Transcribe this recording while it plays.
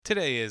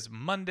Today is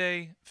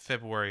Monday,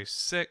 February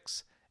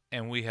 6th,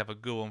 and we have a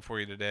good one for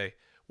you today.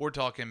 We're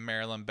talking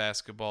Maryland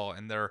basketball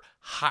and their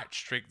hot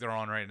streak they're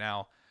on right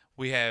now.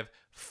 We have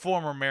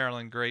former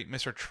Maryland great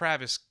Mr.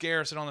 Travis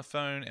Garrison on the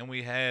phone, and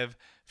we have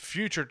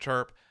future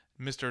Terp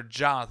Mr.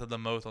 Jahnathan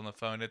Lamothe on the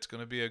phone. It's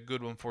going to be a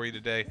good one for you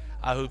today.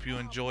 I hope you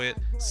enjoy it.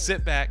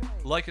 Sit back,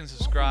 like and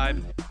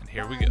subscribe, and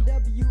here we go.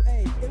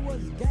 It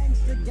was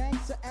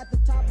gangster at the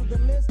top of the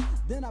list.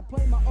 Then I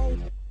played my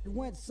old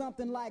went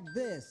something like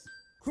this.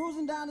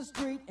 Cruising down the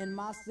street in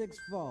my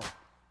 6'4",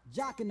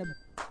 jocking the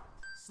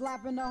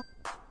slapping the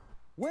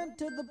went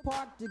to the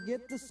park to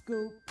get the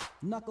scoop.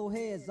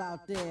 Knuckleheads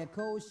out there,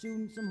 cold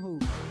shooting some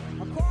hoops.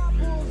 A car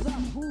pulls up,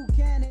 who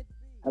can it be?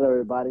 Hello,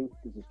 everybody.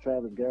 This is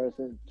Travis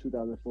Garrison,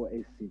 2004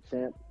 ACC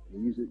champ.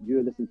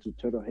 You're listening to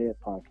Turtlehead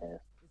Podcast.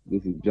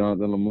 This is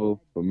Jahnathan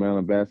Lamothe for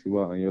Maryland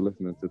Basketball, and you're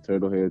listening to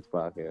Turtleheads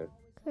Podcast.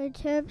 The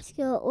Terps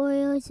go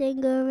Orioles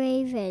and go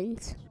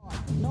Ravens.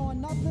 Knowing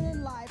nothing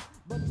in life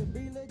but to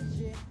be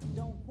legit.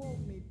 Don't quote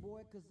me,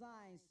 boy, cause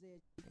I ain't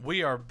said.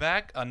 We are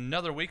back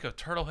another week of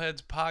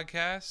Turtleheads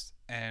Podcast,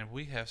 and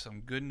we have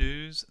some good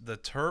news. The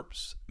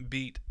Terps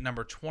beat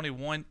number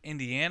 21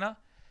 Indiana,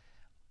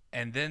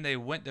 and then they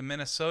went to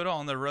Minnesota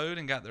on the road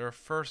and got their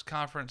first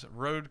conference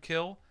road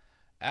kill.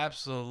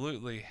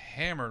 Absolutely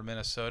hammered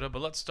Minnesota.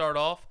 But let's start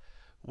off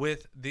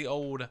with the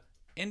old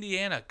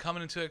Indiana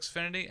coming into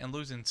Xfinity and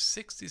losing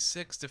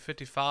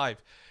 66-55.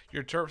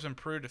 Your Terps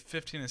improved to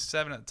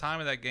 15-7 at the time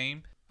of that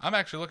game. I'm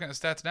actually looking at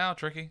the stats now,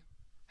 Tricky.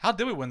 How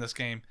did we win this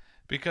game?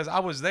 Because I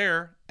was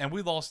there and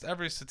we lost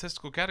every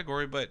statistical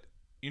category, but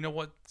you know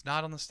what's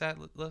not on the stat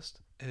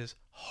list is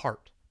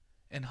heart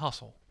and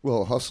hustle.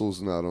 Well,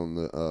 hustle's not on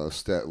the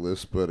stat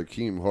list, but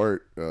Akeem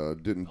Hart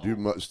didn't do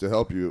much to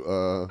help you.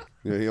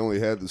 He only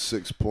had the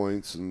 6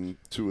 points and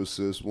 2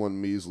 assists, 1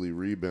 measly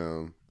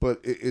rebound. But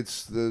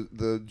it's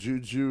the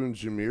Juju and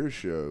Jameer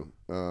show.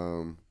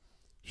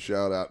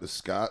 Shout out to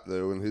Scott,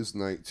 though, and his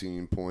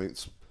 19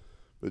 points.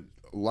 But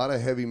a lot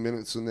of heavy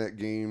minutes in that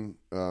game,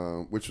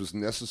 which was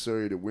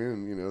necessary to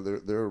win. You know,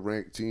 they're a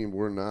ranked team.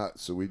 We're not,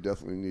 so we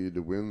definitely needed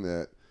to win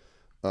that.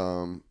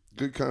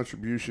 Good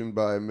contribution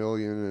by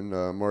Million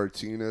and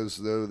Martinez,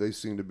 though. They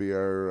seem to be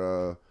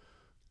our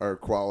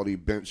quality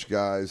bench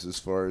guys as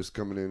far as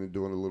coming in and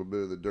doing a little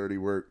bit of the dirty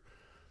work.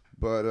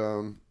 But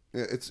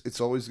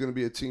it's always going to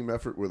be a team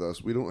effort with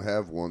us. We don't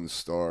have one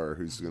star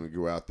who's going to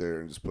go out there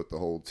and just put the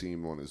whole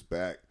team on his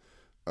back.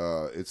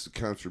 It's a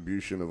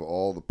contribution of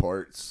all the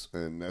parts,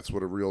 and that's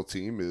what a real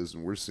team is,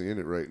 and we're seeing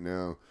it right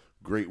now.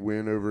 Great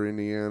win over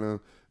Indiana,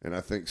 and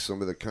I think some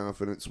of the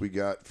confidence we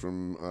got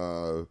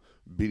from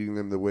beating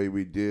them the way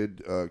we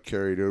did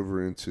carried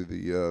over into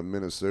the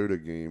Minnesota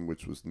game,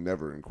 which was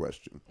never in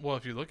question. Well,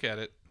 if you look at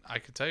it, I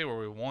could tell you where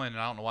we won, and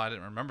I don't know why I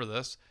didn't remember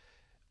this.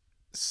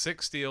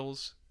 6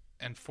 steals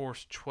and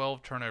forced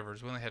 12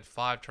 turnovers. We only had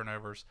 5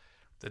 turnovers.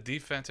 The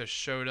defense has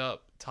showed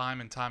up time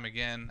and time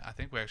again. I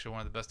think we actually one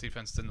of the best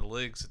defenses in the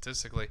league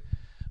statistically.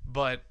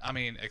 But, I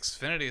mean,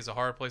 Xfinity is a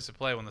hard place to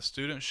play. When the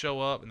students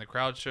show up and the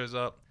crowd shows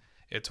up,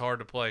 it's hard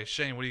to play.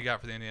 Shane, what do you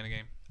got for the Indiana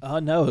game?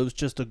 No, it was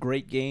just a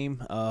great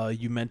game.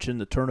 You mentioned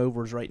the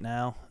turnovers right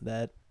now.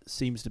 That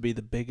seems to be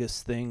the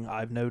biggest thing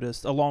I've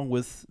noticed, along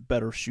with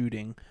better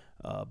shooting.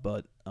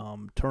 But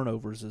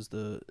turnovers is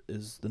the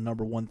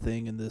number one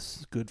thing in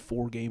this good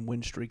 4-game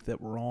win streak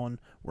that we're on.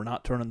 We're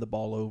not turning the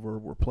ball over.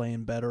 We're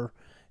playing better,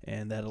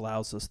 and that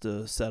allows us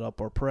to set up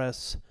our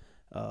press,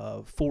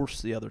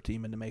 force the other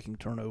team into making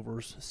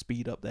turnovers,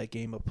 speed up that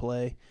game of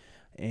play.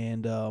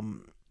 And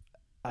I'm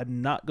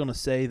not going to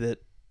say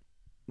that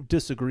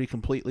disagree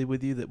completely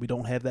with you that we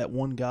don't have that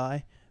one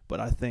guy, but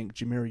I think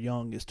Jameer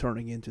Young is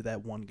turning into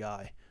that one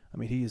guy. I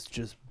mean, he is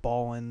just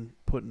balling,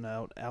 putting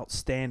out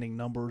outstanding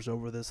numbers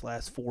over this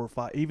last 4 or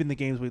 5. Even the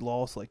games we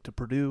lost, like to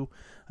Purdue,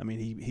 I mean,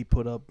 he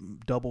put up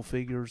double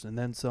figures and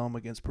then some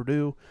against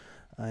Purdue,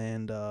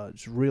 and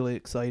it's really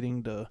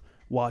exciting to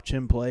watch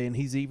him play. And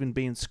he's even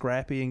being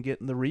scrappy and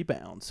getting the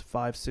rebounds,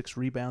 5-6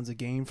 rebounds a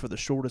game for the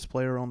shortest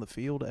player on the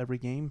field every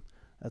game.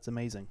 That's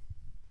amazing.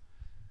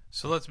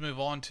 So let's move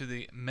on to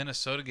the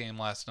Minnesota game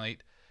last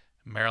night.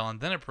 Maryland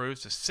then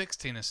improves to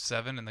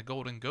 16-7, and the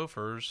Golden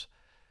Gophers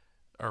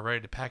are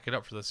ready to pack it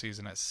up for the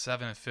season at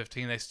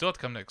 7-15. They still have to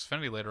come to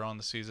Xfinity later on in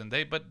the season.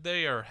 But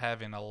they are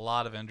having a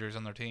lot of injuries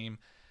on their team.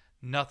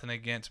 Nothing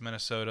against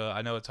Minnesota.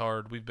 I know it's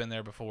hard. We've been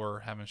there before,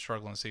 having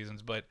struggling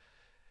seasons. But,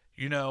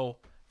 you know,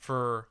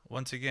 for,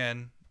 once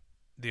again,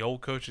 the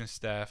old coaching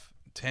staff,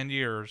 10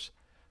 years,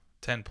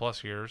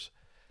 10-plus years,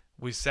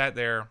 we sat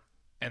there.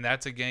 And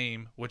that's a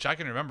game, which I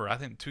can remember. I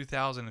think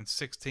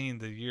 2016,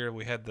 the year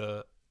we had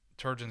the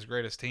Trojans'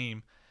 greatest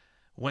team,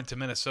 went to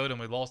Minnesota, and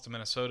we lost to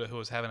Minnesota, who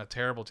was having a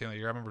terrible team that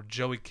year. I remember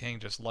Joey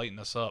King just lighting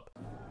us up.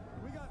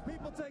 We got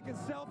people taking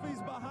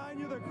selfies behind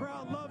you. The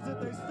crowd loves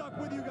it. They stuck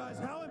with you guys.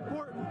 How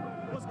important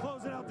was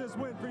closing out this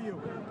win for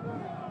you?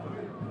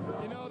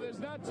 You know, there's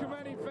not too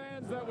many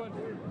fans that would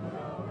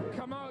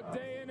come out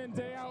day in and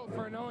day out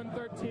for an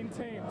 0-13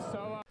 team.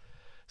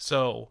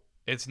 So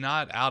it's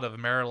not out of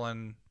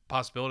Maryland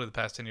possibility the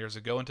past 10 years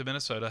to go into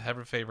Minnesota, have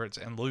our favorites,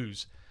 and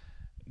lose.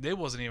 it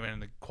wasn't even in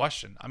the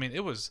question. I mean,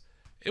 it was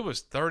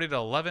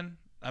 30-11.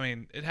 I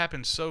mean, it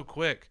happened so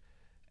quick,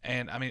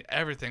 and I mean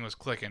everything was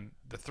clicking.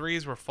 The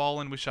threes were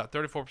falling. We shot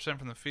 34%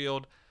 from the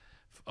field.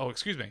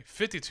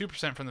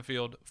 52% from the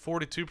field,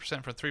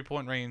 42% from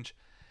 3-point range,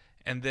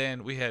 and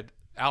then we had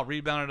out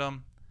rebounded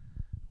them,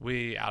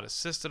 we out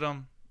assisted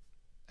them,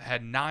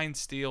 had 9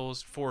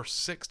 steals, forced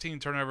 16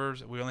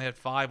 turnovers. We only had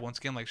 5. Once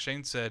again, like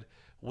Shane said,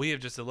 we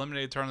have just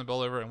eliminated turning the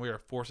ball over, and we are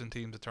forcing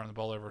teams to turn the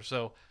ball over.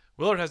 So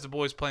Willard has the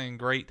boys playing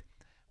great.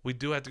 We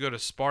do have to go to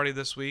Sparty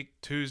this week,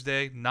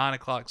 Tuesday, 9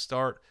 o'clock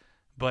start,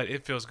 but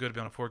it feels good to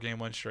be on a 4-game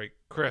win streak.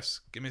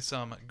 Chris, give me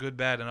some good,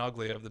 bad, and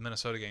ugly of the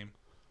Minnesota game.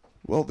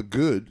 Well, the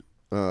good,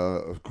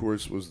 of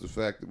course, was the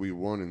fact that we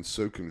won and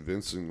so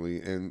convincingly.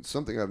 And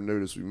something I've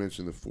noticed, we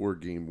mentioned the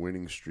 4-game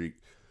winning streak.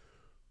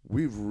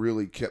 We've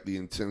really kept the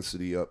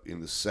intensity up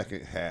in the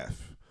second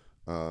half.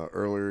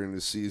 Earlier in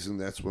the season,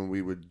 that's when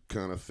we would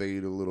kind of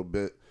fade a little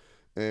bit.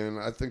 And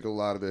I think a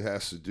lot of it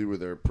has to do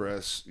with our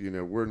press. You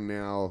know, we're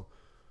now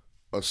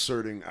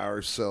asserting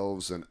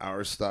ourselves and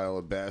our style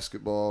of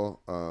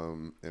basketball.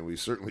 And we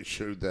certainly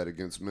showed that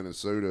against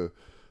Minnesota.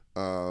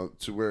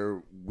 To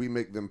where we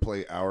make them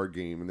play our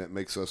game, and that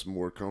makes us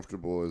more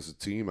comfortable as a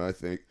team, I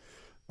think.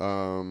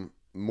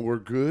 More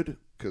good,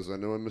 because I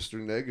know I'm Mr.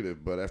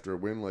 Negative, but after a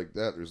win like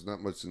that, there's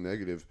not much to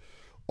negative.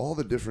 All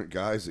the different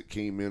guys that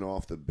came in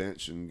off the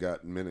bench and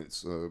got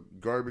minutes.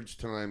 Garbage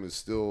time is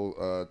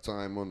still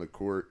time on the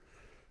court.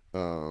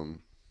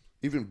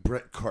 Even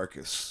Brett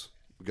Carcass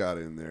got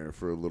in there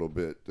for a little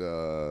bit.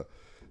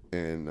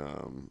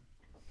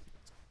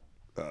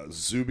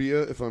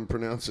 Zubia, if I'm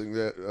pronouncing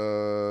that,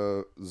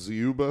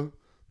 Ziuba,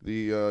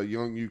 the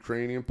young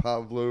Ukrainian,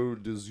 Pavlo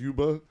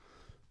Dziuba.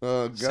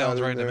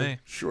 Sounds right to me.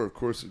 Sure, of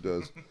course it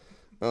does.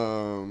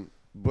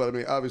 But, I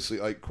mean, obviously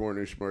Ike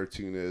Cornish,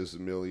 Martinez,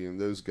 Emilian,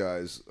 those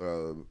guys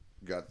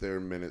got their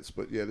minutes.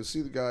 But, yeah, to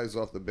see the guys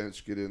off the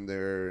bench get in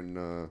there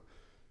and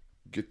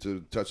get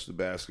to touch the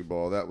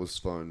basketball, that was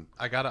fun.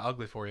 I got an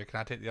ugly for you. Can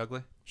I take the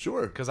ugly?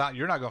 Sure. Because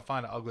you're not going to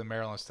find an ugly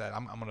Maryland stat.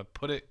 I'm going to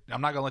put it –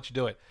 I'm not going to let you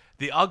do it.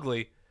 The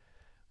ugly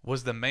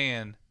was the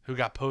man who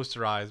got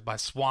posterized by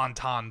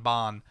Swanton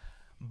Bomb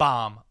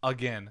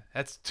again.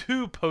 That's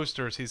 2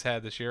 posters he's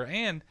had this year.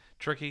 And,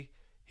 Tricky,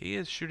 he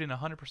is shooting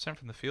 100%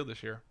 from the field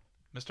this year.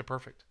 Mr.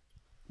 Perfect.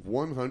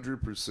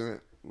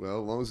 100%.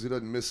 Well, as long as he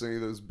doesn't miss any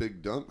of those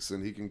big dunks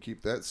and he can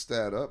keep that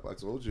stat up, I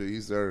told you,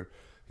 he's our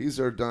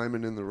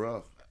diamond in the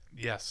rough.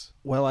 Yes.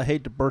 Well, I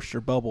hate to burst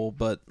your bubble,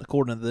 but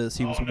according to this,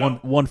 he was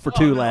 1 for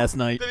 2 last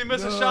night. Did he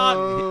miss a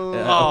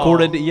shot?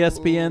 According to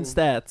ESPN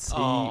stats,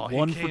 he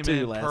 1 came for 2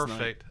 in last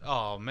perfect. night.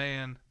 Oh,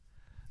 man.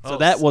 So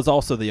that was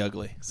also the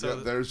ugly. So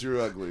yeah, there's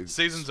your ugly.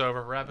 Season's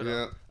over. Wrap it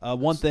up.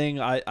 One thing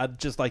I'd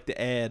just like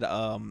to add,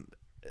 I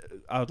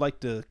would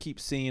like to keep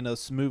seeing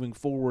us moving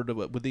forward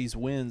with these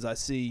wins. I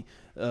see,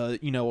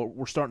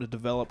 we're starting to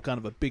develop kind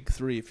of a big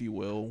 3, if you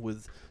will,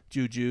 with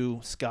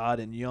Juju, Scott,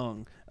 and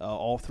Young.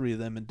 All 3 of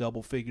them in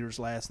double figures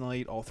last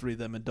night. All 3 of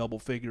them in double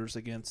figures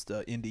against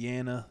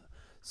Indiana.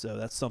 So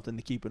that's something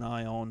to keep an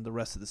eye on the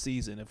rest of the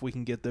season. If we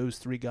can get those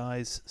 3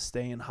 guys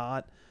staying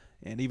hot,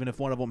 and even if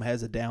one of them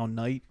has a down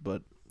night,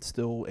 but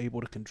still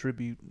able to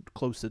contribute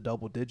close to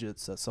double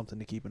digits, that's something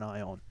to keep an eye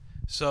on.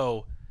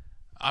 So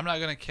I'm not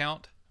going to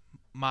count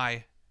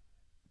my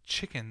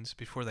chickens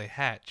before they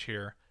hatch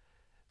here.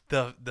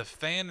 The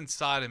fan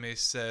inside of me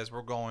says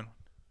we're going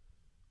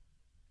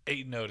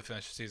 8-0 to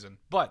finish the season.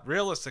 But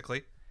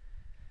realistically,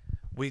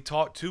 we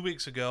talked 2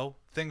 weeks ago.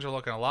 Things are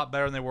looking a lot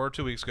better than they were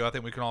 2 weeks ago. I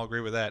think we can all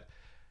agree with that.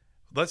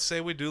 Let's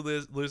say we do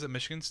lose at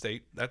Michigan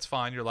State. That's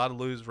fine. You're allowed to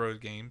lose road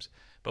games.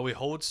 But we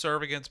hold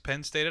serve against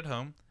Penn State at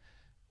home.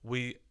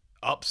 We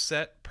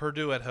upset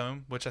Purdue at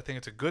home, which I think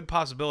it's a good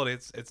possibility.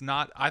 It's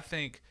not, I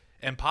think,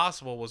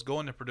 impossible was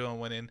going to Purdue and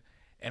winning.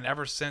 And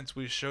ever since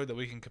we showed that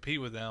we can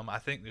compete with them, I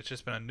think it's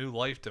just been a new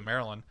life to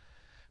Maryland.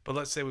 But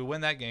let's say we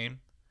win that game.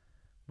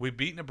 We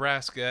beat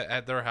Nebraska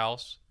at their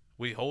house.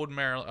 We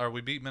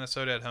beat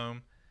Minnesota at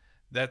home.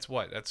 That's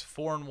what? That's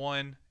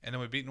 4-1, and then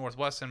we beat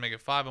Northwestern, make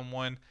it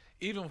 5-1.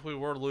 Even if we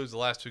were to lose the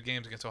last 2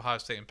 games against Ohio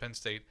State and Penn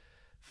State,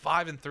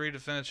 5-3 to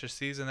finish the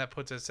season. That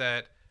puts us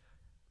at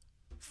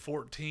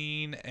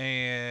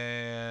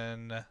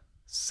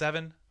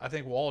 14-7. I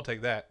think we'll all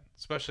take that,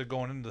 especially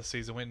going into the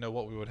season. We didn't know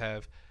what we would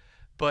have,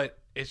 but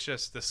it's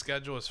just the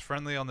schedule is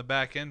friendly on the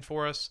back end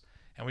for us,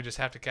 and we just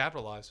have to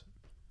capitalize.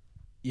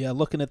 Yeah,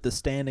 looking at the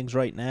standings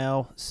right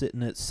now,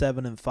 sitting at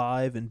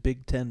 7-5 in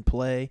Big Ten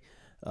play,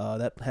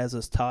 that has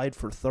us tied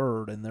for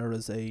 3rd, and there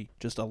is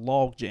just a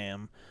log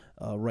jam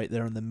right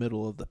there in the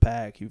middle of the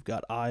pack. You've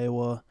got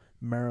Iowa,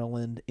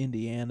 Maryland,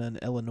 Indiana, and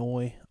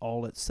Illinois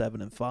all at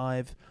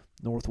 7-5.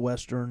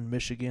 Northwestern,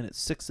 Michigan at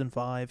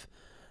 6-5.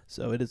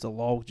 So it is a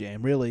log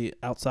jam. Really,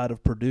 outside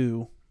of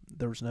Purdue,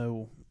 there's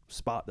no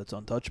spot that's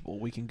untouchable.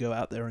 We can go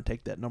out there and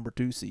take that number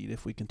 2 seed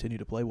if we continue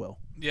to play well.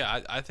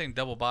 Yeah, I think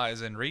double bye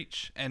is in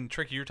reach. And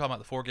Tricky, you're talking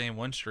about the 4-game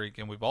win streak,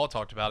 and we've all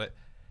talked about it.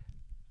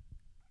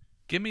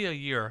 Give me a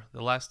year,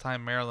 the last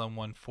time Maryland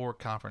won 4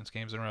 conference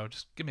games in a row.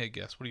 Just give me a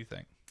guess. What do you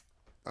think?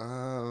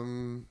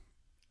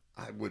 I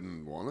I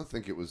wouldn't want to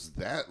think it was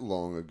that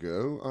long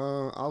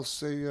ago. I'll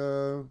say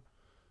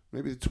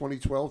maybe the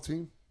 2012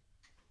 team.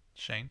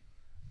 Shane?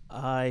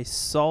 I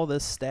saw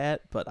this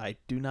stat, but I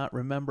do not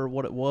remember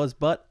what it was.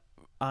 But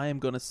I am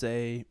going to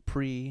say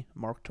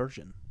pre-Mark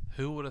Turgeon.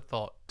 Who would have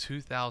thought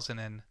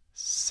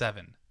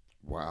 2007?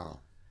 Wow.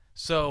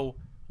 So,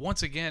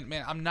 once again,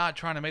 man, I'm not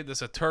trying to make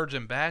this a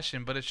Turgeon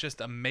bashing, but it's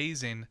just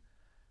amazing.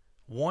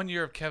 1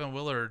 year of Kevin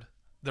Willard,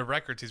 the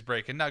records he's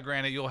breaking. Now,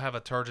 granted, you'll have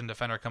a Turgeon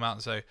defender come out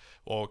and say,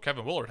 well,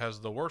 Kevin Willard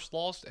has the worst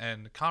loss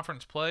in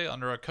conference play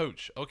under a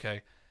coach.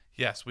 Okay,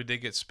 yes, we did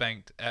get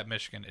spanked at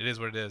Michigan. It is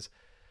what it is.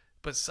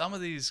 But some of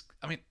these,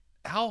 I mean,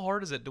 how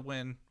hard is it to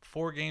win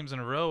 4 games in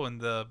a row in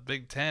the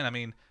Big Ten? I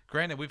mean,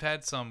 granted, we've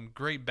had some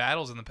great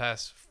battles in the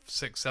past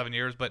 6-7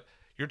 years, but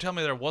you're telling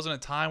me there wasn't a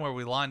time where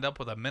we lined up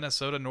with a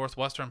Minnesota,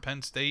 Northwestern,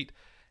 Penn State,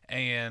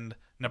 and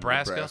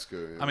Nebraska?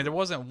 Yeah. I mean, there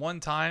wasn't one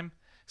time.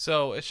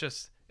 So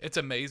it's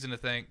amazing to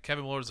think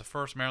Kevin Willard is the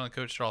first Maryland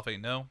coach to start off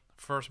 8-0,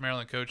 first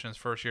Maryland coach in his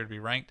first year to be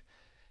ranked.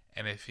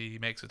 And if he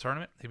makes a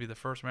tournament, he'd be the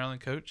first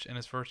Maryland coach in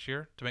his first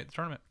year to make the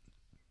tournament.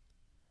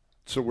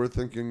 So we're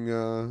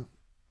thinking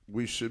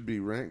we should be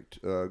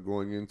ranked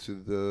going into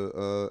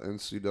the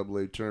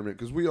NCAA tournament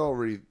because we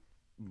already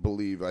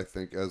believe, I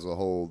think, as a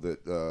whole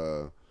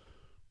that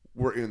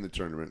we're in the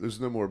tournament.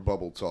 There's no more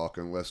bubble talk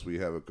unless we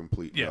have a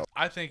complete Yeah, melt.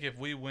 I think if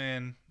we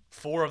win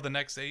 4 of the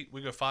next 8,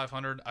 we go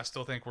 500. I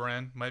still think we're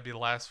in. Might be the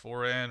last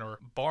 4 in, or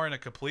barring a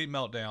complete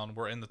meltdown,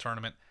 we're in the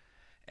tournament.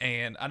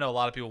 And I know a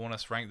lot of people want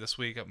us ranked this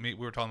week. We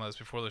were talking about this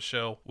before the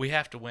show. We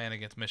have to win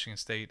against Michigan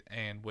State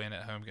and win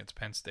at home against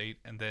Penn State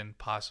and then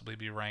possibly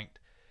be ranked.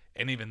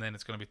 And even then,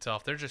 it's going to be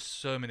tough. There's just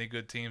so many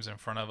good teams in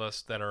front of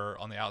us that are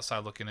on the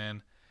outside looking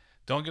in.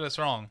 Don't get us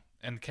wrong.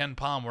 And Ken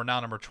Palm, we're now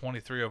number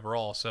 23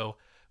 overall. So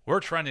we're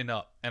trending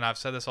up. And I've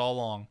said this all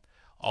along.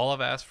 All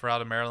I've asked for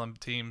out of Maryland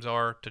teams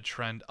are to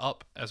trend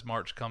up as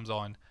March comes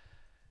on.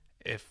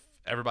 If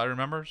everybody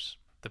remembers,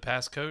 the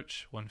past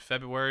coach, when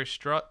February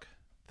struck,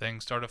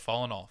 things started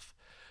falling off.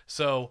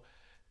 So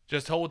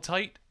just hold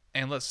tight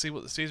and let's see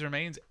what the season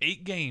remains.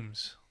 8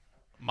 games.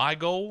 My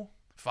goal,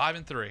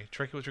 5-3.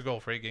 Tricky, what's your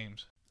goal for 8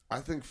 games? I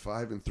think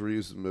 5-3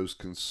 is the most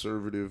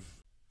conservative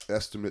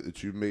estimate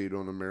that you've made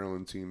on a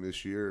Maryland team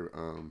this year.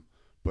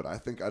 But I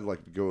think I'd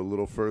like to go a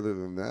little further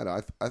than that.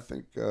 I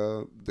think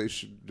they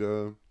should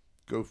go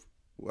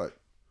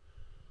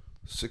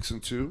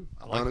 6-2.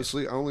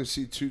 Honestly, I only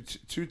see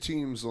two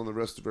teams on the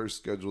rest of our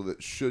schedule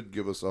that should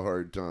give us a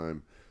hard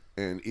time.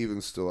 And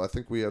even still, I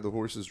think we have the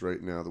horses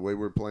right now. The way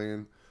we're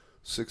playing,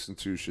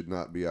 6-2 should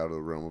not be out of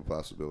the realm of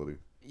possibility.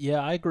 Yeah,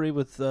 I agree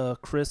with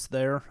Chris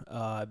there.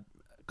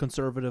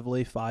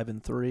 Conservatively,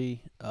 5-3.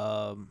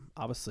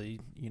 Obviously,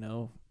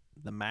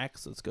 the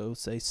max. Let's go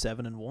say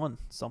 7-1,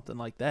 something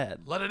like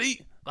that. Let it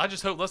eat. I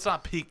just hope let's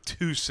not peak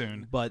too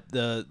soon. But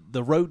the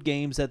road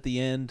games at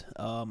the end,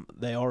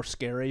 they are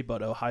scary.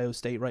 But Ohio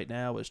State right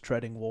now is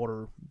treading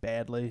water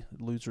badly.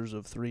 Losers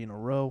of 3 in a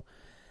row.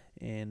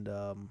 And 3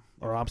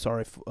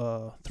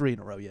 in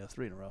a row, yeah,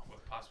 3 in a row,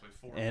 possibly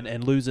 4,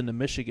 and losing to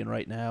Michigan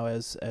right now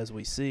as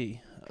we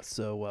see.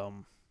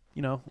 So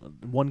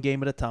one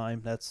game at a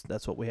time.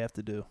 That's what we have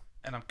to do.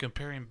 And I'm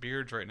comparing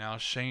beards right now.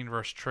 Shane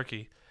versus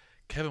Tricky.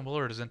 Kevin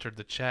Willard has entered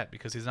the chat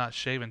because he's not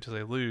shaving until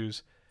they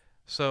lose.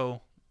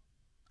 So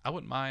I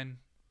wouldn't mind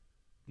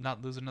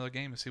not losing another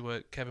game and see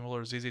what Kevin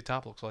Willard's ZZ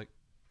Top looks like.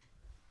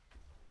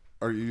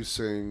 Are you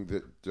saying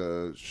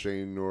that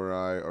Shane nor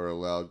I are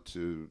allowed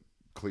to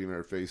clean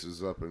our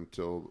faces up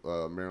until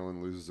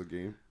Maryland loses a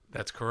game?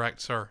 That's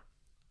correct, sir.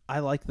 I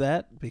like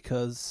that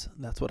because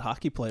that's what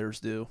hockey players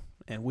do,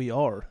 and we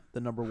are the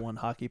 #1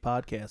 hockey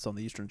podcast on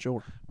the Eastern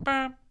Shore.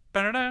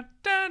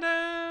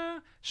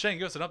 Shane,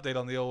 give us an update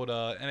on the old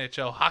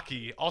NHL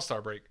hockey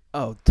All-Star break.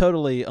 Oh,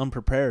 totally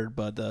unprepared,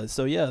 but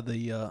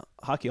the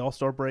hockey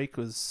All-Star break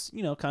was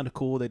kind of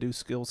cool. They do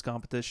skills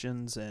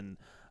competitions, and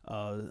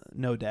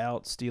no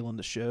doubt stealing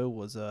the show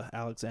was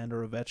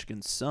Alexander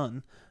Ovechkin's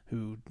son,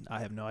 who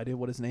I have no idea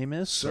what his name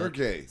is.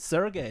 Sergey.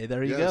 Sergey,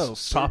 there you Yes, go.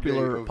 Sergey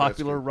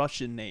Popular Ovechkin.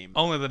 Russian name.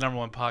 Only the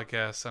 #1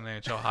 podcast on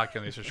NHL hockey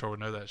on the Eastern Shore would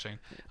know that, Shane.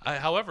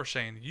 However,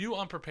 Shane, you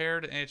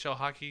unprepared at NHL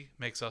hockey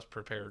makes us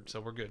prepared, so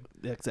we're good.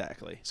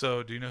 Exactly.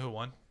 So do you know who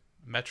won?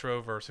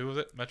 Metro versus who was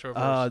it? Metro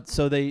versus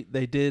So they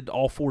did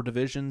all 4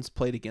 divisions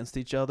played against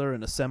each other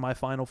in a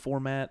semifinal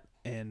format,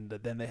 and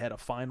then they had a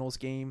finals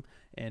game.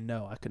 And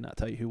no, I could not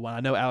tell you who won.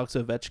 I know Alex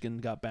Ovechkin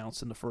got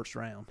bounced in the first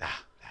round.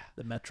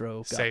 The Metro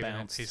got saving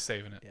bounced. it. He's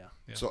saving it.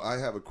 Yeah. So I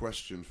have a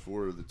question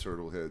for the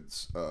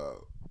Turtleheads.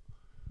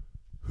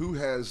 Who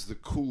has the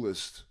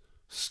coolest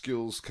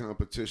skills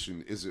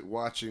competition? Is it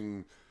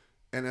watching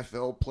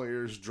NFL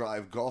players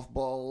drive golf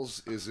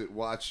balls? Is it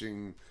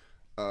watching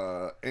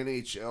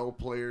NHL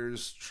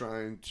players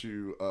trying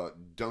to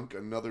dunk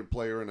another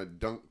player in a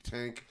dunk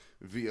tank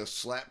via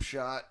slap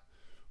shot?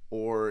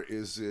 Or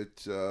is it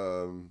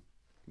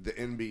the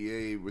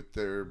NBA with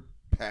their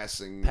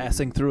passing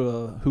through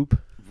a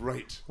hoop?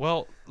 Right.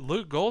 Well,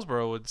 Luke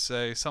Goldsboro would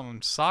say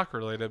something soccer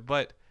related,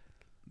 but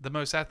the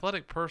most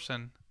athletic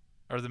person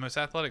or the most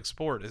athletic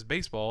sport is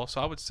baseball. So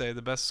I would say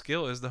the best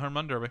skill is the home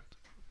run derby.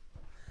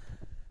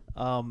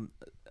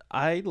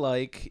 I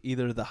like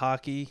either the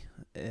hockey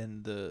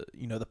and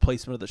the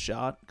placement of the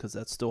shot because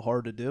that's still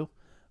hard to do,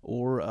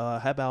 or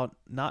how about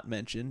not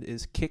mentioned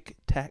is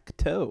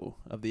kick-tack-toe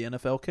of the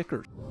NFL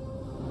kickers.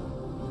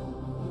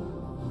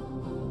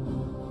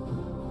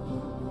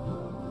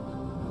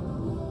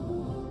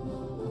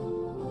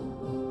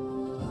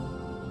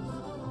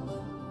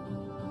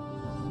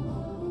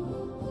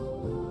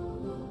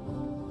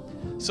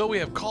 So we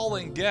have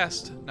calling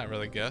guest, not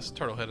really guest,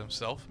 Turtlehead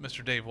himself,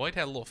 Mr. Dave White.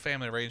 Had a little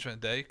family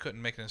arrangement today,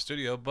 couldn't make it in the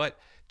studio, but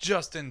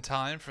just in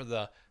time for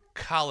the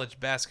college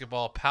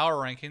basketball power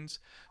rankings.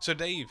 So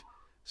Dave,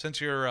 since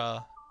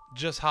you're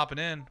just hopping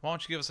in, why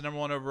don't you give us the number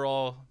one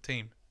overall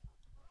team?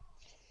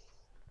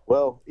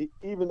 Well,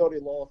 even though they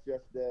lost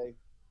yesterday,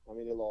 I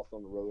mean, they lost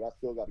on the road. I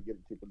still got to give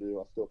it to Purdue.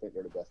 I still think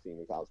they're the best team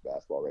in college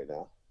basketball right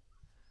now.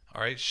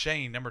 All right,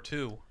 Shane, number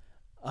two.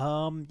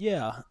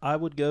 Yeah, I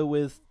would go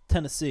with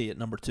Tennessee at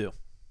number 2.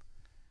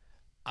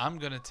 I'm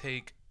going to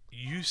take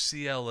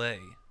UCLA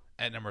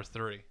at number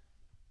 3.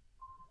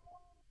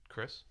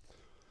 Chris?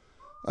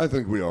 I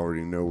think we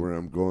already know where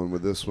I'm going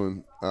with this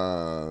one.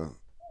 I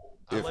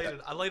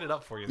laid it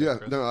up for you there, Yeah,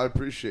 Chris. no, I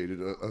appreciate it.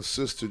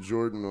 Assist to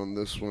Jordan on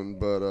this one,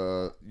 but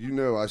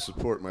I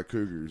support my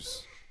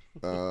Cougars,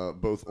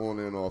 both on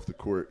and off the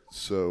court.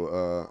 So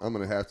I'm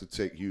going to have to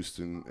take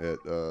Houston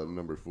at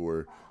number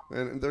 4.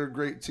 And they're a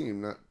great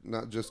team,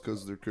 not just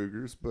because they're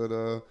Cougars, but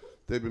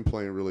they've been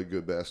playing really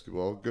good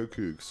basketball. Go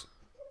Cougs.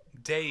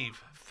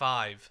 Dave,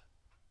 5.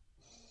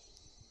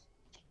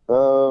 I'm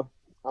a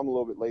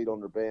little bit late on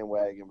their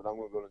bandwagon, but I'm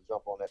going to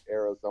jump on that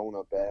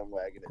Arizona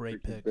bandwagon that Great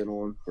Rick has pick. been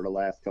on for the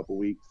last couple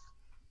weeks.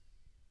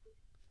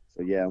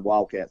 So, yeah,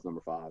 Wildcats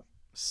number 5.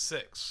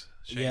 6.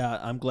 Shane. Yeah,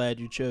 I'm glad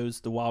you chose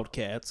the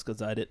Wildcats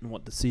because I didn't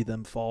want to see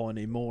them fall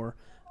anymore.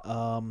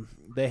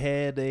 They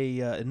had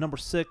at number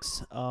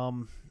 6.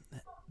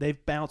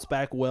 They've bounced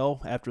back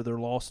well after their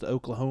loss to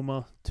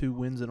Oklahoma, 2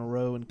 wins in a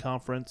row in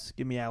conference.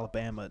 Give me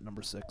Alabama at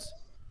number 6.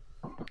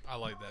 I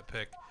like that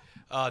pick.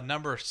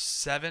 Number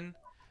 7,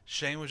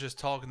 Shane was just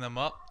talking them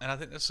up, and I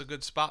think this is a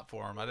good spot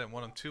for them. I didn't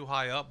want them too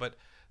high up, but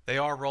they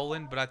are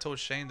rolling. But I told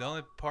Shane the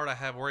only part I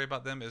have worry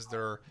about them is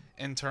their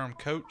interim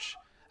coach.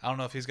 I don't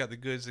know if he's got the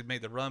goods to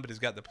make the run, but he's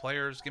got the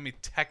players. Give me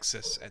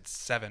Texas at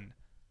 7.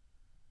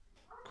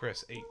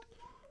 Chris, 8.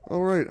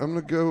 All right, I'm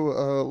going to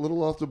go a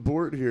little off the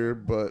board here,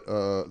 but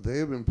they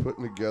have been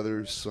putting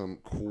together some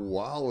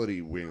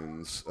quality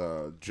wins.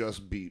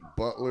 Just beat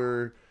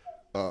Butler,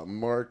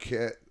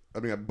 Marquette.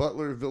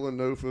 Butler,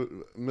 Villanova,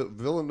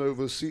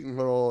 Seton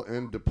Hall,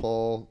 and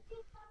DePaul.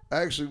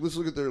 Actually, let's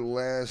look at their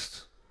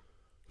last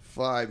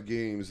 5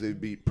 games. They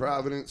beat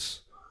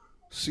Providence,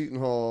 Seton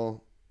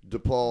Hall,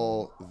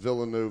 DePaul,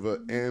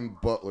 Villanova,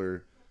 and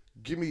Butler.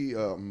 Give me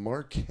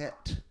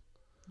Marquette.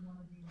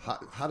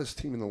 Hottest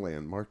team in the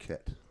land,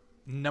 Marquette.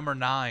 Number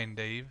 9,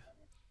 Dave.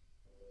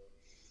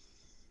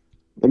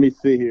 Let me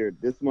see here.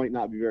 This might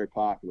not be very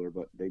popular,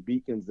 but they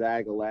beat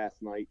Gonzaga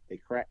last night. They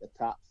cracked the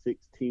top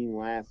 16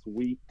 last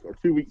week or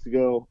 2 weeks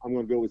ago. I'm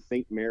going to go with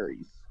St.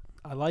 Mary's.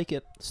 I like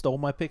it. Stole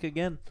my pick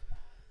again.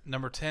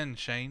 Number 10,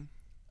 Shane.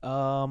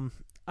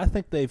 I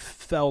think they've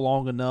fell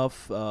long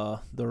enough.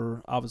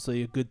 They're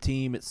obviously a good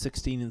team at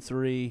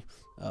 16-3.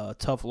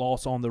 Tough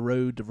loss on the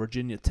road to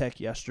Virginia Tech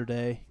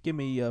yesterday. Give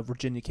me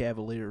Virginia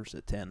Cavaliers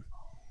at 10.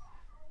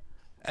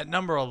 At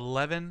number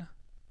 11,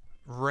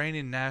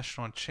 reigning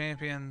national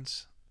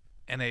champions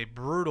and a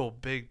brutal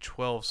Big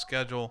 12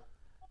 schedule,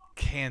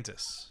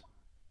 Kansas.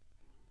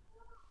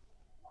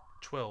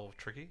 12,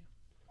 Tricky.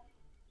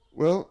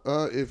 Well,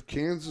 if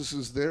Kansas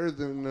is there,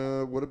 then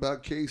what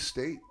about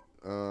K-State?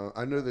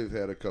 I know they've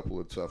had a couple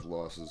of tough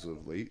losses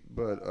of late,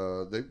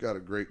 but they've got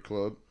a great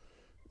club,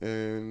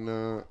 and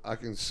I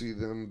can see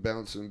them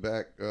bouncing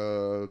back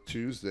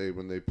Tuesday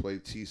when they play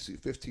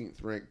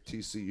 15th ranked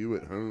TCU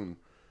at home.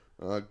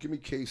 Give me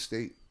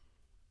K-State.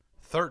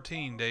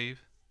 13,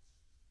 Dave.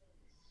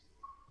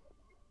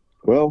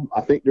 Well,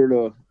 I think they're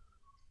the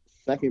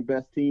second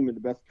best team in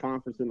the best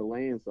conference in the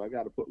land, so I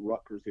got to put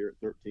Rutgers here at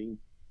 13.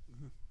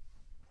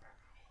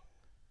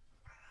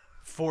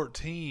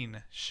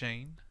 14,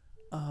 Shane.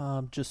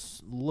 I'm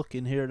just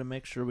looking here to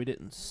make sure we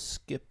didn't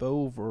skip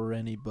over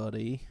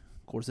anybody.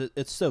 Of course,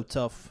 it's so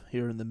tough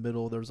here in the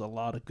middle. There's a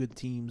lot of good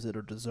teams that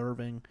are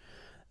deserving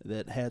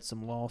that had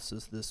some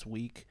losses this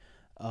week.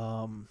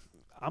 I'm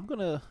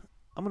gonna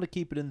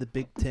keep it in the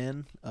Big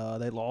Ten.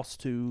 They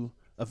lost to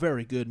a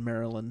very good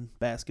Maryland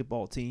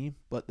basketball team,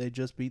 but they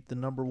just beat the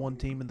number 1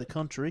 team in the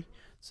country.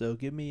 So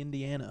give me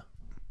Indiana.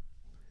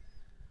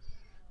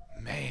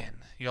 Man,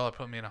 y'all are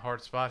putting me in a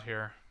hard spot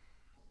here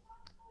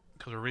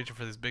because we're reaching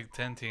for these Big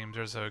Ten teams.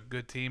 There's a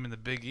good team in the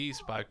Big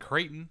East by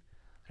Creighton.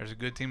 There's a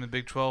good team in the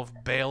Big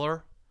 12,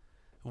 Baylor.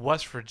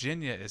 West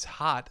Virginia is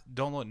hot.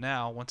 Don't look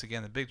now. Once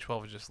again, the Big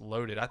 12 is just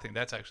loaded. I think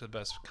that's actually the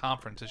best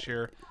conference this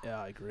year.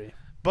 Yeah, I agree.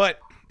 But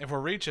if we're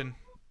reaching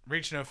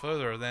no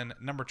further than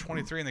number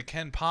 23 in the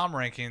Ken Palm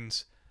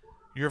rankings,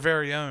 your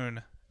very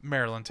own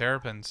Maryland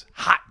Terrapins.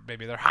 Hot,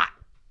 baby. They're hot.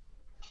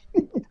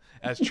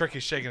 As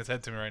Tricky's shaking his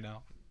head to me right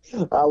now.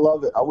 I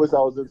love it. I wish I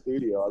was in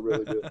studio. I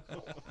really do.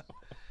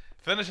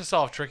 Finish us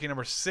off, Tricky,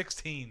 number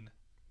 16.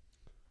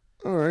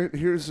 All right,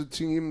 here's a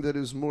team that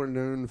is more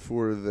known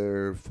for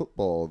their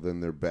football than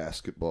their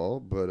basketball,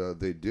 but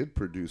they did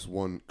produce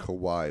one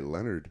Kawhi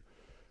Leonard.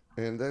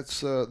 And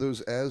that's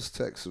those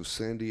Aztecs of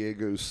San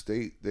Diego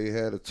State. They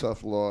had a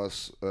tough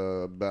loss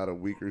about a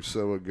week or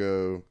so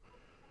ago.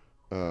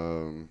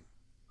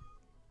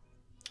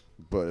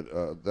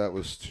 But that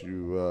was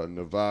to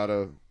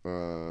Nevada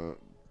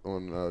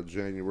on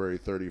January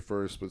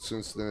 31st. But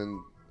since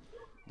then,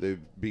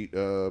 they've beat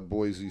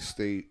Boise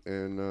State,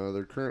 and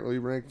they're currently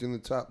ranked in the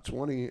top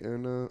 20,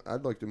 and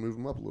I'd like to move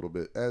them up a little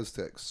bit.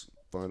 Aztecs,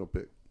 final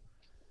pick.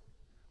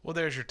 Well,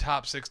 there's your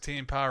top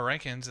 16 power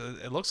rankings.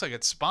 It looks like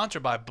it's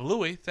sponsored by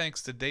Bluey,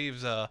 thanks to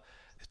Dave's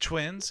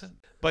twins.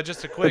 But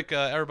just a quick,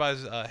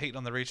 everybody's hating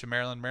on the reach of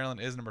Maryland.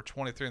 Maryland is number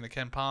 23 in the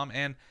Ken Palm,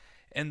 and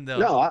in the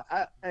No,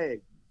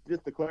 hey,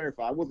 just to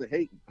clarify, I wasn't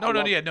hating. No.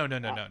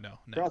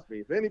 Trust me,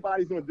 if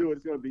anybody's going to do it,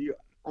 it's going to be you.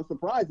 I'm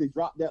surprised they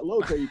dropped that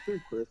low, tell you the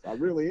truth, Chris. I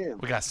really am.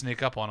 We got to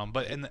sneak up on them.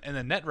 But in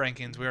the net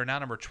rankings, we are now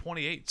number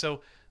 28.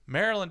 So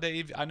Maryland,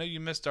 Dave, I know you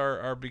missed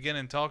our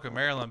beginning talk of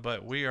Maryland,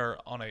 but we are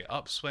on a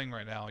upswing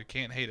right now. You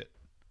can't hate it.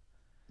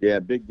 Yeah,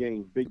 big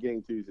game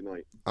Tuesday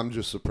night. I'm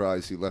just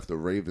surprised he left the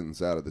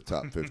Ravens out of the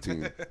top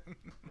 15.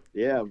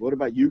 Yeah, what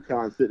about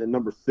UConn sitting at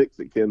number 6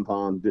 at Ken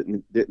Palm?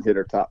 Didn't hit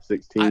our top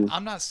 16.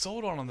 I'm not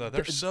sold on them though.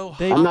 They're so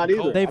hot. I'm not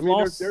either. They've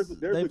lost. There's a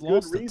they've good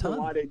lost a reason ton.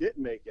 why they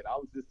didn't make it. I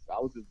was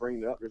just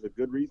bringing it up. There's a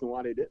good reason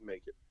why they didn't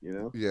make it. You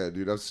know. Yeah,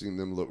 dude, I've seen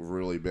them look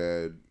really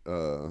bad.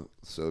 Yeah,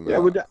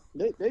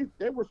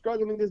 they were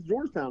struggling against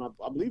Georgetown. I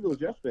believe it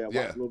was yesterday. I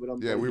watched a little bit of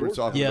them. Yeah, we were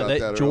talking Yeah,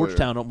 about that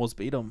Georgetown earlier. almost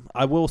beat them.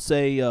 I will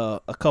say a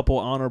couple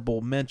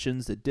honorable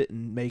mentions that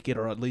didn't make it,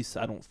 or at least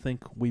I don't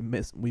think we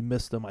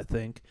missed them. I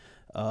think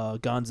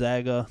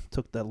Gonzaga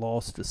took that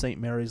loss to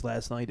St. Mary's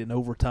last night in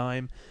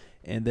overtime,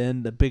 and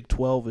then the Big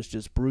 12 is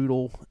just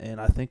brutal. And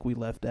I think we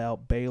left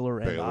out Baylor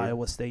and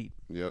Iowa State.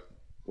 Yep.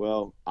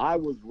 Well, I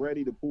was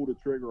ready to pull the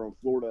trigger on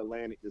Florida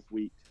Atlantic this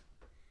week.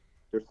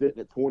 They're sitting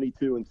at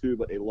 22-2,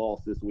 but they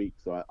lost this week,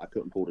 so I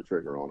couldn't pull the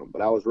trigger on them.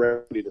 But I was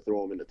ready to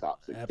throw them in the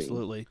top 16.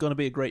 Absolutely, going to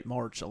be a great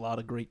March. A lot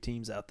of great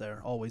teams out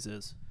there, always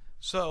is.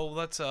 So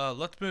let's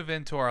move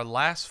into our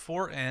last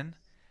four in,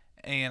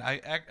 and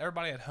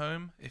everybody at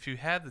home, if you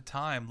have the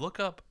time, look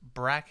up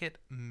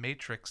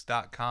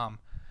bracketmatrix.com.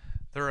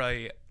 They're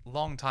a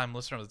longtime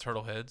listener of the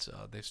Turtleheads.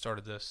 They've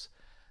started this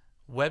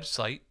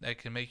website that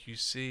can make you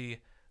see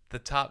the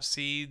top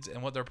seeds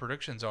and what their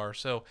predictions are.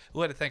 So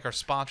we'd like to thank our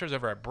sponsors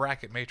over at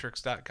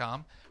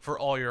bracketmatrix.com for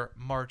all your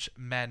March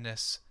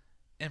Madness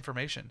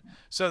information.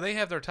 So they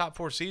have their top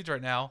four seeds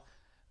right now: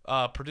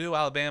 Purdue,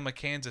 Alabama,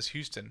 Kansas,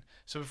 Houston.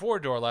 So before we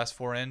do our last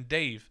four in,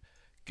 Dave,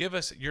 give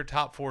us your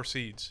top four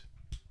seeds.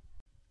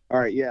 All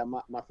right, yeah,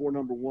 my four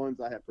number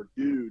ones, I have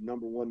Purdue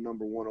number one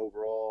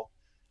overall.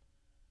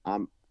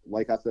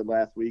 Like I said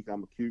last week,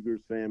 I'm a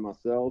Cougars fan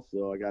myself,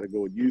 so I got to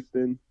go with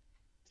Houston,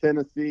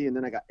 Tennessee, and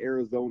then I got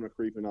Arizona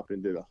creeping up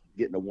into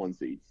getting a one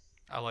seed.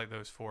 I like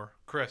those four.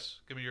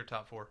 Chris, give me your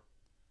top four.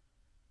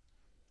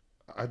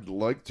 I'd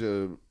like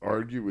to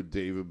argue with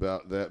Dave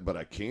about that, but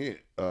I can't.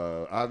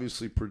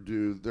 Obviously,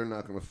 Purdue, they're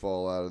not going to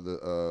fall out of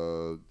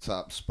the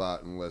top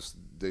spot unless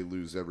they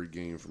lose every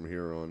game from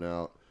here on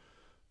out.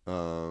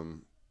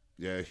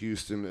 Yeah,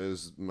 Houston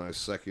is my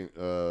second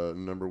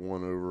number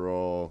one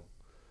overall.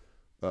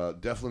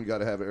 Definitely got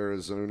to have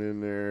Arizona in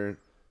there.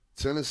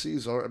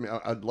 Tennessee's, I mean,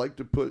 I'd like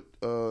to put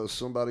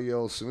somebody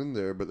else in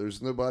there, but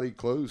there's nobody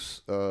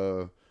close.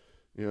 We'll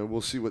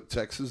see what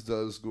Texas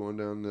does going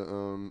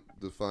down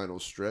the final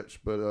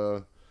stretch.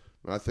 But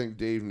I think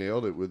Dave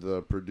nailed it with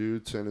Purdue,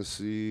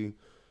 Tennessee,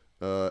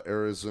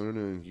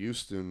 Arizona, and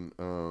Houston.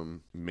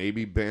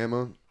 Maybe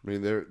Bama. I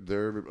mean, they're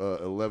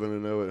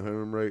 11-0 at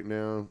home right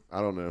now.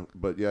 I don't know,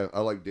 but yeah,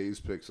 I like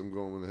Dave's picks. I'm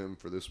going with him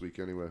for this week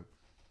anyway.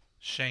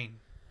 Shane.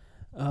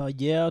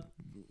 Yeah,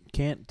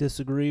 can't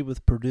disagree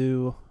with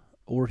Purdue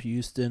or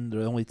Houston.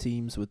 They're the only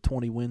teams with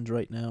 20 wins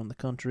right now in the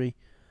country.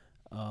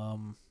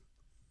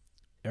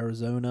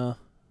 Arizona,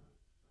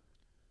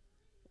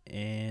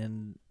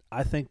 and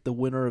I think the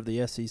winner of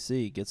the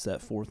SEC gets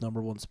that fourth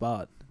number one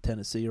spot.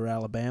 Tennessee or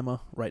Alabama.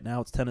 Right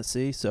now it's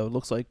Tennessee, so it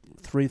looks like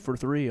 3 for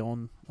 3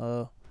 on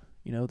the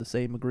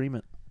same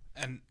agreement.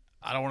 And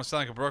I don't want to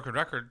sound like a broken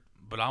record,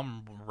 but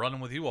I'm running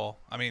with you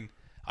all. I mean,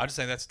 I just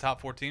think that's the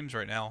top four teams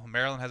right now.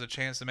 Maryland has a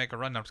chance to make a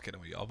run. No, I'm just kidding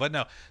with y'all. But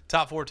no,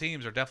 top four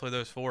teams are definitely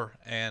those four.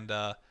 And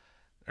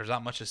there's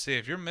not much to see.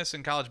 If you're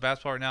missing college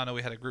basketball right now, I know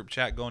we had a group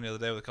chat going the other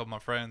day with a couple of my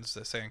friends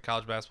that saying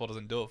college basketball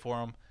doesn't do it for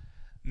them.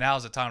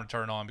 Now's the time to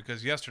turn on,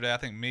 because yesterday, I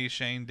think me,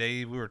 Shane,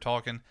 Dave, we were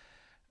talking.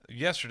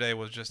 Yesterday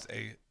was just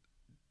a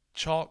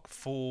chock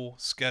full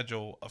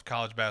schedule of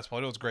college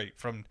basketball. It was great.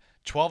 From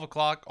 12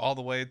 o'clock all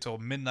the way till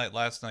midnight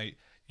last night.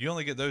 You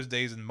only get those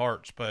days in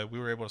March, but we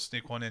were able to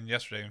sneak one in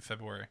yesterday in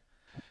February.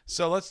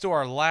 So let's do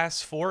our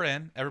last four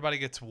in. Everybody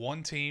gets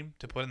one team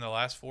to put in their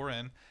last four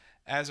in.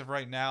 As of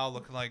right now,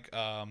 looking like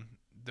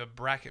the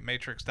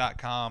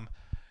bracketmatrix.com,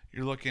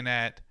 you're looking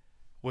at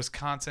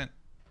Wisconsin,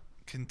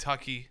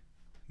 Kentucky,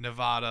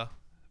 Nevada,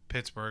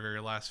 Pittsburgh are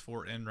your last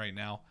four in right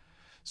now.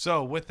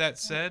 So with that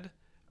said,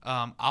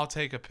 I'll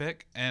take a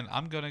pick, and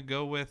I'm going to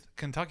go with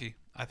Kentucky.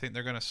 I think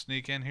they're going to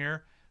sneak in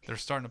here. They're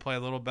starting to play a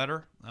little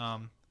better.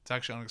 It's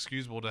actually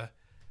unexcusable to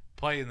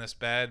play in this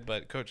bad,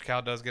 but Coach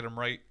Cal does get them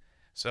right.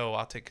 So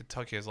I'll take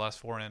Kentucky as last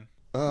 4 in.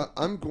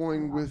 I'm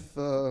going with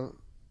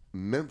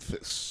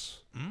Memphis.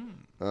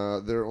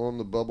 They're on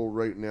the bubble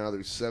right now.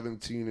 They're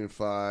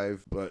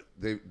 17-5, but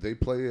they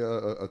play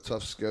a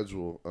tough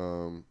schedule.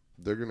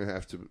 They're going to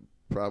have to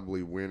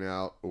probably win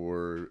out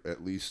or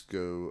at least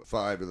go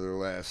 5 of their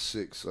last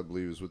 6, I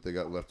believe, is what they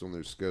got left on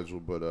their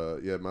schedule.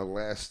 But, yeah, my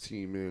last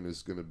team in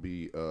is going to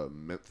be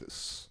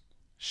Memphis.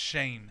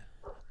 Shane.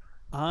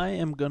 I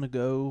am going to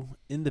go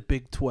in the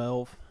Big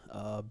 12.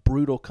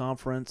 Brutal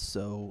conference,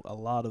 so a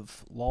lot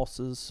of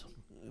losses,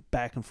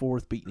 back and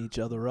forth, beating each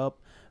other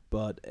up.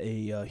 But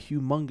a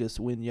humongous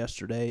win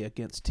yesterday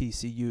against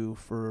TCU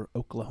for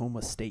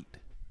Oklahoma State.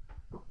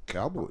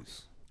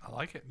 Cowboys. I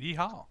like it.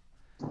 Yeehaw.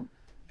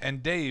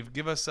 And Dave,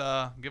 give us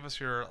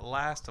your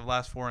last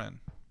 4 in.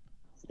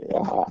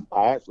 Yeah,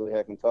 I actually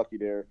had Kentucky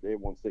there. They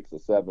won 6 or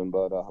 7,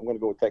 but I'm going to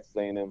go with Texas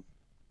A&M.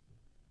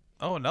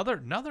 Oh,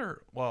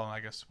 another. Well, I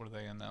guess what are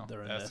they in now?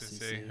 They're in the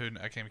SEC.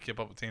 I can't keep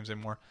up with teams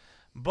anymore.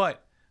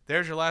 But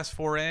there's your last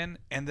 4 in,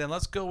 and then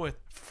let's go with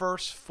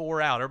first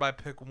 4 out. Everybody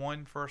pick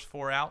one first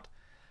 4 out.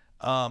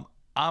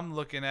 I'm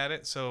looking at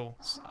it, so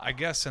I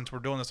guess since we're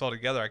doing this all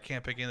together, I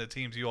can't pick any of the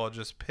teams you all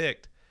just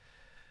picked.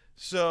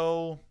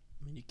 So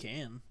I mean, you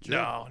can. Sure.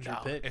 No,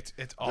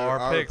 it's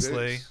our picks,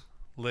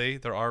 Lee.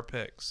 They're our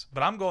picks.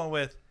 But I'm going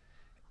with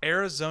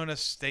Arizona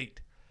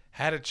State.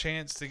 Had a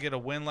chance to get a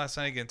win last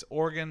night against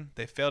Oregon.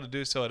 They failed to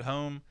do so at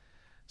home,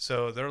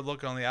 so they're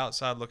looking on the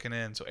outside, looking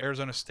in. So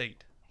Arizona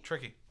State,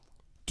 tricky.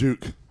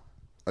 Duke.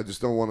 I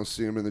just don't want to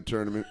see them in the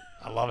tournament.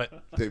 I love it.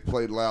 They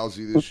played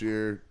lousy this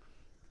year.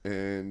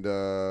 And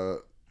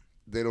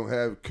they don't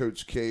have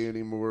Coach K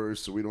anymore,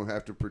 so we don't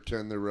have to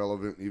pretend they're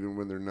relevant even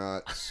when they're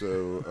not.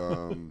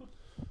 So,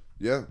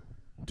 yeah,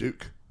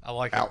 Duke. I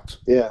like out.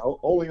 It. Yeah,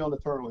 only on the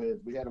Turtle Heads.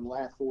 We had them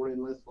last 4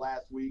 in list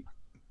last week.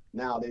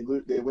 Now they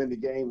win the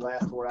game,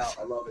 last 4 out.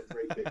 I love it.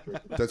 Great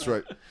picture. That's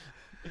right.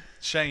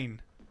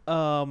 Shane.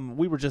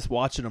 We were just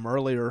watching them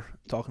earlier,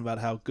 talking about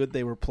how good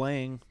they were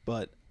playing,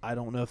 but I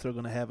don't know if they're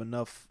going to have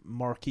enough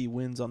marquee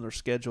wins on their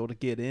schedule to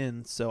get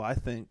in. So I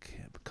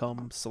think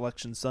come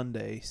Selection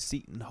Sunday,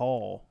 Seton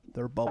Hall,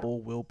 their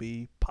bubble will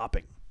be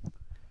popping.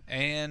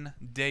 And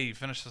Dave,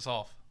 finish this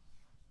off.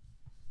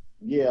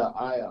 Yeah,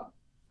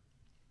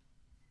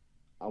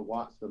 I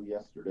watched them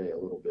yesterday a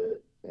little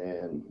bit,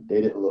 and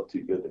they didn't look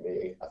too good to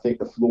me. I think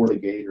the Florida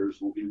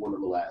Gators will be one of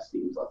the last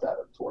teams left out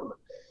of the tournament.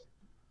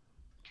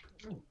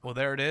 Well,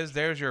 there it is.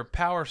 There's your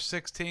Power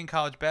 16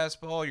 college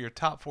basketball, your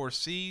top 4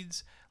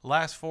 seeds,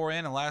 last 4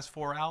 in and last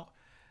 4 out.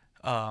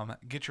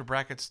 Get your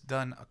brackets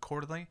done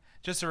accordingly.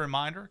 Just a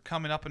reminder,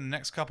 coming up in the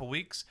next couple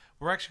weeks,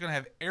 we're actually going to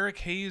have Eric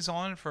Hayes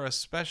on for a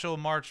special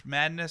March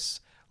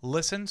Madness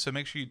listen, so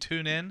make sure you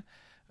tune in.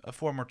 A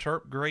former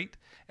Terp, great.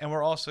 And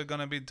we're also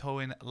going to be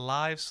doing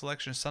live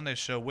Selection Sunday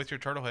show with your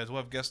Turtleheads.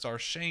 We'll have guest star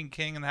Shane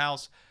King in the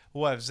house.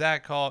 We'll have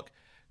Zach Hawk,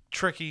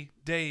 Tricky,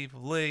 Dave,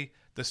 Lee.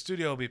 The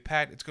studio will be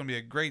packed. It's going to be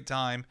a great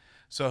time.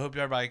 So I hope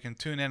everybody can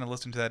tune in and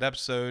listen to that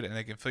episode, and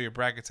they can fill your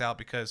brackets out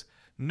because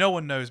no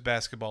one knows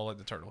basketball like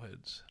the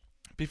Turtleheads.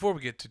 Before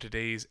we get to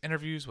today's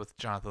interviews with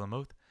Jahnathan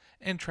Lamothe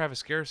and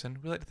Travis Garrison,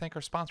 we'd like to thank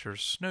our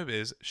sponsors,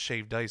 Snowbiz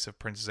Shaved Ice of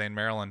Princess Anne,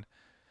 Maryland.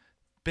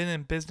 Been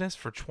in business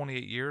for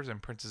 28 years in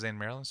Princess Anne,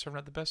 Maryland, serving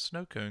out the best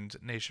snow cones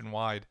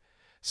nationwide.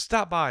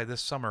 Stop by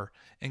this summer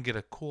and get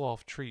a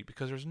cool-off treat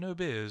because there's no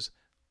biz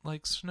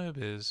like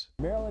Snowbiz.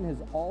 Maryland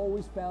has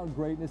always found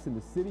greatness in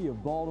the city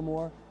of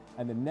Baltimore,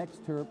 and the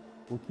next Terp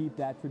will keep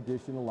that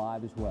tradition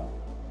alive as well.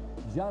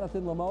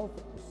 Jahnathan Lamothe,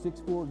 a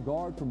 6'4"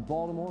 guard from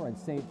Baltimore and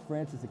St.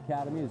 Francis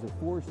Academy, is a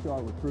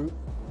 4-star recruit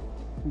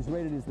who's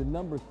rated as the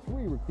number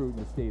 3 recruit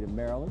in the state of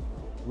Maryland.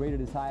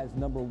 Rated as high as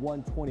number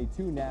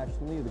 122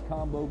 nationally, the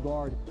combo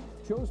guard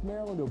chose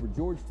Maryland over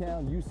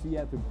Georgetown,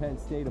 UCF, and Penn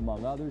State,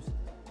 among others.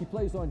 He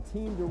plays on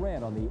Team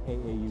Durant on the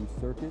AAU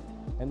circuit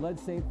and led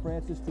St.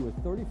 Francis to a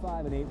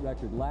 35-8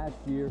 record last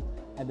year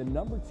and the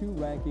number 2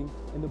 ranking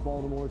in the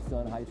Baltimore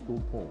Sun High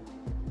School poll.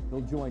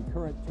 He'll join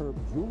current Terp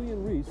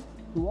Julian Reese,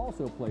 who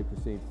also played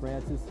for St.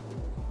 Francis.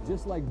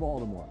 Just like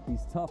Baltimore,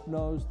 he's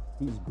tough-nosed,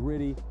 he's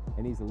gritty,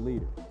 and he's a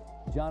leader.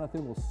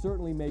 Jahnathan will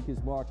certainly make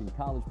his mark in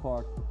College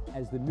Park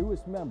as the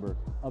newest member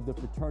of the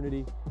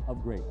Fraternity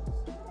of Greatness.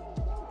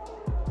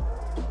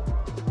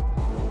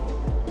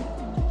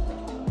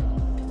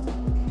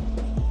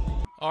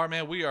 All right,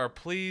 man, we are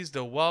pleased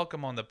to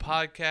welcome on the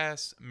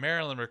podcast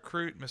Maryland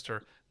recruit,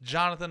 Mr.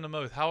 Jahnathan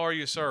Lamothe. How are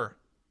you, sir?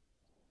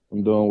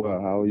 I'm doing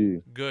well. How are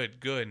you? Good,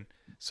 good.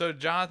 So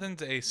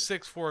Jonathan's a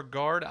 6'4"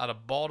 guard out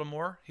of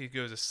Baltimore. He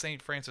goes to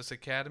St. Francis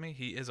Academy.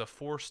 He is a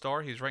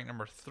 4-star. He's ranked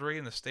number 3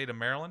 in the state of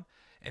Maryland,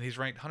 and he's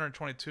ranked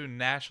 122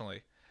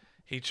 nationally.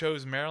 He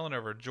chose Maryland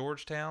over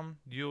Georgetown,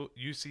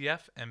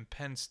 UCF, and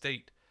Penn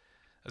State.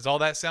 Does all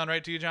that sound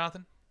right to you,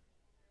 Jahnathan?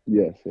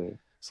 Yes, sir.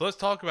 So let's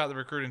talk about the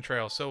recruiting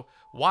trail. So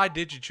why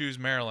did you choose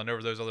Maryland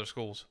over those other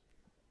schools?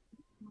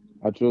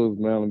 I chose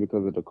Maryland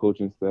because of the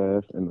coaching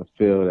staff and the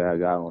feel that I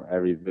got on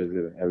every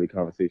visit and every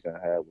conversation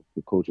I had with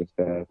the coaching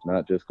staff,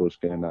 not just Coach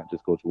Ken, not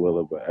just Coach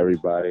Willer, but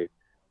everybody.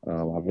 I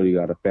really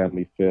got a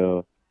family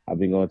feel. I've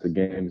been going to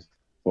games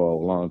for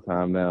a long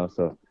time now,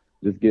 so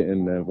just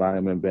getting the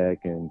environment back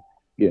and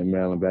getting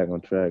Maryland back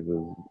on track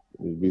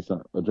would be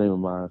a dream of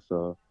mine.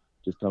 So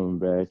just coming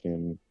back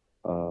and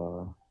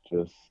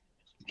just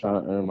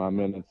trying to earn my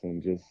minutes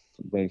and just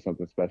bring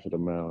something special to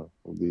Maryland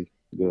would be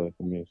good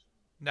for me.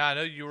 Now, I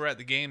know you were at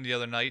the game the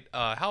other night.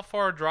 How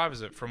far a drive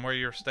is it from where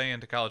you're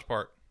staying to College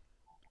Park?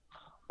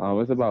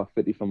 It's about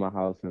 50 from my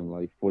house and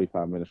like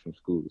 45 minutes from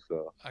school.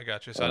 So I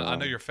got you. So I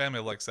know your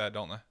family likes that,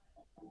 don't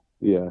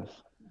they? Yes.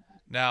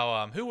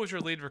 Now, who was your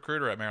lead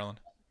recruiter at Maryland?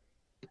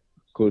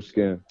 Coach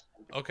Skin.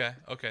 Okay.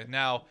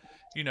 Now,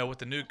 with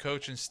the new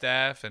coaching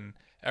staff and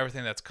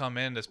everything that's come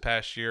in this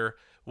past year,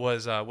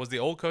 was the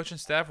old coaching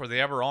staff, were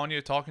they ever on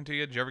you, talking to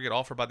you? Did you ever get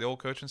offered by the old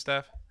coaching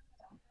staff?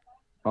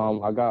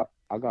 I got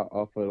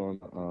offered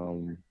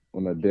on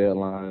the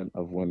deadline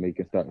of when they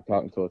can start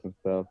talking to us and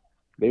stuff.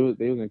 They was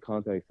in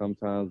contact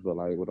sometimes, but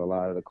like with a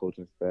lot of the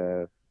coaching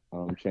staff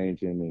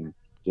changing and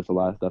just a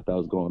lot of stuff that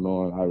was going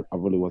on, I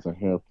really wasn't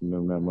hearing from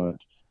them that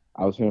much.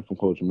 I was hearing from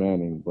Coach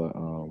Manning, but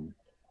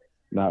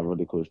not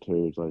really Coach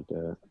Terps like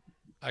that.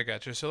 I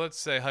got you. So let's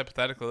say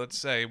hypothetically, let's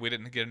say we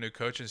didn't get a new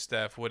coaching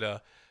staff.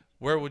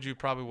 Where would you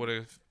probably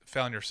have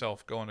found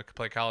yourself going to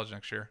play college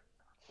next year?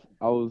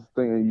 I was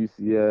thinking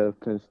UCF,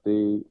 Penn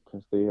State.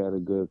 Penn State had a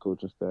good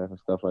coaching staff and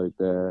stuff like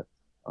that.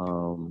 I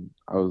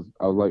was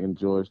liking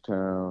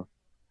Georgetown.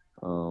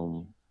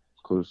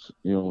 Coach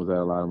was at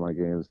a lot of my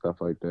games and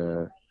stuff like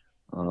that.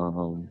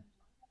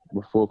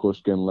 Before Coach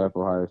Skin left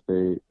Ohio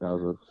State, that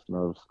was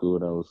another school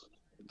that was.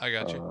 I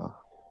got you.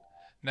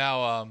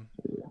 Now,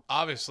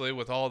 obviously,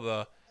 with all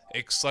the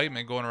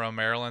excitement going around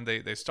Maryland,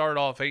 they started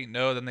off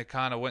 8-0, then they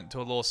kind of went into a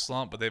little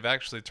slump, but they've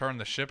actually turned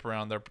the ship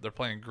around. They're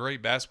playing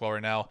great basketball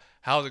right now.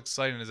 How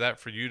exciting is that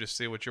for you to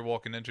see what you're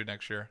walking into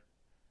next year?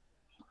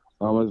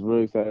 It's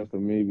really exciting for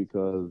me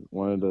because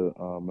one of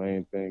the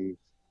main things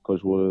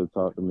Coach Wood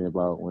talked to me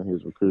about when he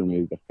was recruiting me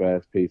is the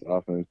fast-paced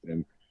offense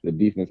and the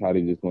defense, how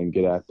they just going to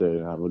get out there,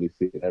 and I really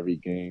see it every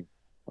game.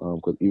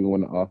 Because even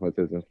when the offense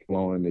isn't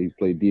flowing, they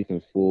play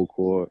defense full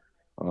court.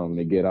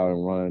 They get out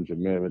and run.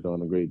 Jameer is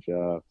doing a great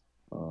job.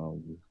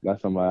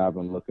 That's somebody I've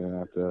been looking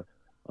after,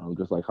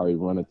 just like how he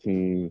run a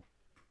team,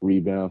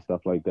 rebound,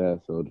 stuff like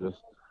that. So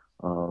just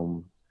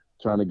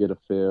trying to get a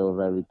feel of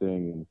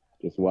everything and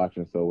just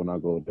watching. So when I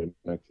go there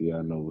next year,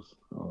 I know what's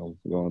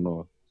going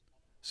on.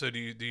 So do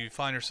you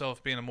find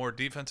yourself being a more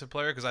defensive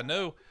player? Because I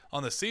know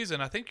on the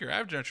season, I think you're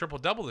averaging a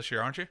triple-double this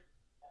year, aren't you?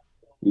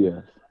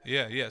 Yes.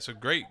 Yeah. So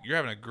great. You're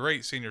having a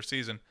great senior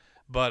season.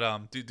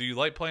 But do you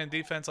like playing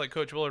defense like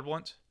Coach Willard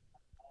wants?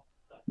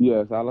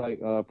 Yes, I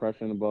like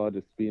pressuring the ball,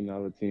 just speeding the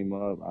other team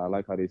up. I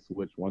like how they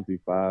switch 1 through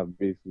 5,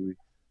 basically.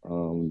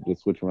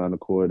 Just switch around the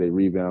court, they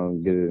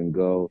rebound, get it, and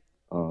go.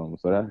 So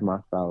that's my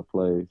style of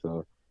play.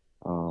 So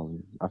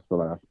I feel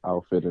like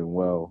I'll fit in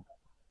well.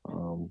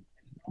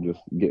 Just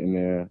getting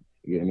there,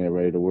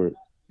 ready to work.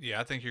 Yeah,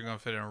 I think you're going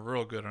to fit in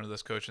real good under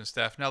this coaching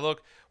staff. Now,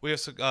 look, we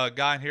have a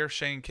guy in here,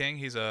 Shane King.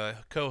 He's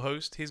a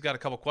co-host. He's got a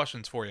couple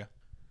questions for you.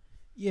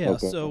 Yeah,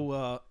 okay.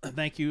 So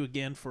thank you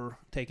again for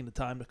taking the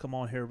time to come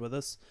on here with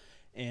us.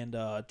 And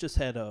just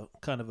had a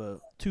kind of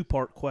a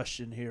two-part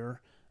question here.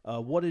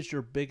 What is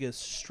your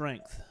biggest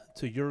strength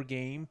to your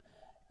game?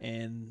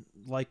 And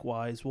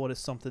likewise, what is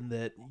something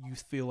that you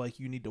feel like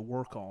you need to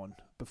work on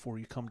before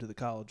you come to the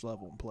college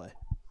level and play?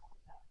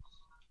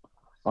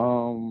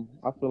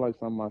 I feel like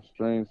some of my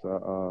strengths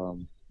are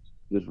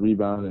just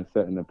rebounding and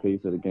setting the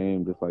pace of the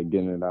game, just like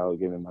getting it out,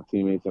 getting my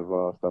teammates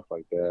involved, stuff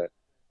like that.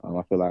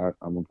 I feel like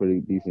I'm a pretty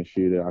decent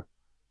shooter. I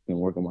can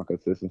work on my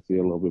consistency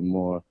a little bit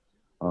more.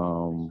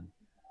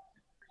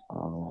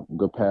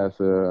 Good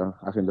passer.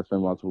 I can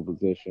defend multiple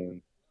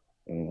positions,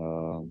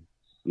 and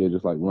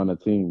just like run a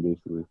team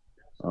basically.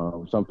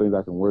 Some things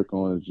I can work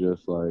on is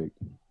just like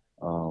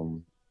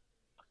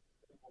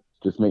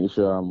just making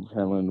sure I'm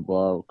handling the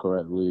ball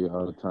correctly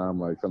all the time.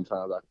 Like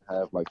sometimes I can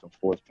have like some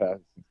forced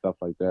passes and stuff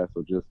like that.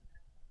 So just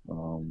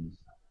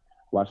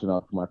watching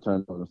out for my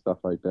turnovers and stuff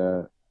like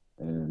that,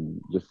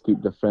 and just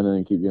keep defending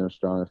and keep getting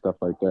strong and stuff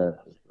like that.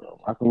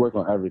 I can work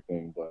on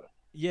everything, but.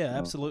 Yeah,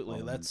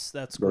 absolutely. That's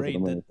great.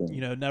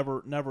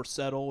 That never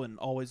settle and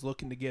always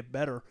looking to get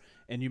better.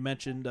 And you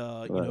mentioned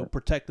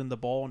protecting the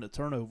ball and the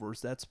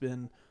turnovers. That's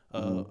been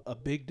a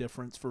big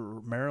difference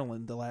for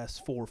Maryland the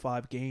last 4 or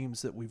 5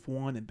 games that we've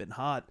won and been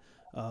hot.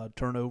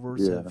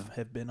 Turnovers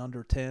have been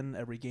under 10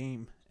 every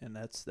game, and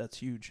that's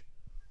huge.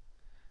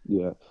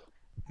 Yeah.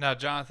 Now,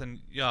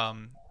 Jahnathan,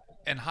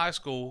 in high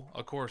school,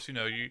 of course,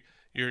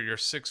 you're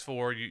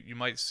 6'4", you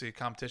might see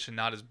competition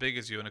not as big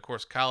as you, and of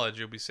course college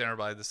you'll be centered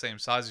by the same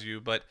size as you,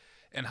 but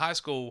in high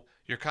school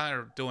you're kind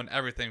of doing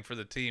everything for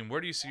the team. Where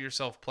do you see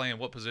yourself playing?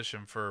 What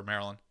position for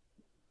Maryland?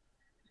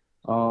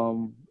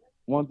 1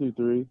 through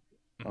 3.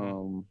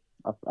 Mm-hmm.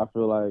 I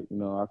feel like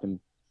I can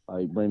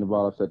like bring the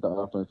ball up, set the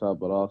offense up,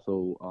 but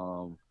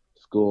also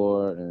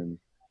score and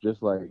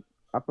just like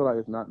I feel like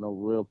it's not no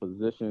real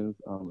positions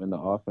in the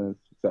offense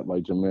except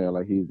like Jameer,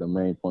 like he's the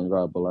main point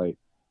guard, but like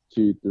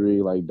 2,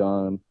 3, like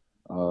Don,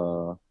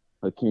 uh,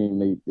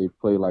 Hakeem, they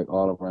play like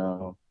all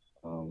around,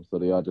 so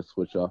they all just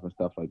switch off and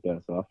stuff like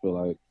that. So I feel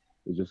like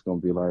it's just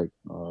gonna be like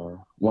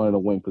one of the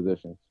wing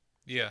positions.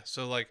 Yeah,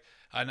 so like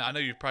I know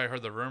you've probably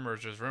heard the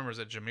rumors. There's rumors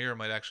that Jameer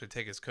might actually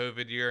take his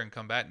COVID year and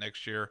come back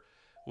next year,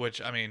 which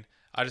I mean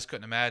I just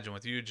couldn't imagine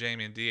with you,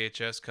 Jamie, and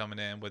DHS coming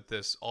in with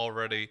this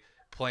already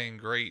playing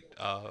great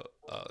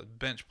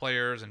bench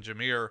players and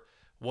Jameer.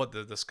 What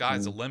the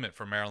sky's the Mm. limit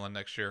for Maryland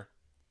next year.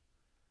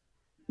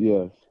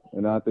 Yes,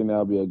 and I think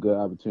that'll be a good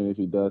opportunity if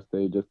he does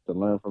stay, just to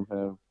learn from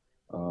him.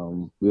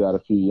 We got a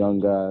few young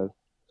guys,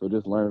 so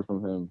just learn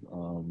from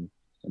him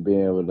and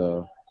being able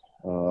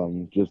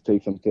to just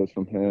take some tips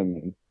from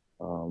him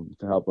and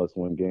to help us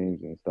win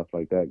games and stuff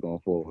like that going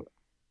forward.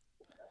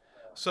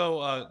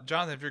 So,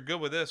 Jonathan, if you're good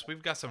with this,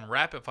 we've got some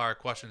rapid fire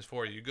questions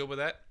for you. You good with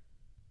that?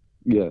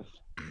 Yes.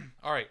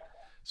 All right.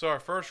 So our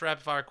first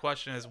rapid fire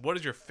question is: what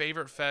is your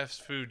favorite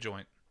fast food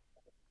joint?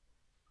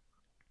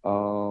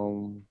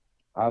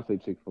 I'll say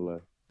Chick-fil-A.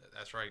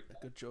 That's right.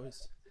 Good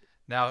choice.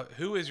 Now,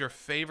 who is your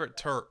favorite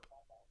Terp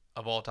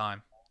of all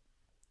time?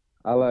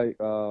 I like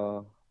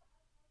Mellow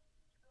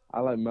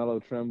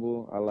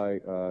Trimble. I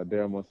like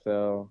Darren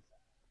Marcel,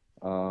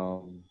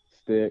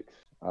 Sticks.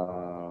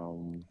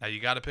 Now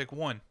you got to pick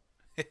one.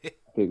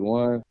 Pick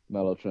one,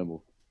 Mellow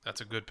Trimble.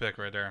 That's a good pick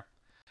right there.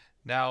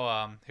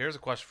 Now, here's a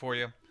question for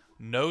you: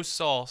 no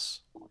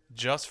sauce,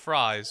 just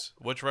fries.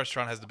 Which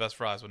restaurant has the best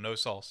fries with no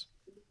sauce?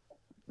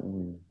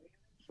 Mm.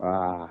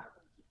 Ah,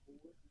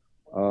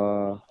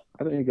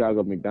 I think you gotta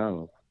go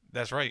McDonald's.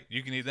 That's right.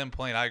 You can eat them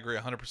plain. I agree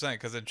 100%.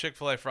 Because in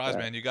Chick-fil-A fries,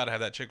 Fact. man, you got to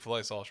have that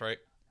Chick-fil-A sauce, right?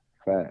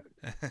 Fact.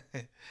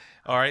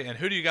 All right. And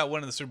who do you got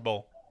winning the Super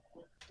Bowl?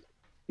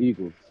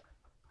 Eagles,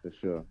 for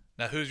sure.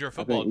 Now, who's your I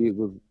football? think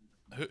Eagles,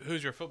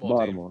 Who's your football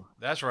Baltimore, team?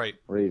 That's right.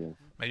 Ravens.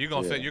 Man, you're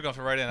gonna Yeah. fit. You're gonna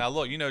fit right in. Now,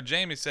 look,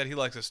 Jamie said he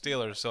likes the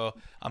Steelers, so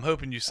I'm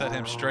hoping you set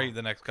him straight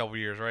the next couple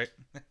years, right?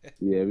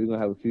 Yeah, we're gonna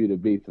have a few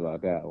debates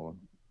about that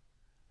one.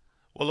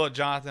 Well, look,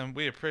 Jonathan,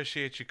 we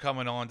appreciate you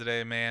coming on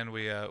today, man.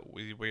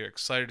 We're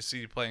excited to see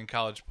you play in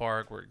College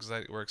Park. We're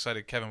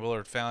excited Kevin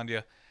Willard found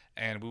you,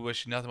 and we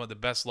wish you nothing but the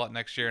best luck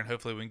next year. And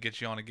hopefully, we can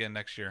get you on again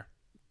next year.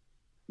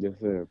 Yes,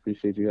 sir.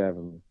 Appreciate you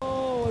having me.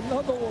 Oh,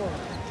 another one.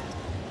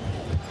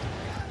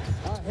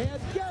 Ahead,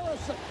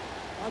 Garrison.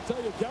 I'll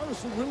tell you,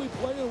 Garrison really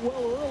playing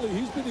well early.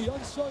 He's been the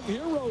unsung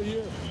hero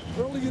here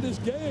early in his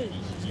game.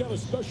 He's got a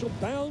special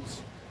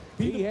bounce.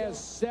 He has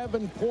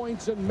 7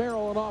 points, and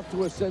Maryland off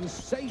to a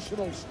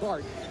sensational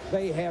start.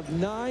 They have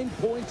 9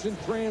 points in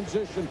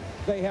transition.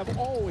 They have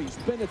always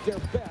been at their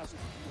best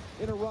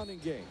in a running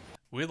game.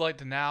 We'd like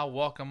to now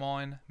welcome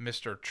on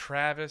Mr.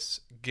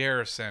 Travis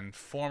Garrison,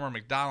 former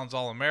McDonald's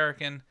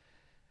All-American,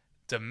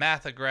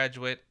 Jahnathan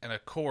graduate, and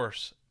of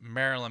course,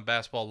 Maryland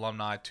basketball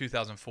alumni,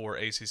 2004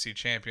 ACC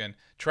champion.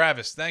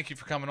 Travis, thank you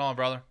for coming on,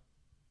 brother.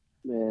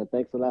 Man,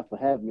 thanks a lot for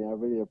having me. I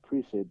really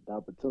appreciate the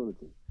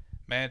opportunity.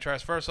 Man,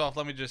 Travis, first off,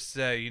 let me just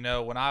say,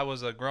 when I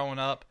was growing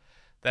up,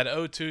 that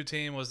 02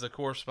 team was, of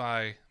course,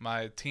 my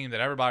team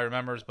that everybody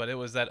remembers, but it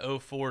was that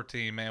 04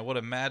 team, man. What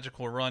a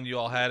magical run you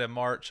all had in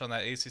March on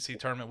that ACC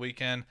tournament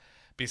weekend.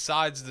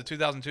 Besides the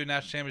 2002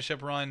 National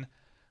Championship run,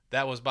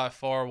 that was by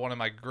far one of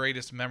my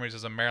greatest memories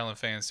as a Maryland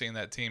fan, seeing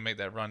that team make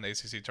that run in the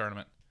ACC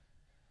tournament.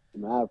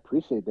 I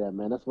appreciate that,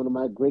 man. That's one of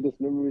my greatest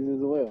memories as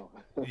well.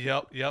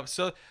 Yep.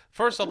 So,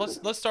 first off,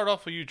 let's start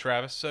off with you,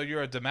 Travis. So,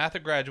 you're a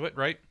Jahnathan graduate,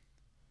 right?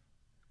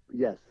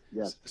 Yes.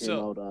 Came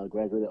So, out,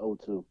 graduated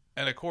 02.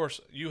 and of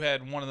course, you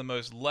had one of the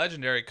most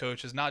legendary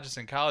coaches, not just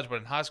in college but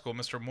in high school,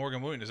 Mr.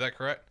 Morgan Wooten. Is that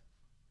correct?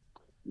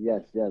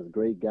 Yes.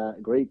 Great guy,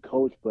 great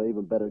coach, but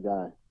even better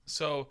guy.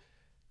 So,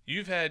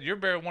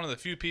 you're one of the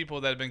few people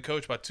that have been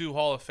coached by 2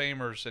 Hall of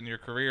Famers in your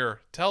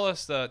career. Tell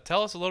us a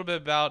little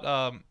bit about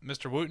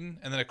Mr. Wooten,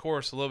 and then of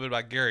course a little bit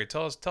about Gary.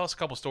 Tell us a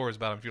couple stories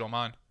about him if you don't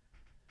mind.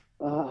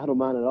 I don't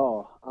mind at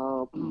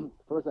all.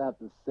 First, I have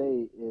to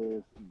say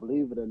is,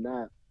 believe it or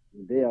not,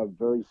 they are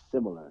very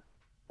similar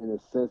in the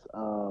sense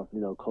of,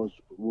 Coach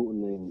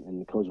Wooten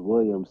and Coach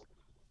Williams.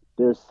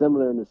 They're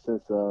similar in the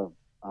sense of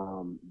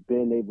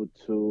being able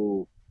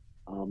to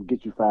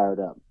get you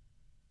fired up.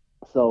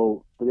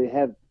 So they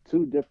have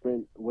 2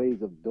 different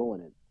ways of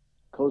doing it.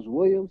 Coach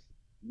Williams,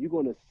 you're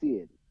going to see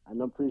it,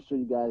 and I'm pretty sure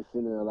you guys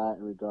seen it a lot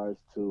in regards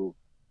to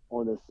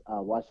on this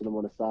watching him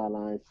on the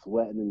sidelines,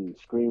 sweating and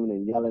screaming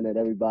and yelling at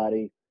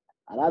everybody.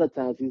 A lot of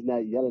times he's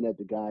not yelling at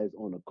the guys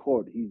on the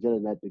court. He's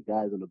yelling at the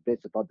guys on the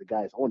bench about the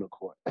guys on the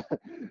court.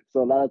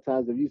 So a lot of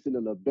times if you sit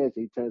on the bench,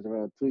 he turns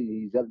around to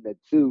you, he's yelling at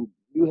you.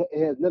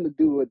 It has nothing to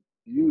do with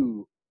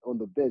you on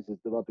the bench.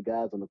 It's about the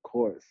guys on the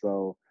court.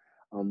 So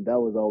that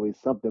was always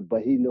something.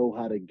 But he knew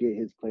how to get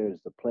his players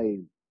to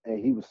play,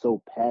 and he was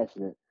so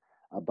passionate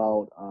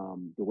about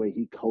the way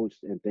he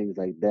coached and things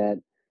like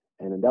that.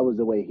 And that was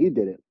the way he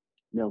did it.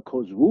 Now,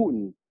 Coach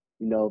Wooten,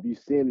 if you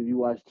see him, if you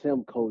watched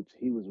him coach,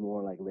 he was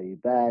more like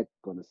laid back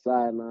on the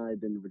sideline,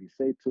 didn't really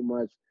say too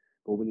much.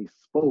 But when he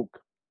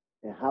spoke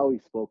and how he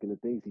spoke and the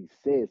things he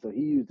said, so he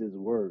used his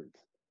words.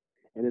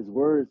 And his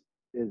words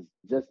is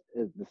just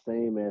as the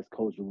same as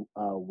Coach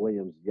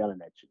Williams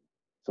yelling at you.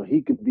 So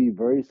he could be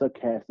very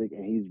sarcastic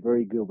and he's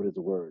very good with his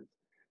words.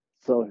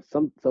 So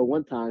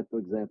one time, for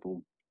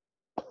example,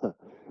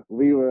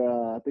 we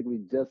were I think we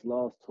just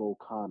lost to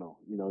O'Connell.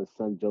 You know, his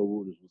son Joe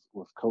Wood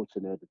was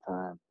coaching there at the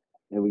time,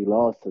 and we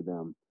lost to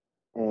them.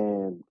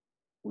 And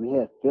we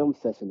had film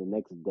session the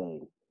next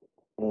day,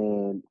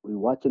 and we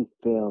watching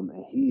film,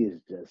 and he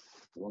is just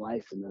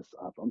slicing us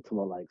up. I'm talking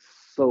about like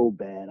so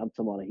bad. I'm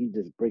talking about like he's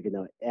just breaking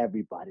down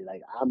everybody.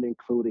 Like I'm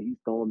included. He's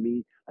throwing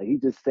me. Like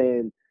he's just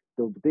saying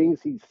the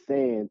things he's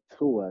saying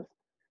to us.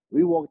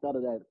 We walked out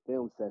of that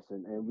film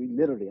session, and we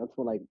literally. I'm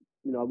talking like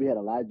we had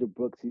Elijah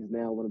Brooks. He's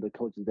now one of the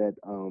coaches that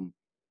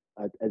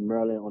at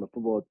Maryland on a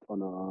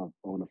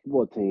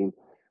football team.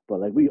 But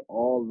like we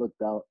all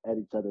looked out at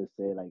each other and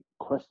said like,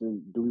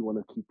 question: do we want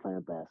to keep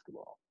playing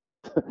basketball?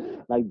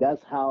 Like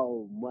that's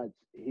how much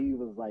he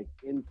was like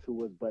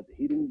into us, but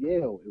he didn't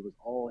yell. It was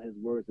all his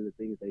words and the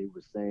things that he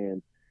was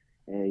saying.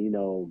 And he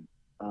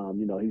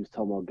was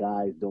talking about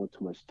guys doing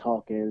too much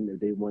talking. If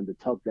they wanted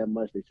to talk that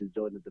much, they should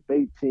join the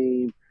debate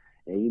team.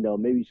 And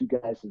maybe you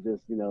guys should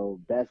just,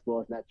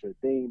 basketball is not your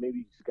thing. Maybe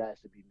you guys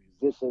should be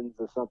musicians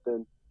or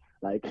something.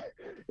 Like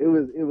it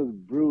was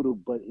brutal,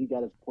 but he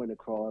got his point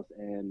across,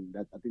 and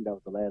I think that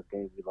was the last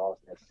game we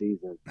lost that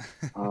season.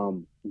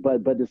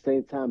 But at the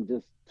same time,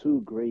 just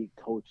two great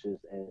coaches,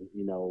 and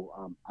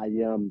I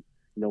am,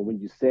 when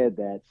you said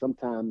that,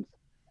 sometimes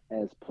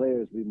as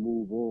players we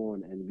move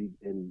on,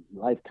 and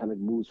life kind of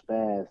moves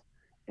fast,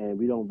 and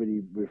we don't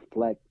really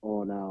reflect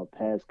on our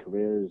past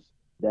careers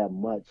that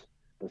much.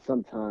 But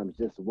sometimes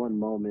just one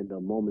moment or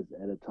moments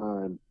at a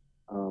time,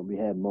 we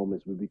have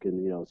moments where we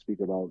can, speak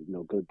about,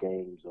 good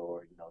games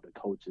or, the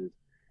coaches.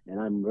 And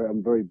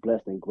I'm very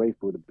blessed and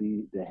grateful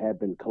to have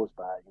been coached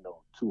by,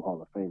 two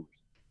Hall of Famers.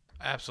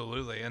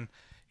 Absolutely. And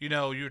you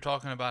were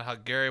talking about how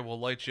Gary will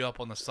light you up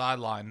on the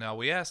sideline. Now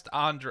we asked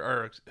Andre,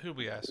 or who did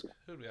we ask?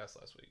 Who did we ask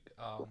last week?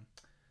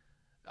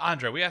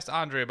 Andre. We asked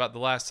Andre about the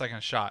last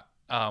second shot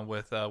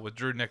with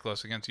Drew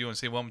Nicholas against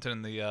UNC Wilmington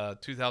in the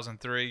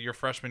 2003, your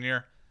freshman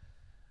year.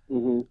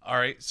 Mm-hmm. All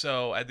right.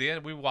 So at the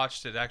end, we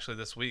watched it actually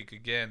this week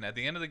again. At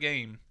the end of the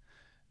game,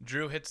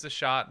 Drew hits the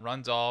shot,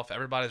 runs off.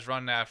 Everybody's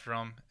running after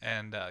him,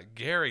 and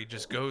Gary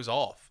just goes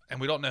off, and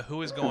we don't know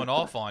who he's going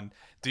off on.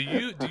 Do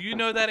you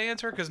know that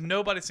answer? Because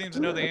nobody seems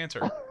to know the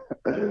answer.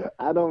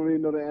 I don't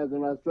really know the answer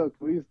myself.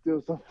 We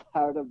still so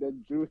fired up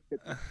that Drew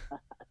hit.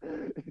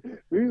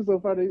 We were so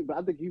fired up, but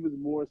I think he was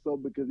more so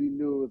because he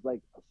knew it was like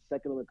a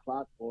second on the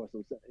clock or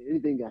some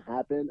anything can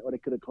happen, or they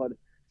could have caught it.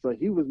 So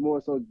he was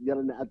more so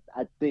yelling at.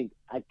 I think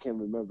I can't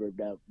remember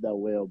that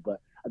well, but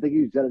I think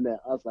he was yelling at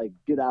us like,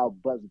 get our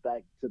butts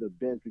back to the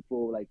bench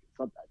before like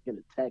something get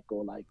a tech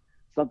or like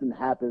something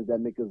happens that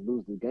make us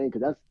lose the game.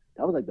 Because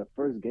that was like the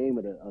first game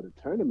of the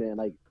tournament.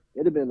 Like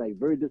it'd have been like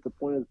very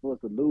disappointing for us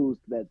to lose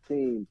to that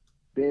team,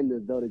 being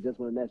as though they just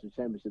won a national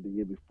championship the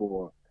year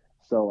before.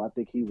 So I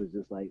think he was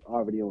just like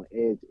already on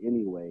edge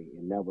anyway,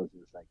 and that was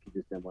just like he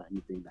just didn't want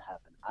anything to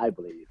happen. I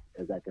believe,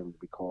 as I can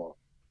recall.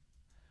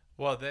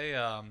 Well, they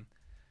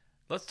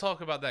let's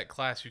talk about that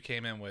class you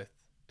came in with.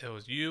 It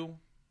was you,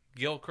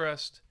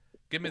 Gilchrist.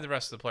 Give me the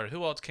rest of the players.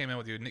 Who else came in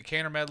with you?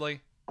 Canner Medley?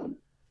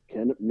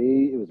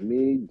 It was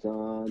me,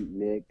 John,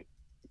 Nick,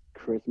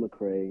 Chris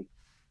McCray,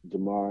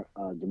 Jamar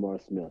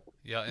Smith.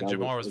 Yeah, and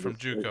Jamar was from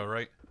JUCO,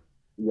 right?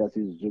 Yes,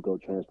 he was a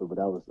JUCO transfer, but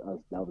that was us.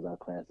 That was our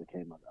class that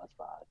came out. Us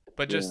five.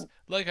 But just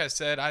like I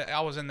said,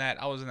 I was in that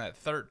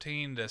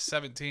 13 to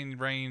 17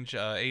 range,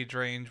 age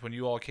range when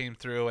you all came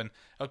through, and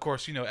of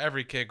course,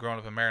 every kid growing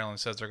up in Maryland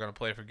says they're going to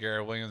play for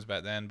Gary Williams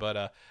back then.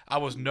 But I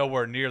was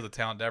nowhere near the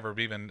talent to ever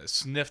even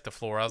sniff the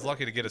floor. I was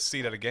lucky to get a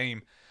seat at a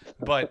game,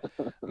 but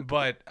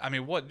I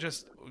mean, what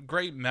just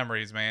great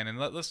memories, man. And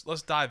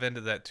let's dive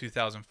into that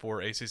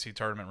 2004 ACC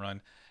tournament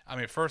run. I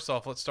mean, first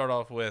off, let's start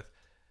off with.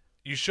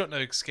 You shouldn't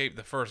have escaped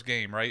the first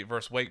game, right?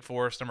 Versus Wake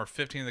Forest, number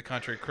 15 in the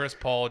country. Chris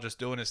Paul just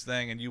doing his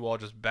thing, and you all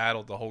just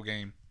battled the whole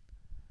game.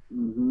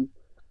 Mm-hmm.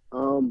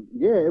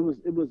 Yeah, it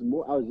was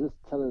more. I was just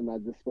telling. I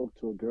just spoke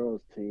to a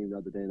girls' team the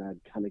other day, and I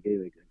kind of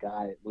gave a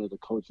guy, one of the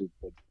coaches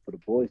for the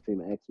boys'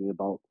 team, asked me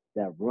about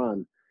that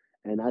run,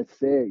 and I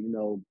said,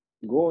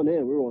 going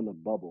in, we were on the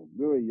bubble.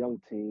 We were a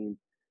young team.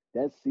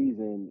 That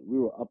season, we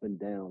were up and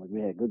down. Like we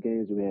had good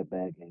games, we had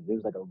bad games. It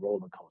was like a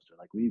roller coaster.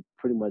 Like we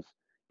pretty much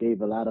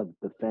gave a lot of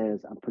the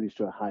fans, I'm pretty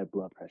sure, high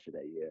blood pressure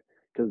that year.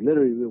 Because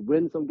literally, we would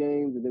win some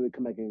games, and then we'd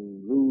come back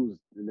and lose,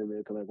 and then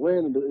we'd come back and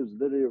win. And it was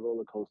literally a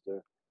roller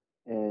coaster.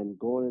 And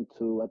going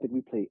into, I think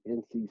we played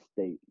NC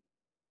State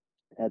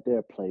at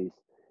their place.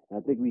 And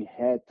I think we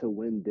had to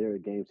win their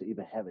game to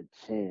even have a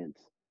chance,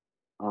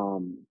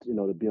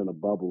 to be on a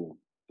bubble.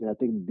 And I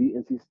think we beat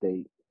NC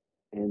State.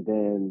 And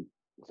then,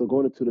 so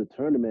going into the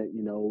tournament,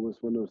 it was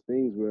one of those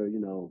things where,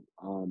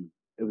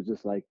 it was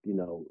just like,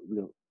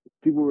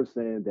 people were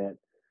saying that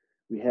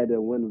we had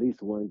to win at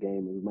least one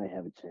game and we might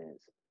have a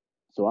chance.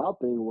 So our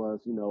thing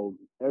was,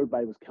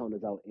 everybody was counting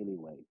us out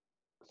anyway.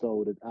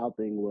 So our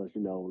thing was,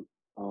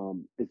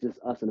 it's just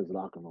us in this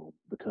locker room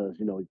because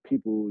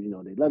people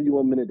they love you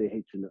one minute, they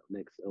hate you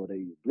next, or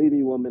they believe in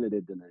you one minute,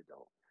 then they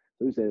don't.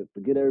 So we said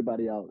forget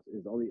everybody else.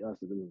 It's only us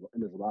in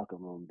this locker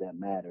room that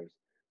matters.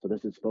 So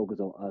let's just focus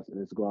on us and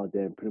let's go out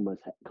there and pretty much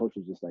coach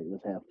was just like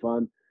let's have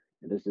fun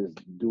and let's just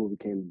do what we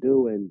came to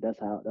do, and that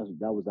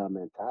was our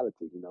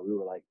mentality. We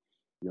were like,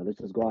 let's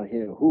just go out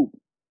here and hoop.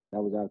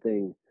 That was our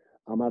thing.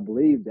 I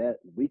believe that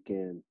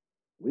weekend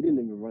we didn't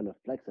even run a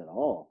flex at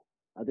all.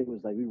 I think it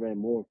was like we ran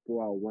more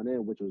 4 out 1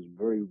 in, which was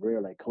very rare.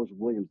 Like Coach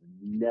Williams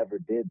never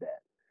did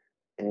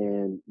that.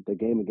 And the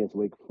game against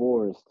Wake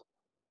Forest,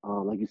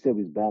 like you said,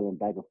 we was battling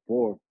back and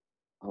forth,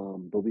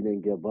 but we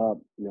didn't give up.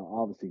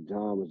 Obviously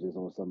John was just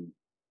on some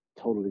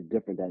totally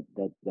different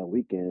that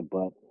weekend,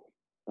 but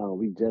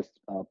we just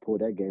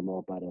pulled that game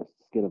off by the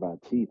skin of our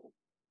teeth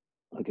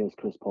against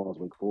Chris Paul's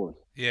Wake Forest.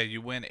 Yeah,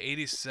 you win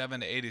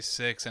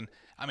 87-86, and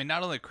I mean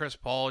not only Chris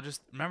Paul,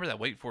 just remember that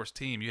Wake Forest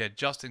team. You had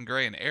Justin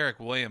Gray and Eric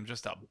Williams,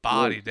 just a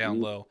body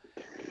down low.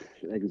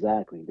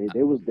 Exactly.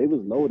 They was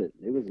loaded.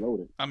 They was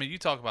loaded. I mean, you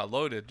talk about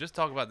loaded. Just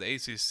talk about the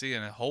ACC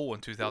in a whole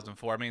in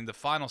 2004. I mean, the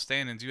final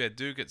standings, you had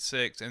Duke at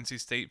 6, NC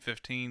State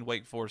 15,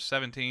 Wake Forest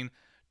 17,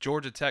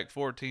 Georgia Tech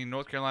 14,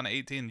 North Carolina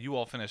 18. You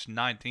all finished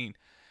 19.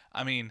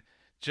 I mean,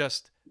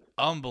 just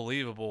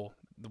unbelievable.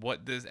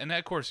 What this, and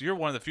of course, you're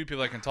one of the few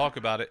people that can talk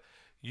about it.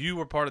 You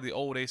were part of the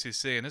old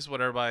ACC, and this is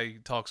what everybody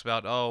talks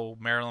about. Oh,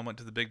 Maryland went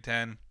to the Big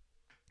Ten,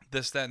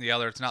 this, that, and the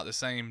other. It's not the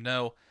same.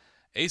 No,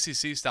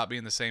 ACC stopped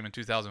being the same in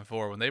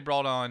 2004 when they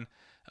brought on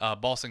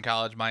Boston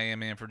College,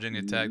 Miami, and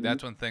Virginia Tech.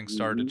 That's when things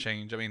started to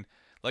change. I mean,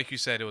 like you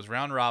said, it was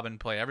round robin,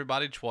 play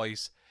everybody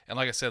twice, and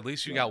like I said, at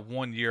least you got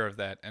 1 year of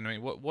that. And I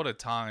mean, what a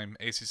time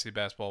ACC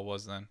basketball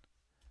was then.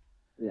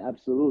 Yeah,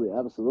 absolutely,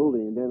 absolutely.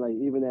 And then like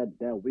even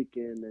that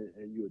weekend,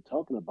 and you were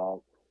talking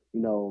about,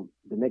 the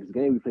next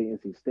game we played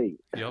NC State.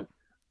 Yep.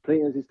 Play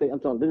NC State. I'm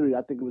talking literally.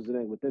 I think it was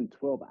within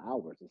 12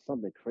 hours or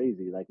something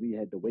crazy. Like we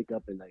had to wake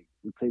up and like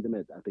we played them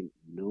at I think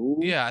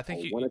noon. Yeah, I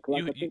think 1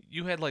 o'clock.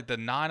 You had like the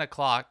 9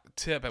 o'clock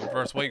tip at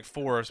versus Wake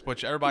Forest,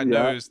 which everybody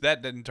knows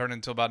that didn't turn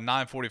until about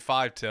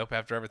 9:45 tip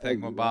after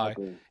everything went by.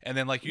 And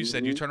then like you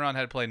said, you turned around and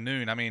had to play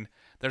noon. I mean,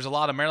 there's a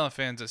lot of Maryland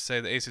fans that say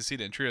the ACC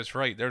didn't treat us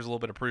right. There's a little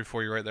bit of proof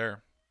for you right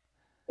there.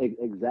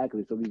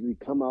 Exactly. So we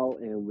come out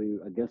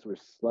and I guess we're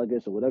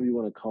sluggish or whatever you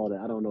want to call it.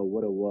 I don't know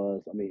what it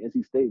was. I mean,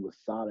 NC State was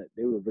solid.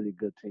 They were a really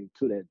good team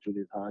too, that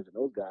Julius Hodge and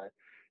those guys.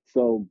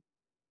 So,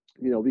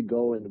 we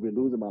go and we're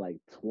losing by like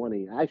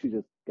 20. I actually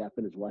just got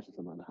finished watching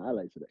some of the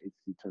highlights of the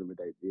ACC tournament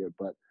that year,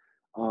 but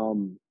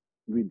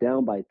we're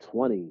down by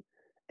 20.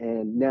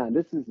 And now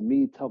this is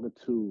me talking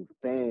to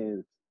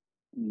fans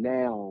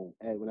now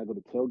when I go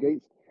to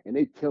tailgates, and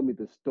they tell me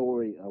the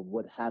story of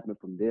what happened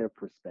from their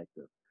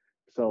perspective.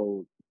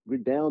 So we're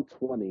down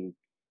 20.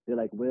 They're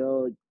like,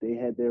 well, they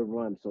had their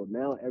run. So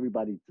now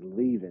everybody's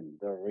leaving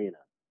the arena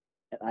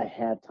at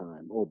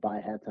halftime or by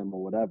halftime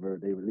or whatever.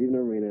 They were leaving the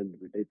arena.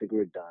 They think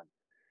we're done.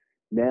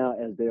 Now,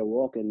 as they're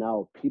walking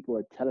out, people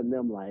are telling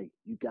them, like,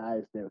 you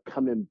guys, they're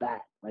coming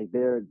back. Like,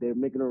 they're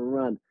making a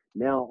run.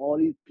 Now, all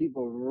these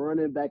people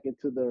running back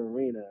into the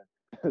arena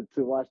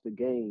to watch the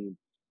game.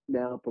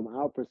 Now, from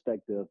our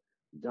perspective,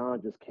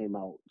 John just came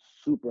out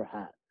super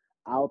hot.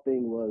 Our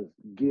thing was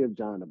give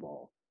John the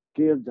ball.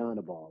 Give John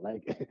the ball.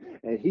 Like,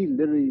 and he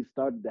literally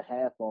started the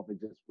half off and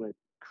just went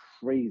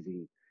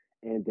crazy.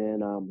 And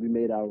then we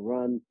made our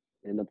run,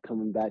 ended up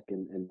coming back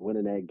and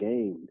winning that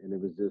game. And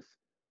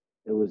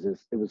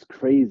it was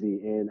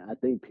crazy. And I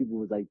think people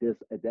was like this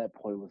at that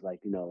point was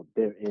like,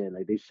 they're in.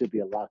 Like, they should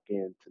be a lock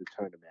in to the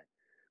tournament.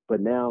 But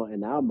now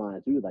in our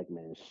minds, we were like,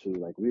 man, shoot,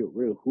 like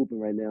we're hooping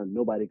right now.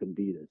 Nobody can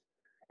beat us.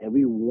 And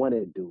we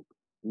wanted Duke.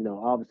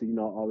 Obviously,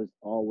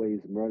 always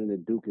Maryland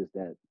and Duke is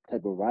that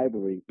type of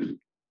rivalry. And,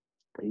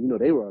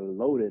 they were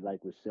loaded,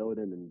 like with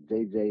Sheldon and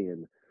JJ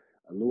and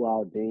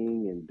Luau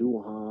Ding and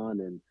Duhan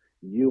and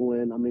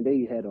Ewan. I mean,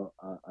 they had a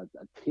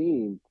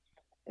team.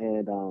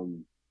 And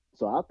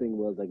so our thing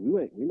was, like,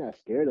 we're not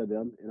scared of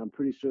them. And I'm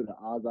pretty sure the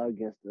odds are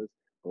against us.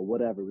 But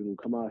whatever, we're going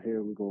to come out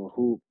here, we're going to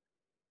hoop.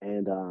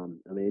 And,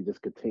 I mean, it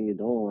just continued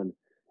on.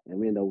 And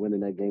we ended up winning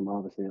that game,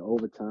 obviously, in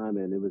overtime.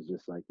 And it was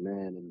just like,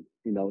 man, and,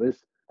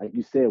 it's like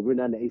you said, we're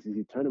not in the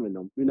ACC tournament.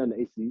 We're not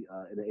in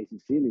the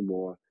ACC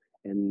anymore.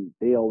 And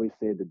they always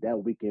said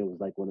that weekend was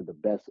like one of the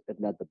best, if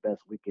not the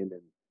best weekend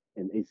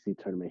in ACC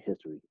tournament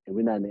history. And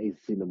we're not in the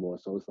ACC no more.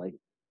 So it's like,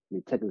 I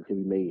mean, technically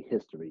we made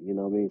history, you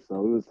know what I mean?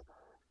 So it was,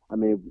 I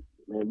mean,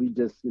 man, we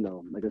just,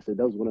 like I said,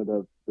 that was one of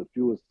the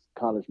fewest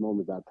college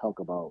moments I talk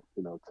about,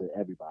 to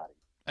everybody.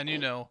 And,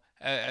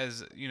 as,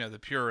 the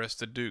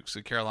purists, the Dukes,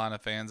 the Carolina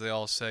fans, they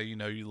all say,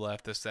 you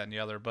left this, that, and the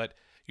other. But,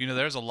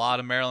 there's a lot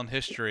of Maryland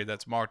history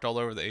that's marked all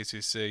over the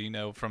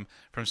ACC,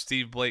 from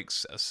Steve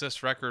Blake's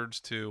assist records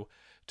to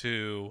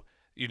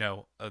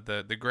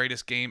the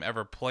greatest game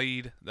ever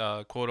played,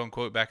 quote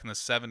unquote, back in the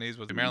 70s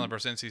was Maryland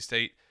versus NC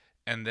State,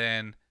 and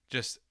then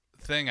just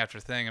thing after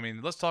thing. I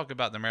mean, let's talk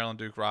about the Maryland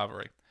Duke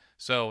rivalry.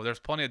 So there's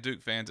plenty of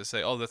Duke fans that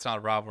say, "Oh, that's not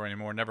a rivalry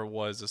anymore. Never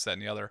was this, that,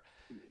 and the other."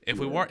 If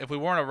we weren't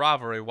a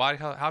rivalry,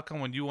 how come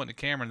when you went to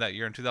Cameron that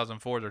year in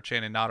 2004, they're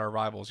chanting "not our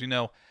rivals"?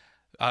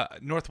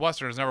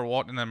 Northwestern has never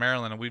walked into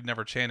Maryland, and we've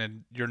never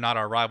chanted "You're not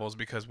our rivals"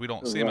 because we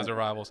don't see them as our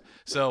rivals.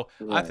 So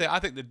I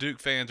think the Duke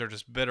fans are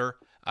just bitter.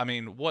 I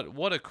mean,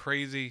 what a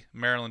crazy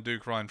Maryland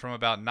Duke run from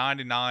about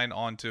 '99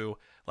 on to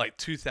like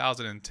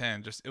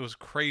 2010. Just it was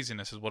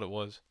craziness, is what it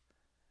was.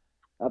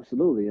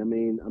 Absolutely.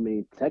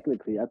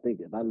 Technically, I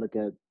think if I look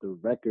at the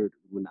record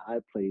when I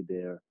played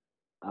there,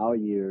 our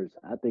years,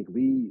 I think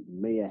we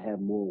may have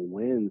had more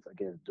wins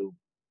against Duke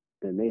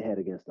than they had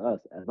against us.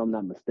 If I'm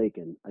not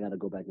mistaken, I got to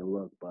go back and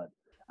look, but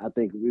I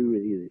think we were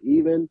either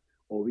even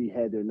or we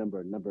had their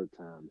number a number of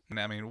times. And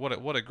I mean,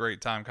 what a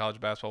great time college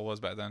basketball was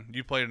back then.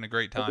 You played in a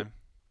great time.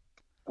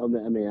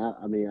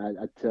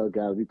 I tell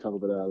guys we talk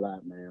about it a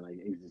lot, man. Like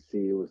ACC,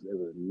 it was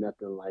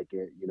nothing like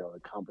it. You know, the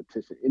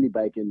competition.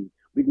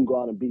 We can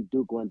go out and beat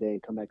Duke one day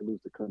and come back and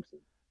lose to Clemson.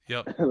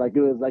 Yep. Like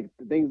it was like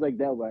things like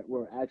that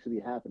were actually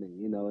happening.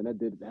 You know, and that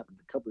did happen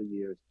a couple of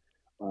years.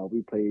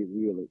 We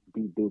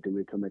beat Duke and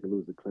we come back and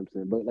lose to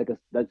Clemson. But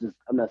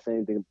I'm not saying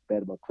anything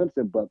bad about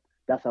Clemson, but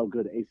that's how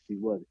good the ACC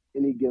was.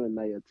 Any given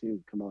night, a team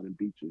would come out and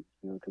beat you.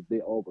 You know, because they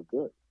all were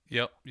good.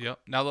 Yep.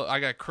 Now look, I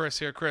got Chris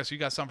here. Chris, you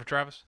got something for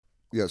Travis?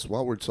 Yes,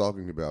 while we're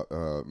talking about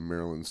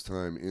Maryland's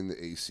time in the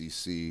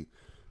ACC,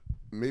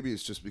 maybe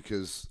it's just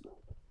because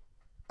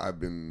I've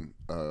been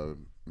a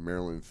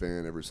Maryland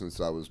fan ever since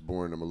I was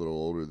born. I'm a little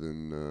older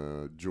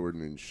than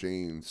Jordan and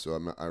Shane, so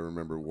I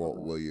remember Walt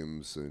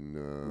Williams,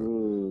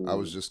 and I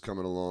was just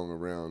coming along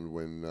around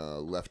when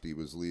Lefty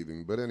was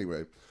leaving. But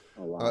anyway,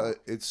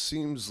 it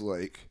seems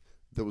like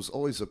there was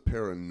always a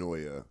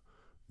paranoia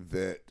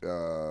that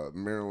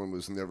Maryland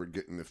was never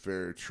getting the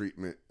fair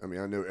treatment. I mean,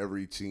 I know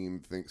every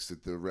team thinks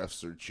that the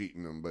refs are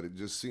cheating them, but it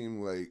just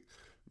seemed like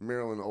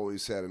Maryland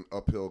always had an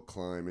uphill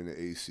climb in the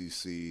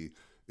ACC.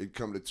 It'd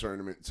come to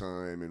tournament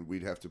time, and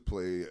we'd have to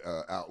play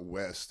out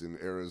west in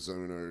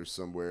Arizona or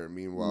somewhere.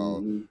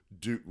 Meanwhile,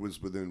 Duke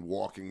was within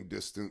walking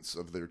distance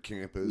of their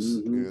campus.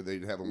 You know,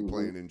 they'd have them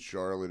playing in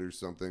Charlotte or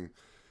something.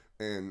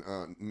 And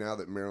now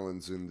that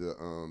Maryland's in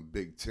the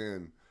Big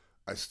Ten,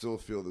 I still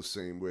feel the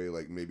same way,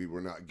 like maybe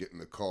we're not getting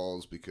the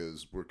calls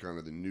because we're kind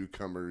of the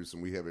newcomers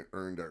and we haven't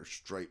earned our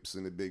stripes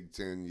in the Big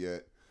Ten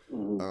yet.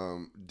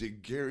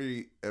 Did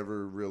Gary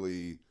ever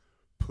really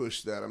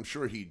push that? I'm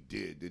sure he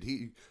did. Did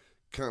he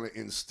kind of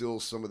instill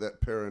some of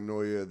that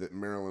paranoia that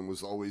Maryland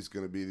was always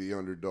going to be the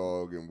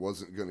underdog and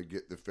wasn't going to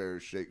get the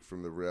fair shake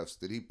from the refs?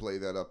 Did he play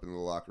that up in the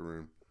locker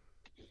room?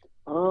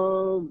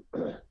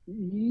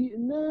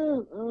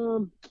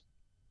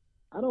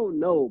 I don't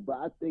know, but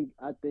I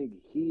think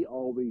he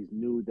always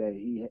knew that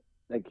he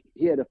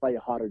had to fight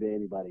harder than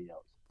anybody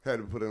else. Had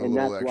to put in a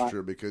little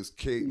extra because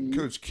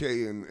Coach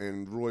K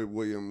and Roy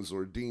Williams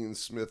or Dean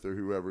Smith or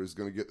whoever is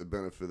going to get the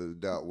benefit of the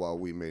doubt while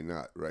we may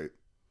not, right?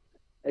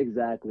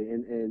 Exactly,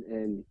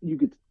 and you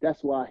could.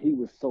 That's why he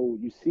was so.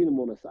 You see him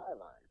on the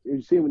sidelines.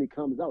 You see him when he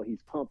comes out.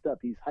 He's pumped up.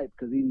 He's hyped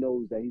because he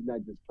knows that he's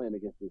not just playing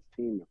against this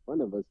team in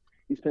front of us.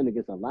 He's playing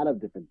against a lot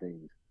of different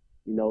things.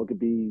 You know, it could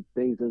be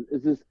things.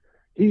 It's just.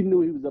 He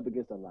knew he was up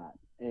against a lot,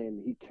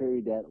 and he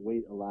carried that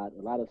weight a lot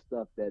of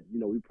stuff that, you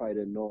know, we probably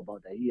didn't know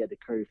about that he had to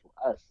carry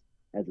for us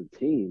as a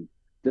team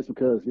just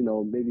because, you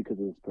know, maybe because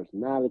of his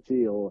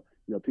personality or,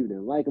 you know, people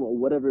didn't like him or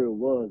whatever it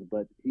was,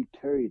 but he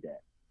carried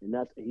that. And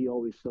he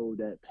always showed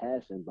that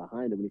passion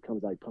behind him when he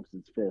comes out, he pumps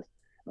his fist,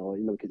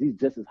 you know, because he's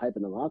just as hype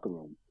in the locker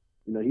room.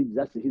 You know, he's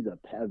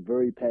a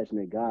very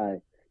passionate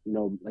guy, you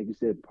know, like you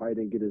said, probably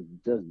didn't get his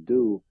just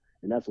due.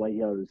 And that's why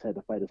he always had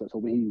to fight us. So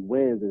when he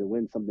wins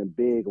something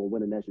big or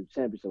win a national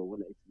championship or win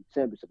an ACC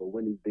championship or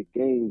win these big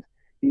games,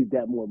 he's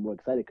that more and more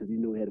excited because he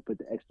knew he had to put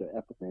the extra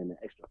effort in, the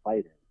extra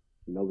fight in.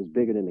 You know, it was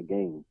bigger than the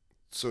game.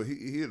 So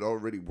he had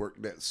already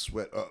worked that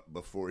sweat up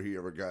before he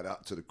ever got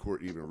out to the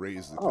court, even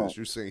raised the fist.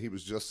 You're saying he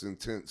was just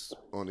intense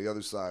on the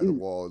other side of the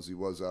wall as he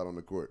was out on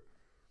the court.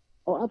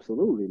 Oh,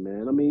 absolutely,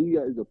 man. I mean,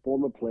 he's a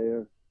former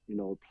player, he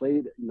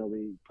played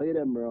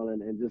at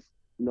Maryland and just,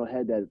 you know,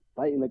 had that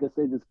fight. And like I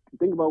said, just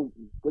think about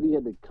what he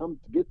had to come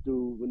to get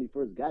through when he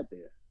first got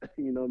there.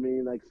 You know what I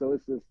mean? Like, so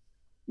it's just,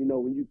 you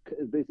know,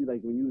 it's basically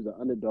like when you was an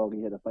underdog and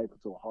you had to fight for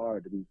so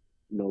hard. And,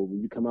 you know,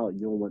 when you come out,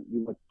 you want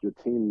your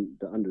team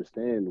to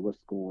understand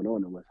what's going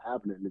on and what's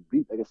happening.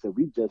 And like I said,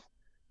 we just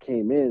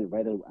came in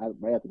right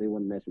after they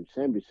won the national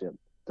championship.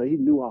 So he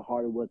knew how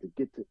hard it was to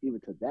get to even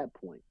to that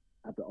point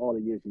after all the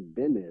years he's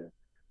been there.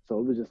 So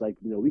it was just like,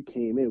 you know, we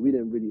came in, we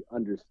didn't really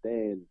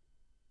understand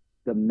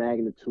the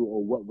magnitude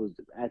or what would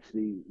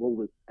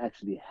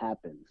actually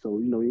happen. So,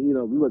 you know,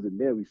 we wasn't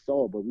there, we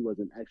saw it, but we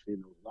wasn't actually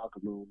in those locker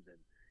rooms and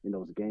in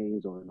those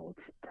games or in those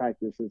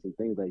practices and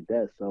things like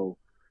that. So,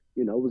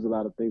 you know, it was a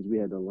lot of things we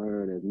had to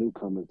learn as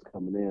newcomers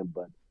coming in.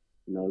 But,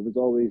 you know, it was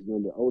always, you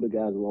know, the older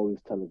guys will always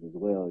tell us as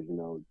well, you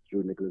know,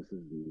 Drew Nicholas's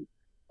and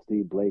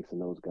Steve Blake's and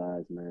those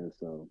guys, man.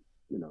 So,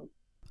 you know.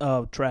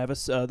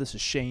 Travis, this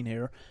is Shane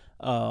here.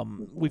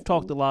 We've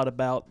talked a lot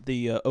about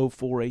the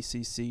 04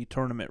 ACC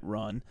tournament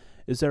run.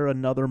 Is there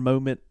another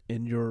moment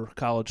in your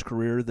college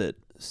career that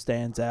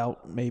stands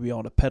out, maybe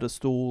on a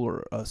pedestal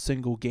or a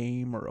single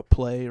game or a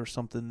play or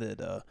something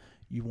that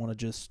you want to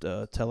just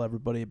tell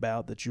everybody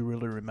about that you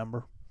really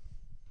remember?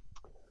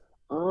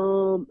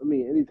 I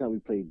mean, anytime we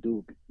played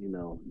Duke,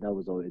 that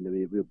was always, and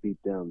we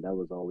beat them. That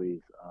was always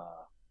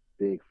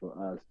big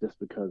for us, just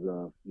because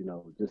of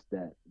just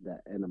that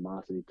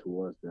animosity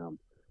towards them.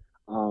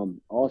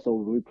 Also,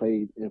 when we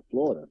played in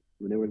Florida,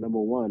 when they were number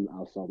one,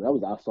 our sophomore, that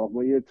was our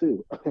sophomore year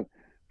too.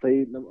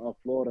 Played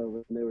Florida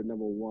when they were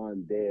number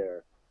one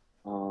there.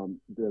 The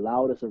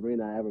loudest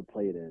arena I ever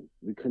played in.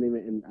 We couldn't even,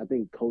 and I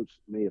think Coach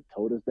may have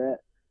told us that,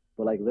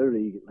 but like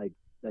literally, like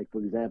for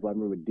example, I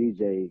remember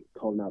DJ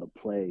calling out a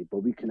play, but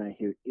we could not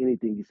hear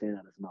anything he's saying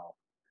out of his mouth.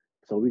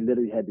 So we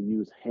literally had to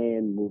use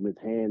hand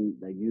movements,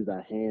 use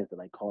our hands to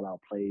like call out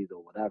plays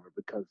or whatever,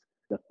 because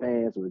the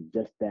fans were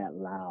just that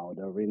loud.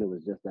 The arena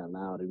was just that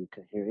loud, and we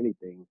couldn't hear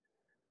anything.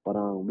 But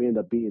we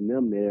ended up beating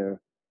them there.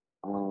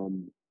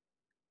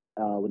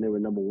 When they were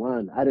number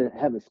one,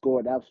 haven't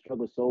scored. I've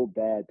struggled so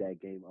bad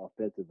that game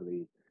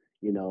offensively,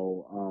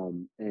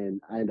 and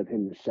I ended up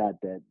hitting the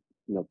shot that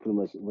pretty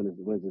much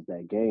wins us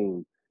that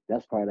game.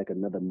 That's probably like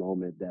another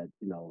moment that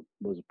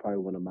was probably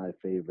one of my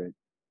favorite.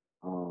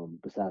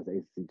 Besides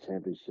the ACC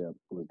championship,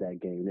 was that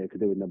game there, because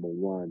they were number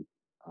one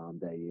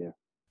that year.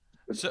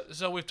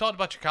 So we've talked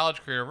about your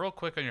college career real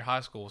quick on your high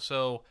school.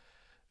 So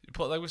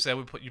like we said,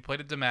 you played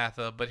at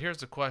DeMatha, but here's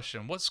the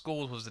question: what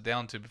schools was it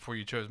down to before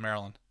you chose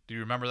Maryland? Do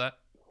you remember that?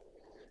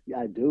 Yeah,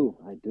 I do.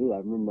 I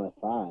remember my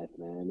 5,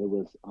 man. It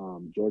was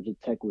Georgia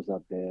Tech was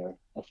up there.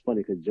 That's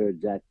funny because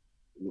Jared Jack,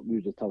 we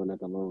were just talking not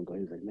that long ago.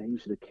 He was like, man, you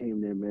should have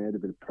came there, man. It'd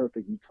have been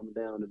perfect. You come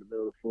down in the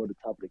middle of the floor, the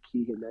top of the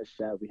key, hitting that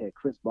shot. We had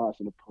Chris Bosh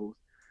in the post.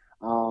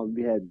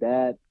 We had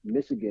that,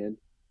 Michigan.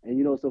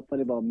 And what's so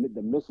funny about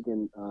the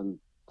Michigan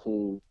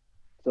team?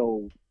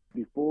 So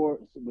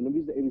when we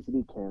was at the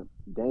ABCD camp,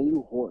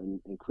 Daniel Horton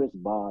and Chris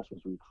Bosh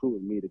was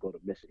recruiting me to go to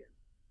Michigan.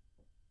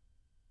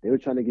 They were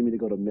trying to get me to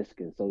go to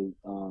Michigan. So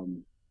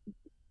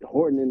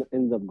Horton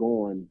ended up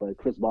going, but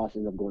Chris Bosh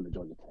ended up going to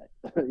Georgia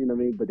Tech. You know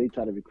what I mean? But they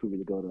tried to recruit me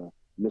to go to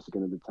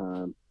Michigan at the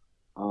time.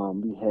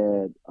 We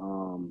had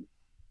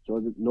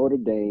Notre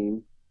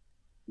Dame.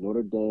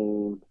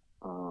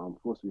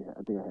 Of course,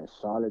 I think I had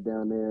Charlotte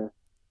down there,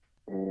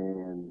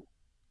 and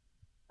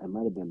it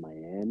might have been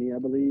Miami, I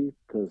believe,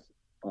 because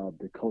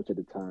the coach at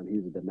the time, he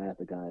was a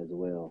DeMatha guy as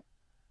well.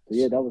 So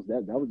yeah, that was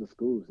the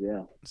schools.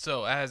 Yeah.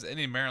 So as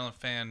any Maryland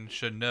fan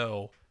should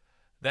know,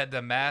 that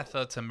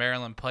DeMatha to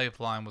Maryland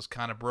pipeline was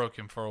kind of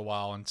broken for a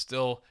while, and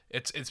still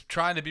it's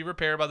trying to be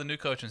repaired by the new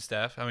coaching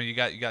staff. I mean, you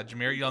got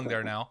Jameer Young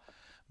there now,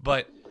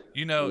 but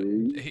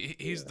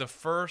he's the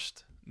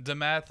first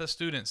DeMatha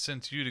student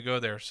since you to go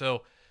there.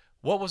 So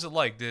what was it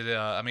like? Did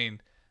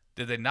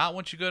they not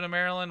want you to go to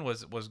Maryland?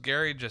 Was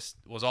Gary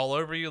was all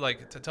over you?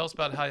 Like, to tell us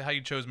about how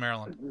you chose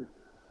Maryland.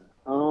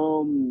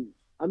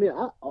 I mean,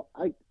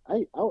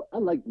 I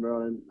liked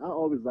Maryland. I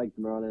always liked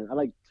Maryland. I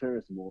liked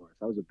Terrence Morris.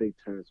 I was a big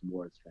Terrence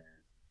Morris fan.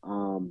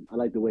 I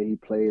liked the way he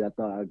played. I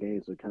thought our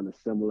games were kind of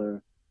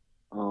similar,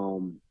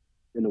 in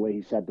the way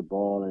he shot the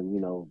ball and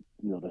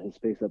his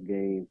face-up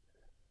game.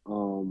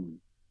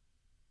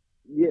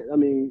 Yeah, I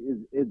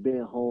mean, it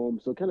being home,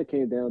 so it kind of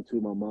came down to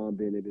my mom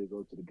being able to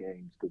go to the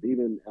games, because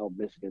even out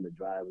Michigan, the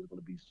drive was going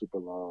to be super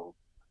long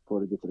for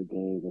her to get to the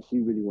games, and she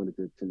really wanted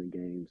to attend the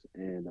games,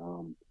 and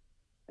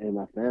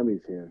my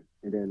family's here.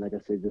 And then, like I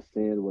said, just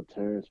seeing what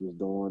Terrence was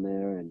doing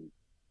there, and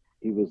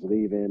he was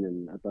leaving,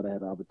 and I thought I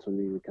had the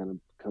opportunity to kind of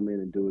come in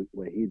and do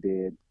what he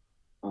did.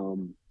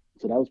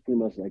 So that was pretty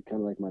much like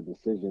my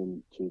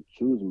decision to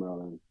choose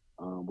Maryland,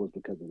 was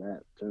because of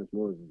that. Terrence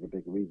Morris is a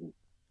big reason.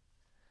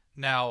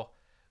 Now,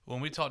 when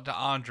we talked to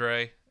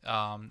Andre,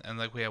 and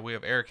like we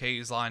have Eric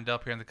Hayes lined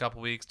up here in a couple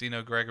weeks,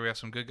 Dino Gregory, we have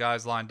some good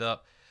guys lined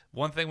up.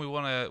 One thing we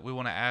want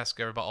to ask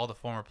everybody, all the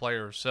former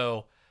players.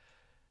 So,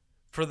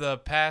 for the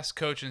past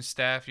coaching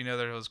staff,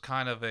 there was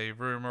kind of a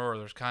rumor, or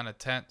there's kind of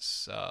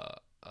tense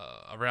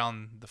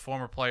around the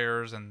former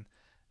players and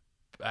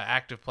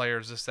active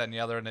players, this, that, and the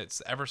other. And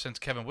it's ever since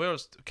Kevin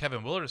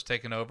Willard has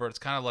taken over, it's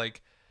kind of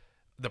like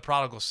the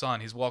prodigal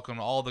son. He's welcoming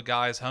all the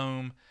guys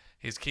home.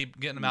 He's keep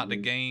getting them out to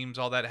games,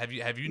 all that.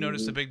 Have you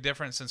noticed a big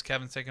difference since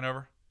Kevin's taken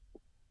over?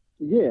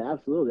 Yeah,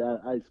 absolutely.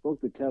 I spoke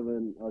to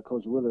Kevin,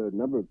 Coach Willard, a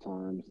number of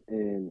times,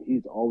 and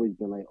he's always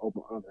been like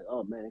open arms, like,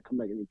 "Oh man, come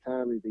back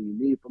anytime, anything you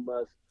need from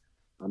us."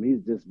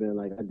 He's just been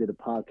like, I did a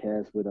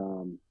podcast with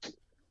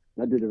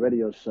I did a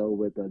radio show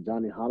with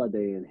Johnny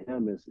Holiday and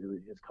him, his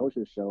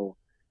coaching show,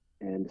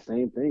 and the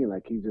same thing.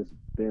 Like, he's just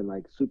been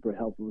like super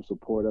helpful,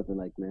 supportive, and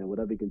like, man,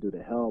 whatever he can do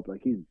to help.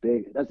 Like, he's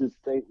big. That's his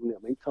thing. When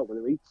he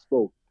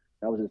spoke,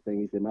 that was his thing.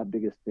 He said, my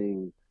biggest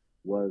thing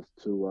was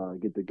to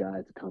get the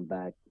guys to come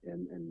back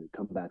and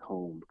come back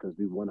home, because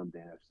we want them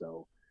there.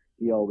 So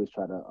he always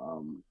try to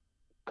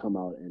come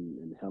out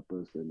and help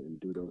us and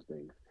do those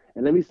things.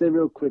 And let me say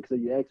real quick, so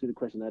you asked me the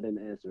question, I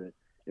didn't answer it,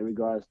 in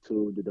regards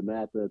to the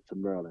DeMatha to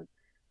Maryland.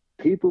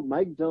 Coach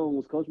Mike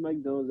Jones,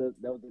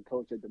 that was the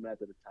coach at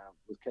DeMatha at the time,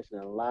 was catching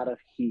a lot of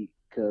heat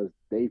because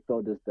they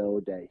felt as though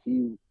that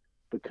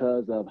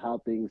because of how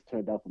things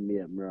turned out for me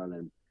at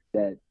Maryland,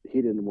 that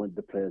he didn't want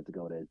the players to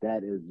go there.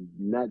 That is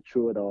not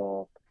true at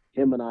all.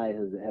 Him and I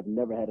have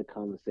never had a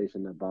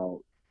conversation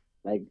about,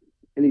 like,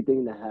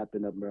 anything that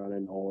happened at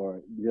Maryland,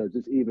 or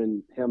just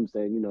even him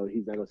saying,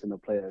 he's not going to send no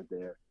players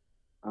there.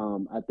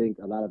 I think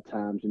a lot of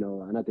times,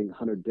 and I think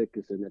Hunter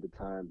Dickinson at the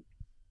time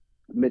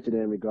mentioned it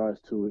in regards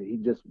to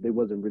they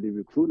wasn't really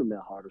recruiting him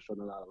that hard or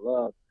showing a lot of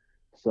love.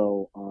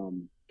 So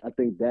I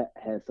think that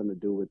has something to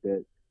do with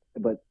it.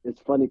 But it's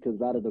funny because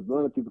a lot of the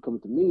Maryland people come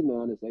to me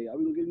now and they say, "Are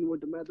we gonna get any more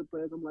domestic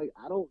players?" I'm like,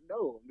 I don't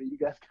know. I mean, you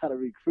guys got to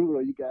recruit,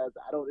 or you guys,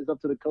 I don't. It's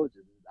up to the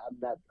coaches. I'm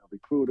not a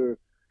recruiter.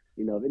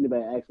 If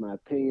anybody asks my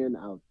opinion,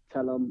 I'll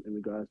tell them in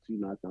regards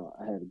to, I thought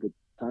I had a good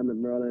time in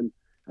Maryland.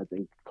 I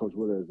think Coach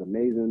Willard is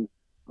amazing.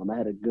 I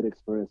had a good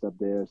experience up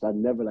there, so I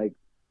never like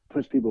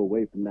push people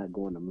away from not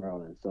going to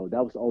Maryland. So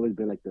that was always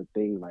been like the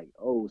thing, like,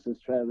 oh, since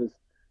Travis,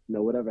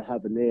 whatever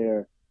happened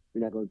there,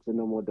 we're not going to send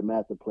no more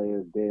domestic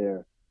players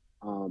there.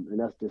 And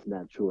that's just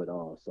not true at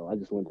all. So I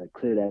just wanted to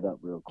clear that up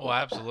real quick. Oh,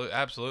 absolutely,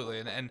 absolutely.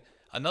 And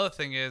another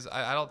thing is,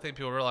 I don't think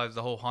people realize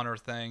the whole Hunter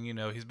thing.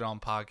 He's been on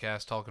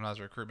podcasts talking about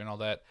his recruitment and all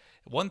that.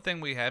 One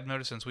thing we have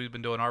noticed since we've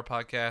been doing our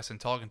podcast and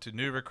talking to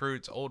new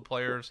recruits, old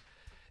players,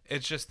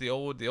 it's just the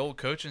old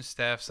coaching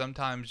staff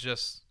sometimes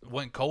just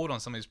went cold on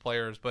some of these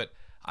players. But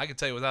I can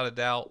tell you without a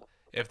doubt,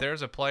 if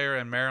there's a player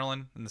in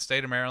Maryland, in the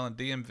state of Maryland,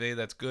 DMV,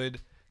 that's good,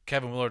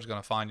 Kevin Willard's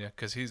going to find you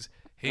because he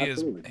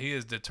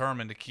is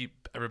determined to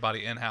keep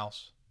everybody in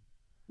house.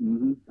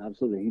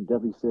 Absolutely. He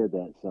definitely said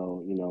that.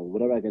 So,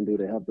 whatever I can do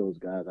to help those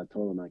guys, I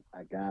told him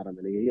I got him.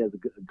 And he has a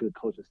good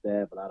coaching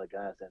staff, a lot of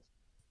guys that's,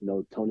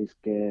 Tony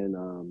Scan,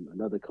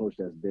 another coach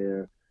that's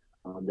there,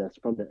 that's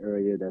from the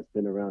area, that's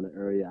been around the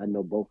area. I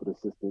know both of the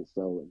assistants,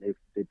 so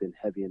they've been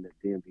heavy in the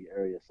DMV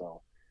area.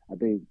 So I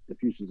think the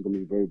future is going to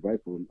be very bright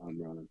for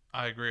Maryland.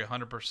 I agree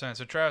 100%.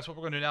 So, Travis, what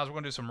we're going to do now is we're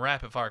going to do some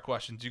rapid-fire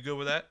questions. You good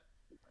with that?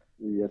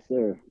 Yes,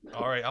 sir.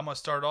 All right, I'm going to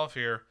start off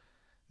here.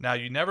 Now,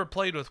 you never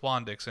played with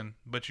Juan Dixon,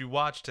 but you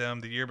watched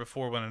him the year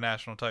before win a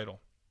national title.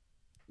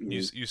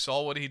 You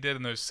saw what he did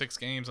in those 6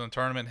 games in the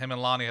tournament. Him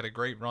and Lonnie had a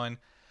great run.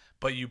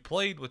 But you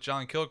played with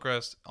John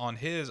Kilcrest on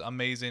his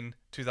amazing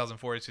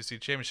 2004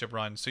 ACC championship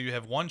run. So you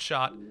have one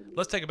shot.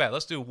 Let's take it back.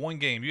 Let's do one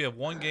game. You have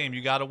one game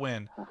you got to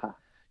win.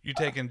 You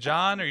taking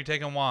John or you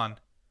taking Juan?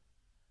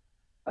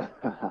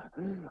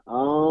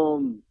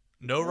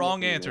 No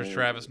wrong answers,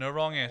 Travis. No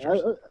wrong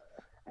answers.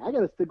 I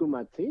got to stick with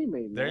my teammate,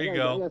 man. There you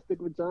go. I got to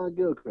stick with John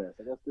Gilchrist.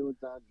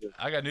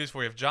 I got news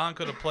for you. If John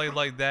could have played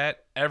like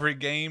that every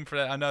game for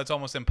that, I know it's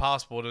almost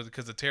impossible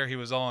because the tear he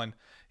was on,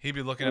 he'd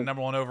be looking at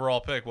 #1 overall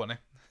pick, wouldn't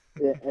he?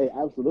 Yeah, hey,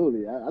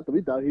 absolutely.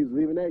 We thought he was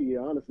leaving that year.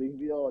 Honestly,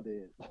 we all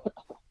did.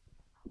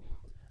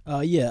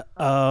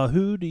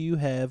 Who do you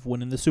have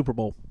winning the Super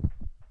Bowl?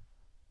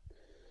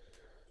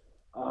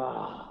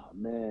 Oh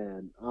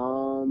man,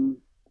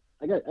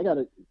 I got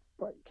a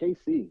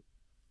KC,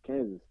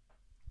 Kansas.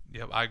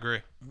 Yep, I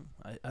agree.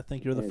 I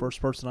think you're the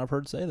first person I've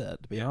heard say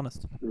that, to be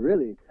honest.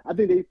 Really? I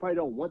think they probably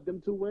don't want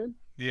them to win.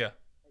 Yeah.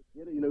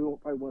 We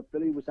probably want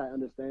Philly, which I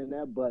understand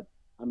that, but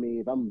I mean,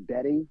 if I'm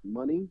betting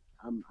money,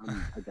 I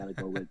gotta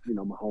go with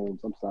Mahomes.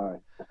 I'm sorry.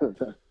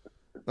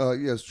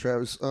 Yes,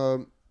 Travis.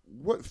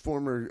 What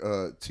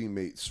former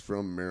teammates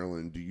from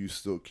Maryland do you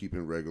still keep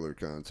in regular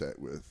contact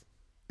with,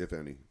 if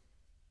any?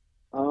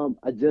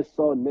 I just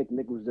saw Nick.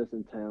 Nick was just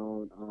in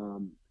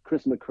town.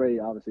 Chris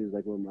McCray obviously is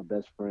like one of my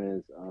best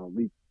friends.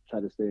 We try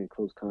to stay in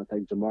close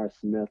contact. Jamar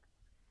Smith,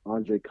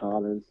 Andre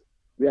Collins.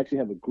 We actually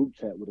have a group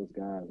chat with those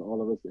guys,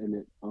 all of us in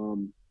it.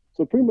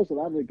 So pretty much a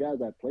lot of the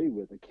guys I played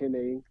with,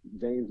 Akene,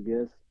 James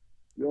Giss,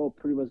 we all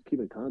pretty much keep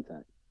in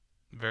contact.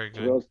 Very good.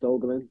 Terrell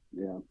Stoglin,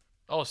 yeah.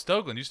 Oh,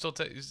 Stoglin, you still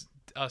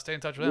stay in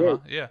touch with him, huh?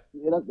 Yeah.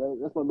 Yeah,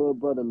 that's my little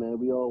brother, man.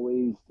 He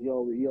always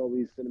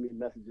sending me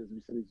messages.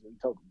 We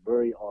talk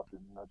very often,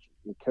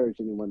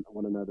 encouraging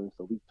one another.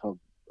 So we talk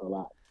a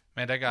lot.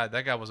 Man, that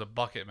guy was a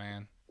bucket,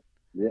 man.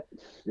 Yeah,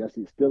 yes,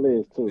 he still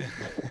is too.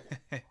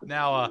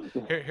 Now,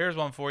 here's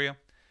one for you.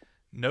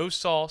 No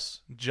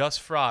sauce,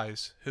 just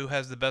fries. Who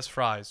has the best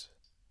fries?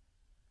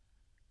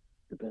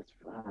 The best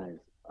fries.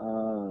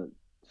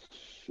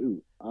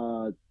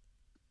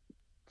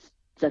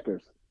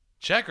 Checkers.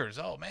 Checkers.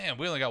 Oh man,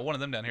 we only got one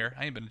of them down here.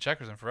 I ain't been to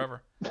Checkers in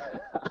forever.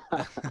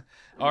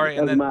 All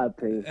right, That's my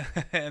opinion.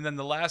 And then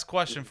the last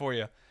question for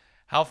you: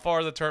 how far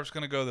are the Terps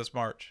going to go this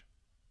March?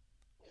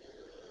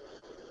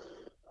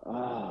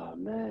 Oh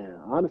man,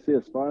 honestly,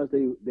 as far as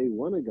they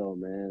want to go,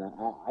 man,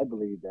 I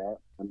believe that.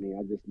 I mean,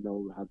 I just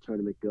know how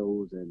tournament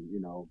goes, and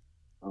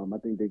I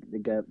think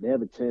they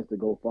have a chance to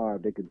go far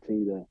if they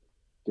continue to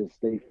just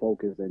stay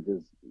focused and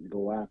just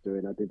go after it.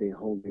 And I think they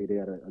hungry. They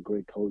got a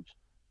great coach.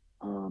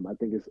 I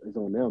think it's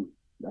on them.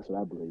 That's what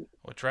I believe.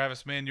 Well,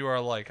 Travis, man, you are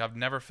like I've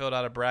never filled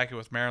out a bracket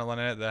with Maryland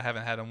in it that I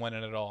haven't had them win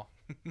it at all.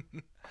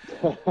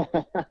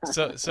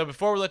 So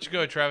before we let you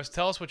go, Travis,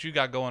 tell us what you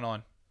got going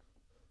on.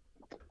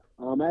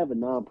 I have a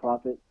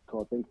nonprofit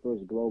called Think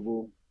First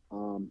Global.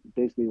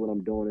 Basically, what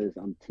I'm doing is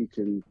I'm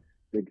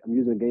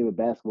using a game of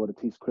basketball to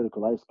teach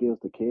critical life skills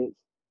to kids.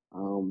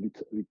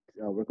 We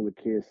working with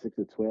kids 6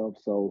 to 12.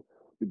 So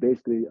we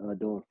basically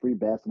doing free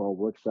basketball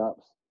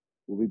workshops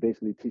where we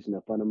basically teaching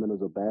the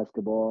fundamentals of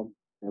basketball,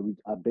 and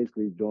I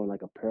basically drawing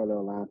like a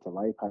parallel line to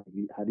life. How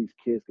these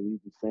kids can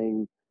use the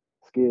same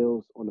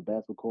skills on the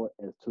basketball court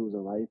as tools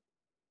in life.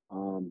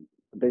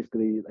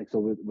 Basically, like, so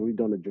when we're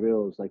doing the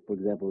drills, like, for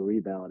example,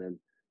 rebound, and,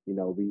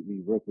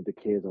 we work with the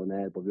kids on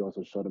that, but we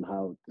also show them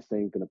how the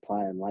same can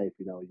apply in life.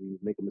 You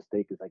make a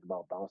mistake, it's like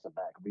about bouncing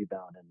back,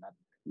 rebound, and not,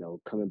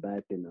 coming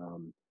back and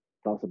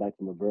bouncing back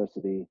from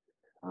adversity.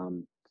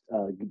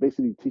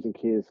 Basically teaching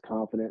kids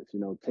confidence,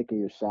 taking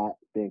your shot,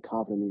 being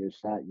confident in your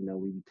shot.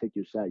 When you take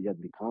your shot, you have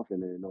to be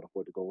confident in order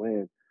for it to go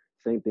in.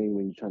 Same thing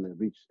when you're trying to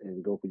reach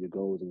and go for your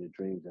goals and your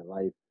dreams in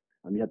life.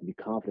 You have to be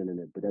confident in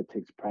it, but that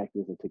takes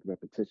practice and takes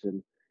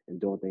repetition and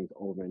doing things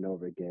over and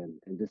over again.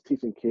 And just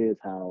teaching kids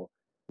how,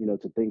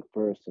 to think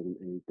first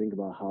and think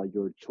about how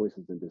your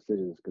choices and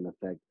decisions can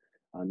affect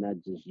not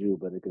just you,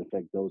 but it can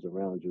affect those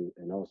around you,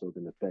 and also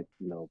can affect,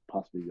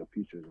 possibly your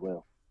future as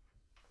well.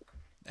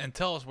 And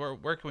tell us,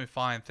 where can we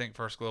find Think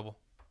First Global?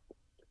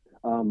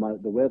 The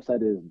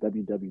website is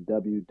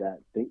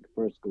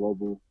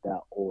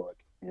www.thinkfirstglobal.org,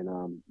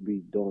 and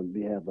we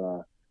have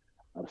a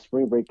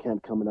spring break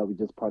camp coming up. We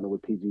just partnered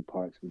with PG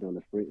Parks. We're doing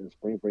a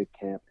spring break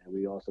camp, and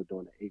we also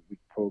doing an 8-week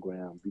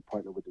program. We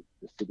partner with the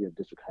city of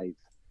District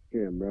Heights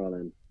here in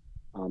Maryland.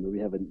 And we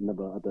have a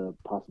number of other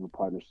possible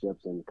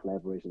partnerships and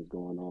collaborations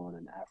going on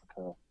in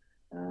Africa,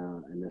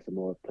 and there's some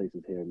more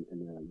places here in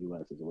the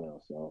U.S. as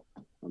well. So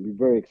we're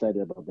very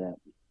excited about that.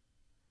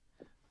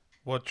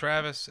 Well,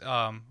 Travis,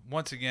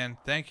 once again,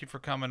 thank you for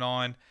coming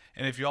on.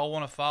 And if you all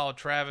want to follow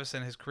Travis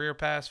and his career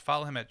path,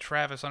 follow him at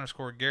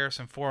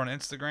Travis_Garrison4 on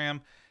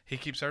Instagram. He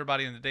keeps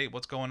everybody in the date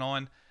what's going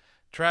on.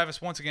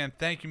 Travis, once again,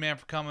 thank you, man,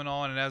 for coming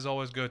on. And as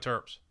always, go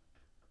Terps.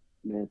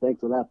 Man,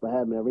 thanks a lot for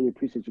having me. I really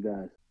appreciate you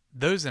guys.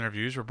 Those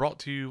interviews were brought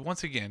to you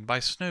once again by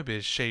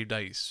Snowbiz Shaved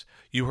Ice.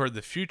 You heard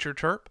the future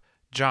Terp,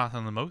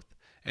 Jahnathan Lamothe,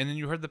 and then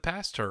you heard the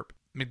past Terp,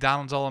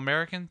 McDonald's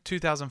All-American,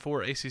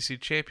 2004 ACC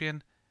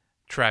champion,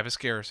 Travis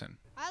Garrison.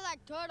 I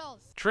like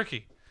turtles.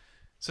 Tricky.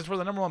 Since we're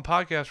the #1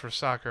 podcast for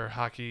soccer,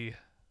 hockey,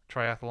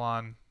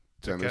 triathlon,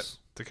 tennis,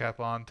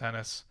 decathlon,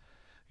 tennis,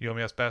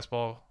 UMS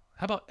basketball,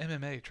 how about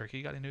MMA, Tricky?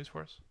 You got any news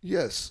for us?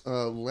 Yes.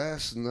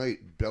 Last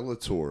night,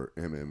 Bellator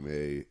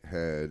MMA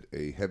had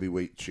a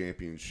heavyweight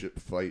championship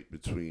fight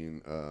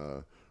between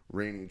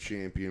reigning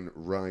champion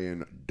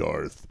Ryan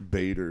Darth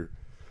Bader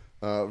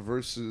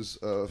versus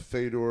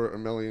Fedor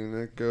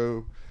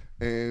Emelianenko.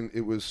 And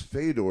it was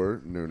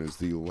Fedor, known as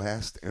the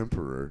Last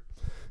Emperor.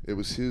 It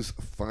was his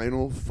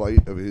final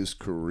fight of his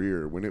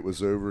career. When it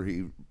was over,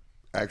 he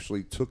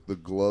actually took the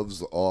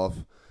gloves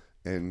off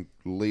and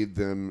laid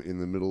them in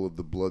the middle of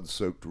the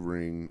blood-soaked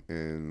ring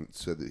and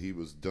said that he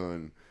was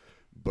done.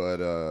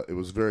 But it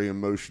was very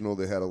emotional.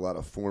 They had a lot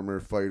of former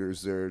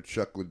fighters there,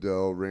 Chuck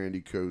Liddell, Randy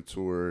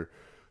Couture,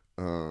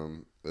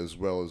 as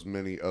well as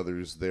many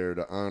others there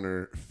to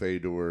honor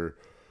Fedor,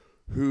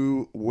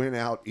 who went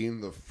out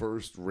in the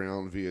first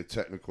round via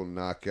technical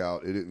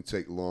knockout. It didn't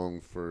take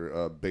long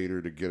for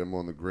Bader to get him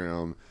on the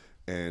ground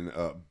and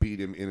beat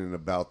him in and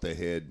about the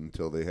head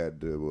until they had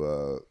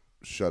to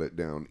shut it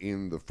down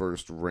in the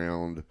first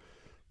round.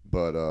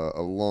 But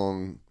a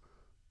long,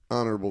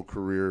 honorable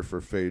career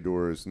for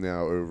Fedor is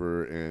now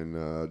over,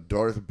 and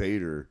Darth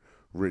Bader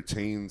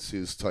retains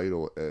his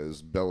title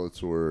as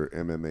Bellator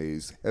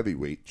MMA's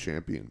heavyweight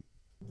champion.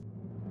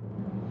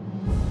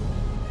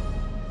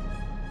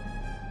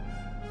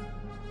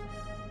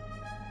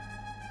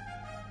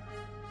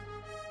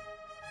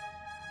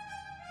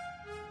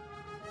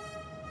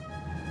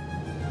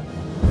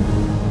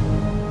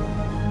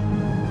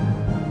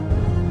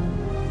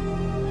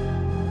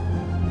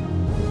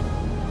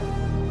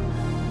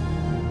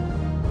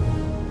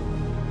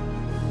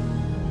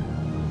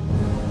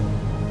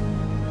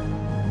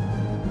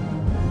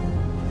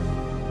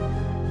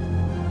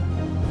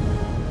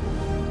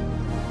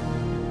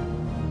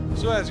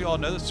 So as you all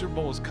know, the Super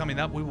Bowl is coming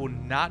up. We will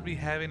not be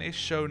having a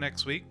show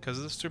next week because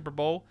of the Super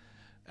Bowl.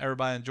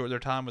 Everybody enjoyed their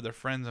time with their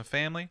friends and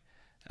family.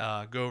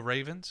 Go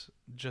Ravens.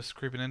 Just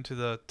creeping into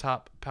the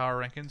top power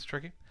rankings.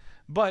 Tricky.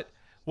 But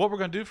what we're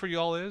going to do for you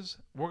all is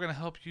we're going to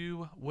help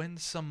you win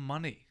some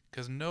money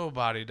because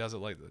nobody does it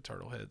like the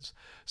Turtleheads.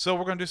 So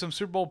we're going to do some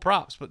Super Bowl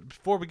props. But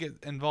before we get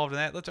involved in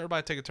that, let's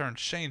everybody take a turn.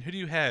 Shane, who do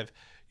you have?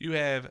 You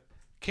have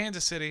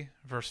Kansas City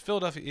versus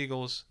Philadelphia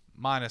Eagles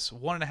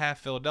 -1.5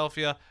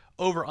 Philadelphia.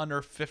 Over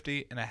under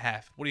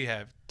 50.5. What do you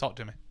have? Talk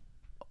to me.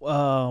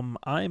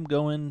 I'm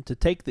going to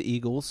take the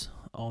Eagles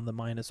on the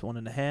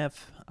 -1.5.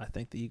 I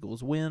think the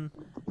Eagles win.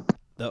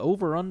 The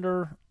over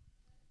under,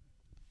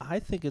 I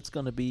think it's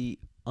going to be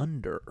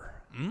under.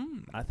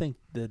 I think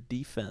the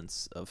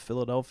defense of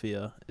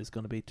Philadelphia is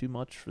going to be too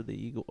much for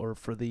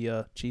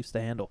the Chiefs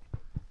to handle.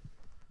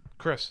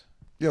 Chris.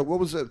 Yeah, what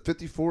was that?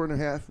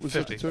 54.5? Was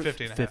 50.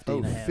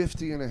 50.5.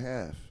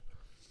 50.5.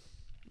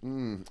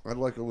 I'd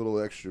like a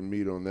little extra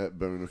meat on that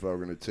bone if I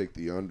were going to take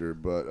the under,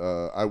 but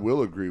I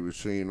will agree with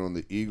Shane on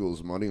the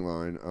Eagles' money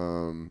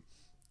line.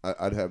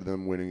 I'd have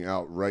them winning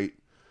outright,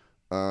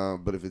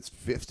 but if it's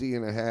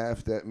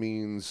 50.5, that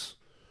means,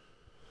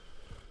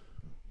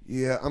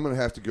 yeah, I'm going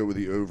to have to go with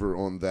the over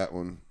on that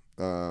one.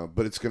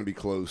 but it's going to be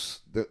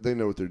close. They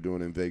know what they're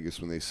doing in Vegas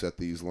when they set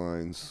these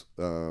lines.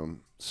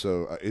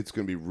 So it's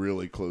going to be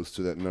really close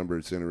to that number.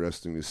 It's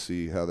interesting to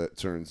see how that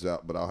turns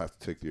out, but I'll have to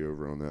take the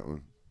over on that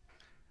one.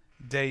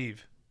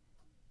 Dave.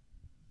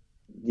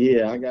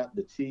 Yeah, I got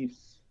the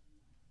Chiefs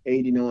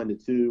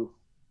 89-2.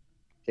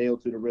 Hail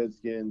to the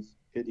Redskins.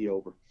 Hit the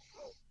over.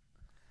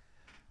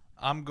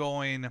 I'm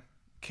going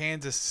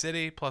Kansas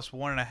City plus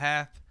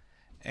 1.5,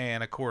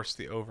 and of course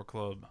the over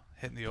club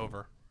hitting the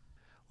over.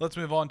 Let's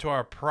move on to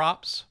our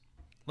props.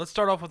 Let's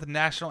start off with the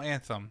national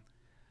anthem.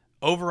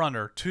 Over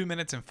under 2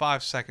 minutes and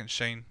 5 seconds.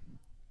 Shane.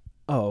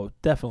 Oh,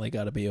 definitely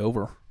got to be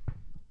over.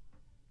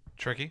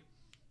 Tricky.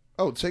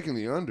 Oh, taking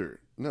the under.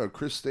 No,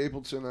 Chris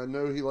Stapleton. I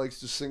know he likes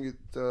to sing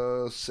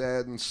it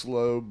sad and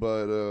slow,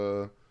 but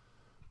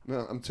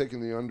no, I'm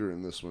taking the under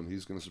in this one.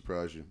 He's going to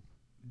surprise you.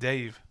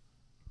 Dave.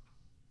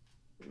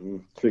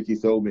 Tricky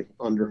sold me.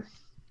 Under.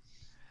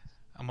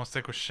 I'm going to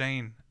stick with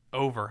Shane.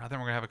 Over. I think we're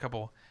going to have a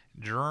couple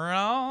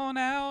drawn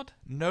out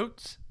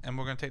notes, and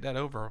we're going to take that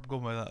over. I'm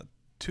going with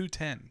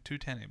 210.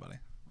 210, anybody?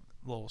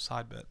 A little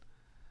side bet.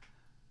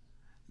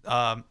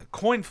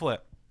 Coin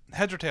flip.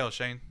 Heads or tails,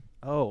 Shane?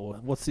 Oh,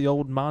 what's the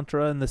old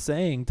mantra and the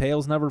saying?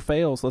 Tails never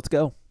fails. Let's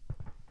go.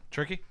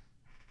 Tricky?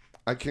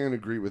 I can't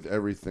agree with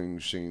everything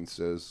Shane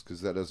says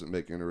because that doesn't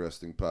make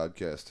interesting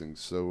podcasting.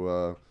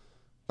 So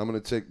I'm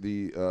going to take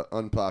the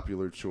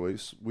unpopular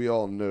choice. We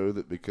all know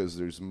that because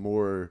there's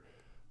more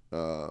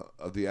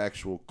of the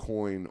actual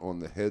coin on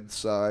the head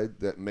side,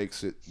 that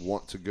makes it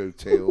want to go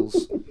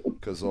tails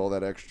because all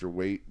that extra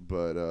weight.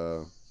 But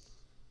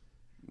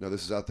no,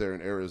 this is out there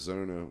in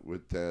Arizona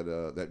with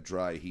that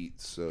dry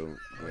heat. So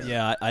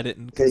yeah, I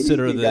didn't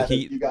consider the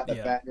heat. You got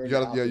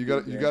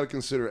to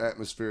consider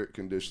atmospheric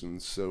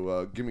conditions.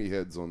 So give me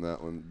heads on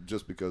that one,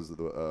 just because of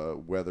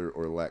the weather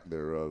or lack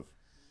thereof.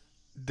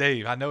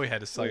 Dave, I know he had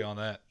to say on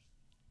that.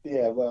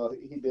 Yeah, well,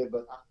 he did,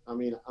 but I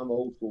mean, I'm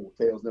old school.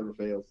 Tails never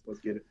fails.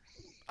 Let's get it.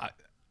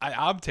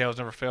 I'm tails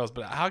never fails,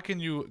 but how can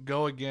you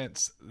go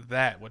against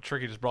that? What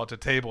Tricky just brought to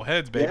the table?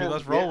 Heads, baby.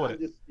 Let's roll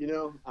with it.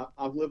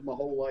 I've lived my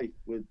whole life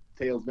with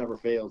tails never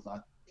fails. I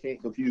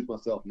can't confuse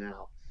myself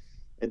now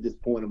at this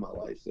point in my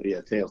life. So,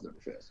 yeah, tails never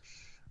fails.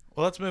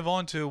 Well, let's move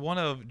on to one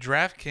of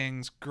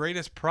DraftKings'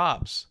 greatest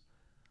props.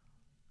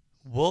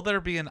 Will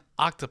there be an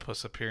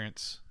octopus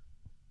appearance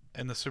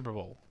in the Super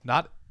Bowl?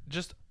 Not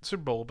just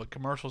Super Bowl, but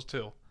commercials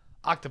too.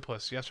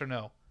 Octopus, yes or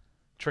no?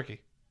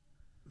 Tricky.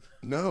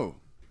 No.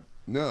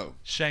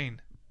 Shane.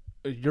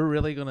 You're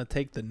really going to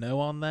take the no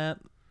on that?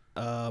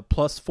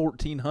 Plus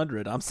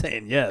 1,400. I'm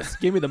saying yes.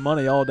 Give me the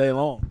money all day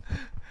long.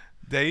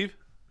 Dave?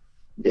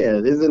 Yeah,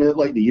 isn't it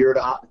like the year of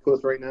the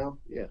octopus right now?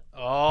 Yeah.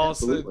 Oh,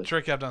 so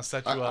Tricky, I've done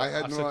set you up. I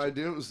had no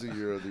idea it was the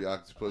year of the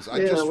octopus. I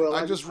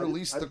just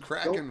released the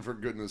Kraken, for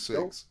goodness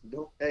sakes.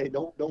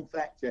 Don't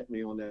fact check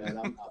me on that.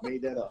 I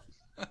made that up.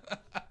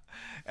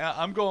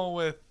 I'm going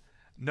with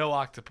no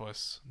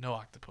octopus. No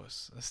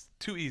octopus. That's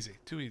too easy.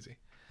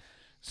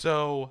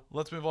 So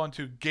let's move on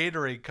to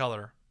Gatorade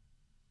color.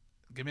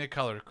 Give me a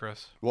color,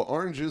 Chris. Well,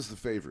 orange is the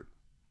favorite.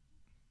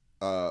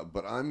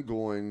 But I'm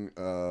going...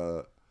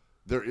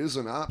 there is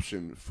an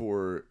option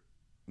for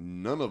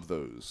none of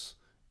those.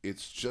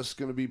 It's just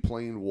going to be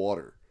plain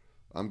water.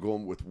 I'm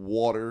going with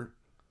water,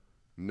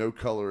 no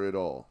color at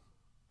all.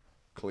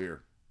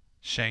 Clear.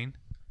 Shane?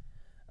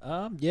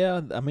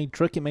 Yeah, I mean,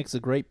 Tricky makes a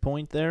great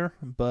point there,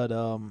 but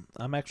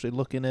I'm actually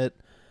looking at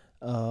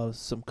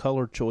some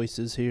color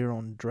choices here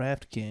on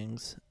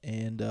DraftKings,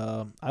 and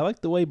I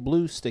like the way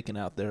blue's sticking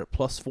out there at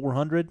plus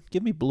 400.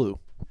 Give me blue.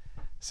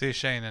 See,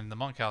 Shane, in the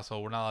Monk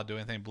household, we're not allowed to do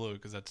anything blue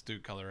because that's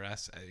Duke color.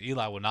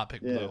 Eli would not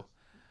pick blue.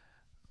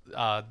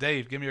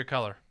 Dave, give me your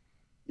color.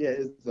 Yeah,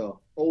 it's a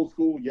old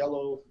school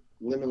yellow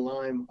lemon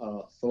lime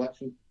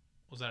selection.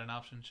 Was that an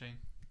option, Shane?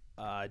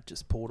 I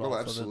just pulled off.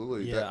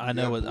 Absolutely. Of it. Yeah, I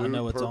know it's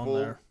purple. on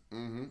there.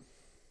 Mm-hmm.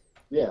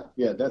 Yeah,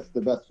 that's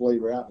the best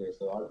flavor out there,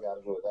 so I got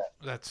to go with that.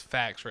 That's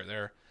facts right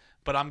there.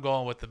 But I'm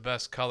going with the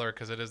best color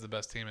because it is the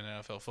best team in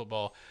NFL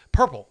football.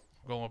 Purple.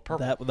 I'm going with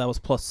purple. That was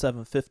plus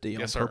 750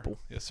 yes, on purple.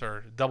 Yes,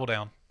 sir. Double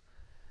down.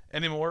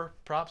 Any more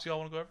props y'all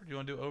want to go over? Do you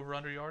want to do over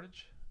under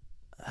yardage?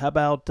 How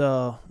about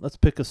let's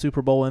pick a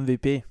Super Bowl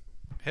MVP?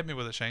 Hit me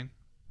with it, Shane.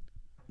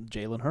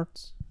 Jalen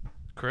Hurts.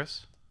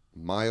 Chris?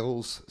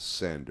 Miles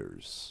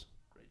Sanders.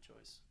 Great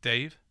choice.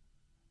 Dave?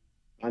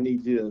 I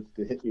need you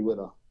to hit me with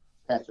a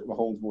Patrick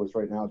Mahomes voice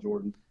right now,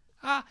 Jordan.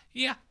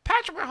 Yeah.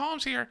 Patrick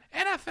Mahomes here.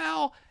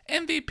 NFL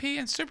MVP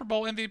and Super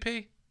Bowl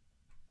MVP.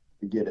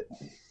 You get it.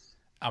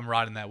 I'm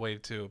riding that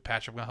wave too.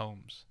 Patrick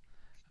Mahomes.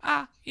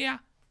 Yeah.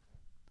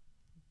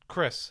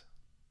 Chris?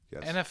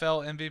 Yes.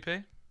 NFL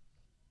MVP?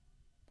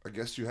 I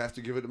guess you have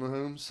to give it to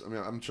Mahomes. I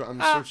mean, I'm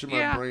searching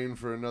my brain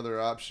for another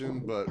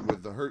option, but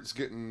with the Hurts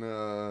getting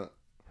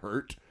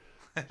hurt,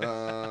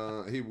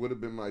 he would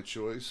have been my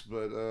choice.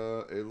 But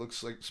it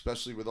looks like,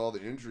 especially with all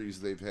the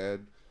injuries they've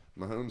had,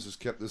 Mahomes has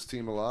kept this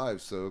team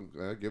alive. So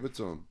give it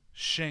to him.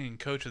 Shane,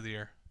 Coach of the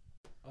Year.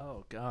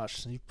 Oh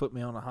gosh, you put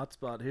me on a hot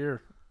spot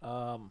here.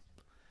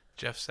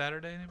 Jeff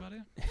Saturday,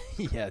 anybody?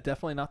 Yeah,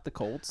 definitely not the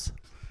Colts.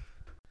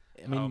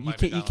 I mean, might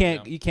be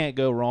you can't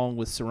go wrong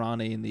with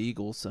Sirianni and the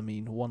Eagles. I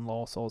mean, one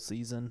loss all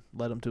season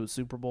led them to a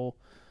Super Bowl.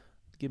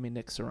 Give me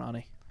Nick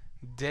Sirianni.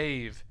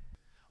 Dave,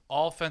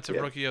 offensive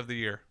rookie of the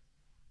year.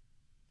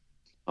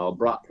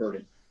 Brock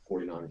Purdy,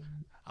 49ers.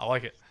 I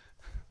like it.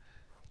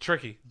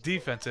 Tricky,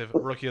 defensive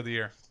rookie of the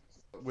year.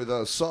 With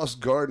Sauce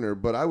Gardner,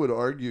 but I would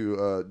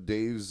argue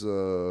Dave's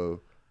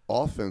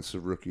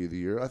offensive rookie of the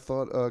year. I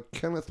thought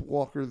Kenneth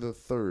Walker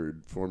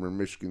III, former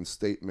Michigan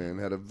State man,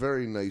 had a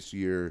very nice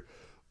year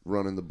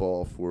running the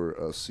ball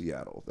for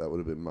Seattle. That would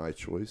have been my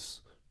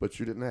choice, but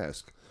you didn't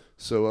ask.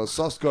 So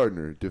Sauce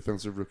Gardner,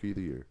 defensive rookie of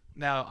the year.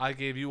 Now, I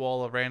gave you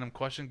all a random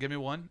question. Give me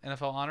one,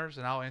 NFL honors,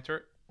 and I'll answer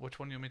it. Which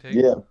one do you want me to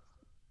take? Yeah,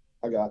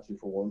 I got you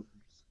for one.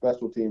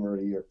 Special teamer of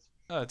the year.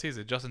 It's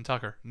easy. Justin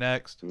Tucker.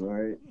 Next. All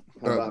right.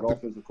 How about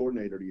offensive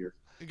coordinator of the year?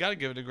 You got to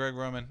give it to Greg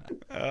Roman.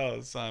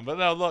 Oh, son. But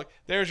no, look,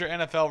 there's your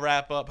NFL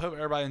wrap-up. Hope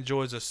everybody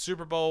enjoys the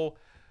Super Bowl.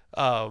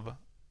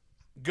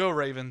 Go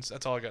Ravens.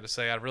 That's all I got to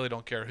say. I really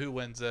don't care who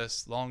wins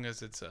this. As long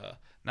as it's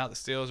not the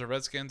Steelers or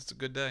Redskins, it's a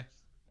good day.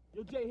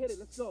 Yo, Jay, hit it.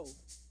 Let's go.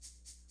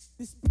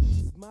 This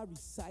speech is my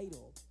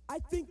recital. I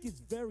think it's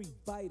very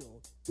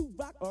vital to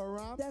rock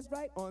around. That's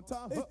right. On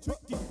time. It's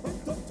tricky.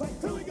 It's tight.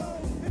 Here we go.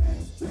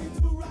 It's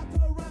tricky to rock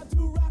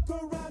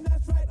around.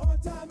 That's right. On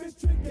time.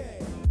 It's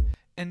tricky.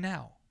 And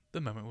now,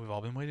 the moment we've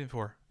all been waiting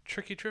for.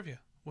 Tricky Trivia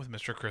with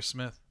Mr. Chris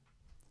Smith.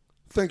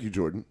 Thank you,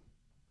 Jordan.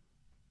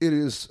 It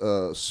is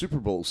Super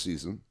Bowl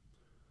season,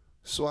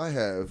 so I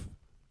have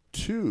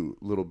two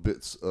little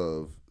bits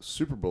of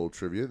Super Bowl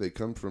trivia. They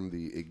come from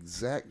the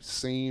exact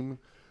same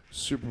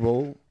Super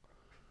Bowl.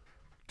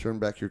 Turn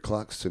back your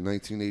clocks to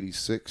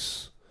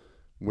 1986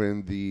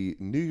 when the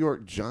New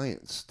York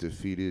Giants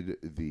defeated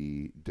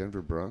the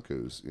Denver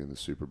Broncos in the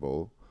Super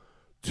Bowl.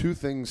 Two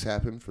things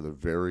happened for the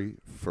very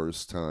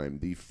first time.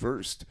 The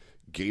first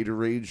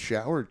Gatorade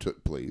shower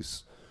took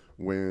place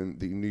when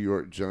the New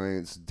York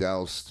Giants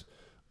doused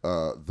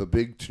the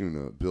big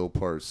tuna, Bill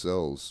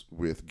Parcells,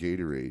 with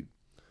Gatorade.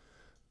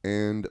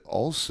 And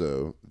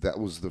also, that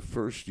was the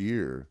first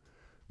year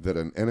that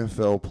an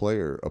NFL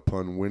player,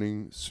 upon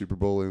winning Super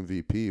Bowl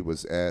MVP,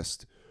 was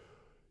asked,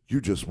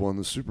 "You just won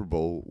the Super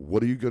Bowl.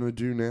 What are you going to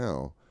do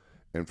now?"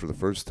 And for the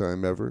first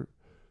time ever,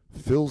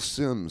 Phil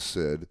Simms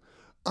said,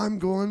 "I'm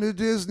going to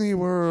Disney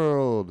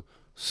World."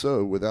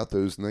 So without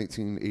those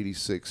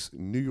 1986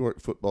 New York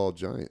Football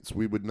Giants,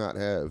 we would not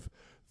have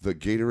the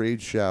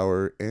Gatorade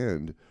shower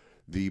and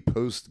the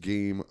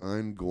post-game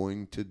 "I'm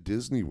going to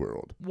Disney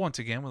World." Once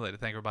again, we'd like to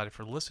thank everybody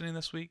for listening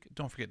this week.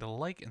 Don't forget to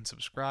like and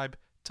subscribe.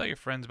 Tell your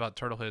friends about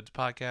Turtleheads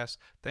Podcast.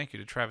 Thank you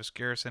to Travis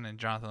Garrison and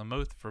Jahnathan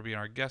Lamothe for being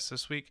our guests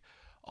this week.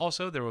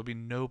 Also, there will be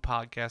no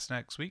podcast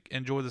next week.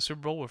 Enjoy the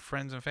Super Bowl with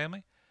friends and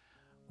family.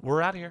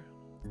 We're out of here.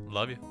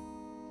 Love you.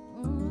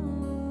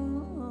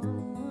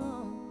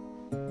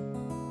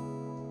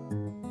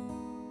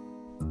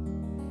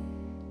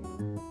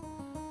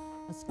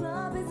 A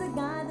scrub is a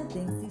guy that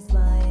thinks he's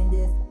flying,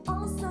 is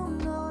also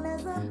known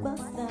as a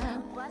buster.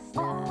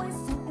 Always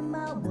talking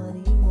about what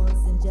he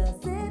wants and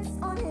just sits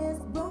on his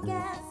broke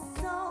ass.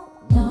 So,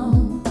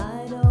 no,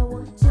 I don't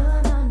want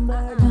your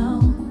number.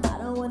 No, I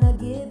don't want to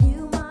give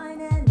you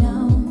mine. And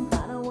no,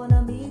 I don't want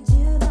to meet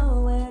you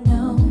nowhere.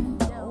 No,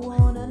 don't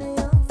want none of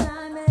your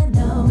time. And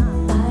no,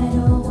 I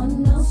don't want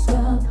no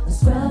scrub. A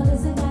scrub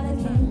is a guy that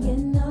can't get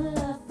no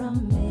love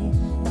from me.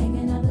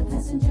 Hanging out the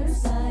passenger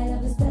side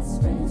of his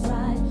best friend's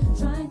ride,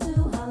 trying to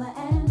holler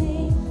at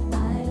me.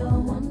 I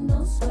don't want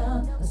no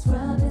scrub. A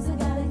scrub is a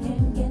guy that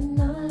can't get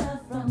no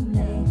love from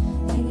me.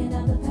 Hanging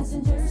out the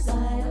passenger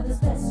side of his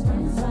best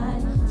friend's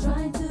ride,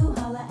 trying to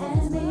holler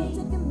at me.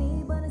 Tricking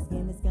me, but his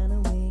game is kinda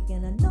weak,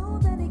 and I know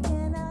that he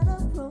cannot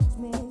approach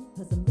me.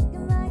 'Cause I'm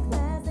looking like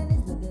glass and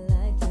he's looking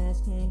like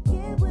trash. Can't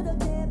get with a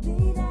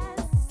deadbeat ass.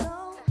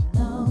 So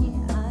no,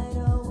 I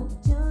don't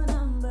want your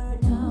number.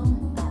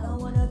 No, I don't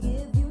wanna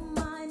give you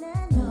mine.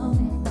 And no,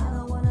 I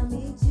don't wanna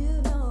meet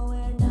you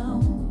nowhere.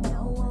 No,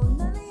 don't want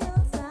none of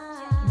your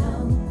time. No,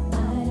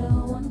 I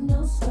don't want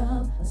no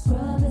scrub. A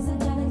scrub is a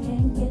guy that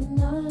can't get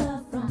no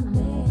love from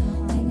me.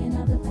 Hanging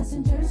out the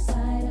passenger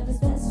side of his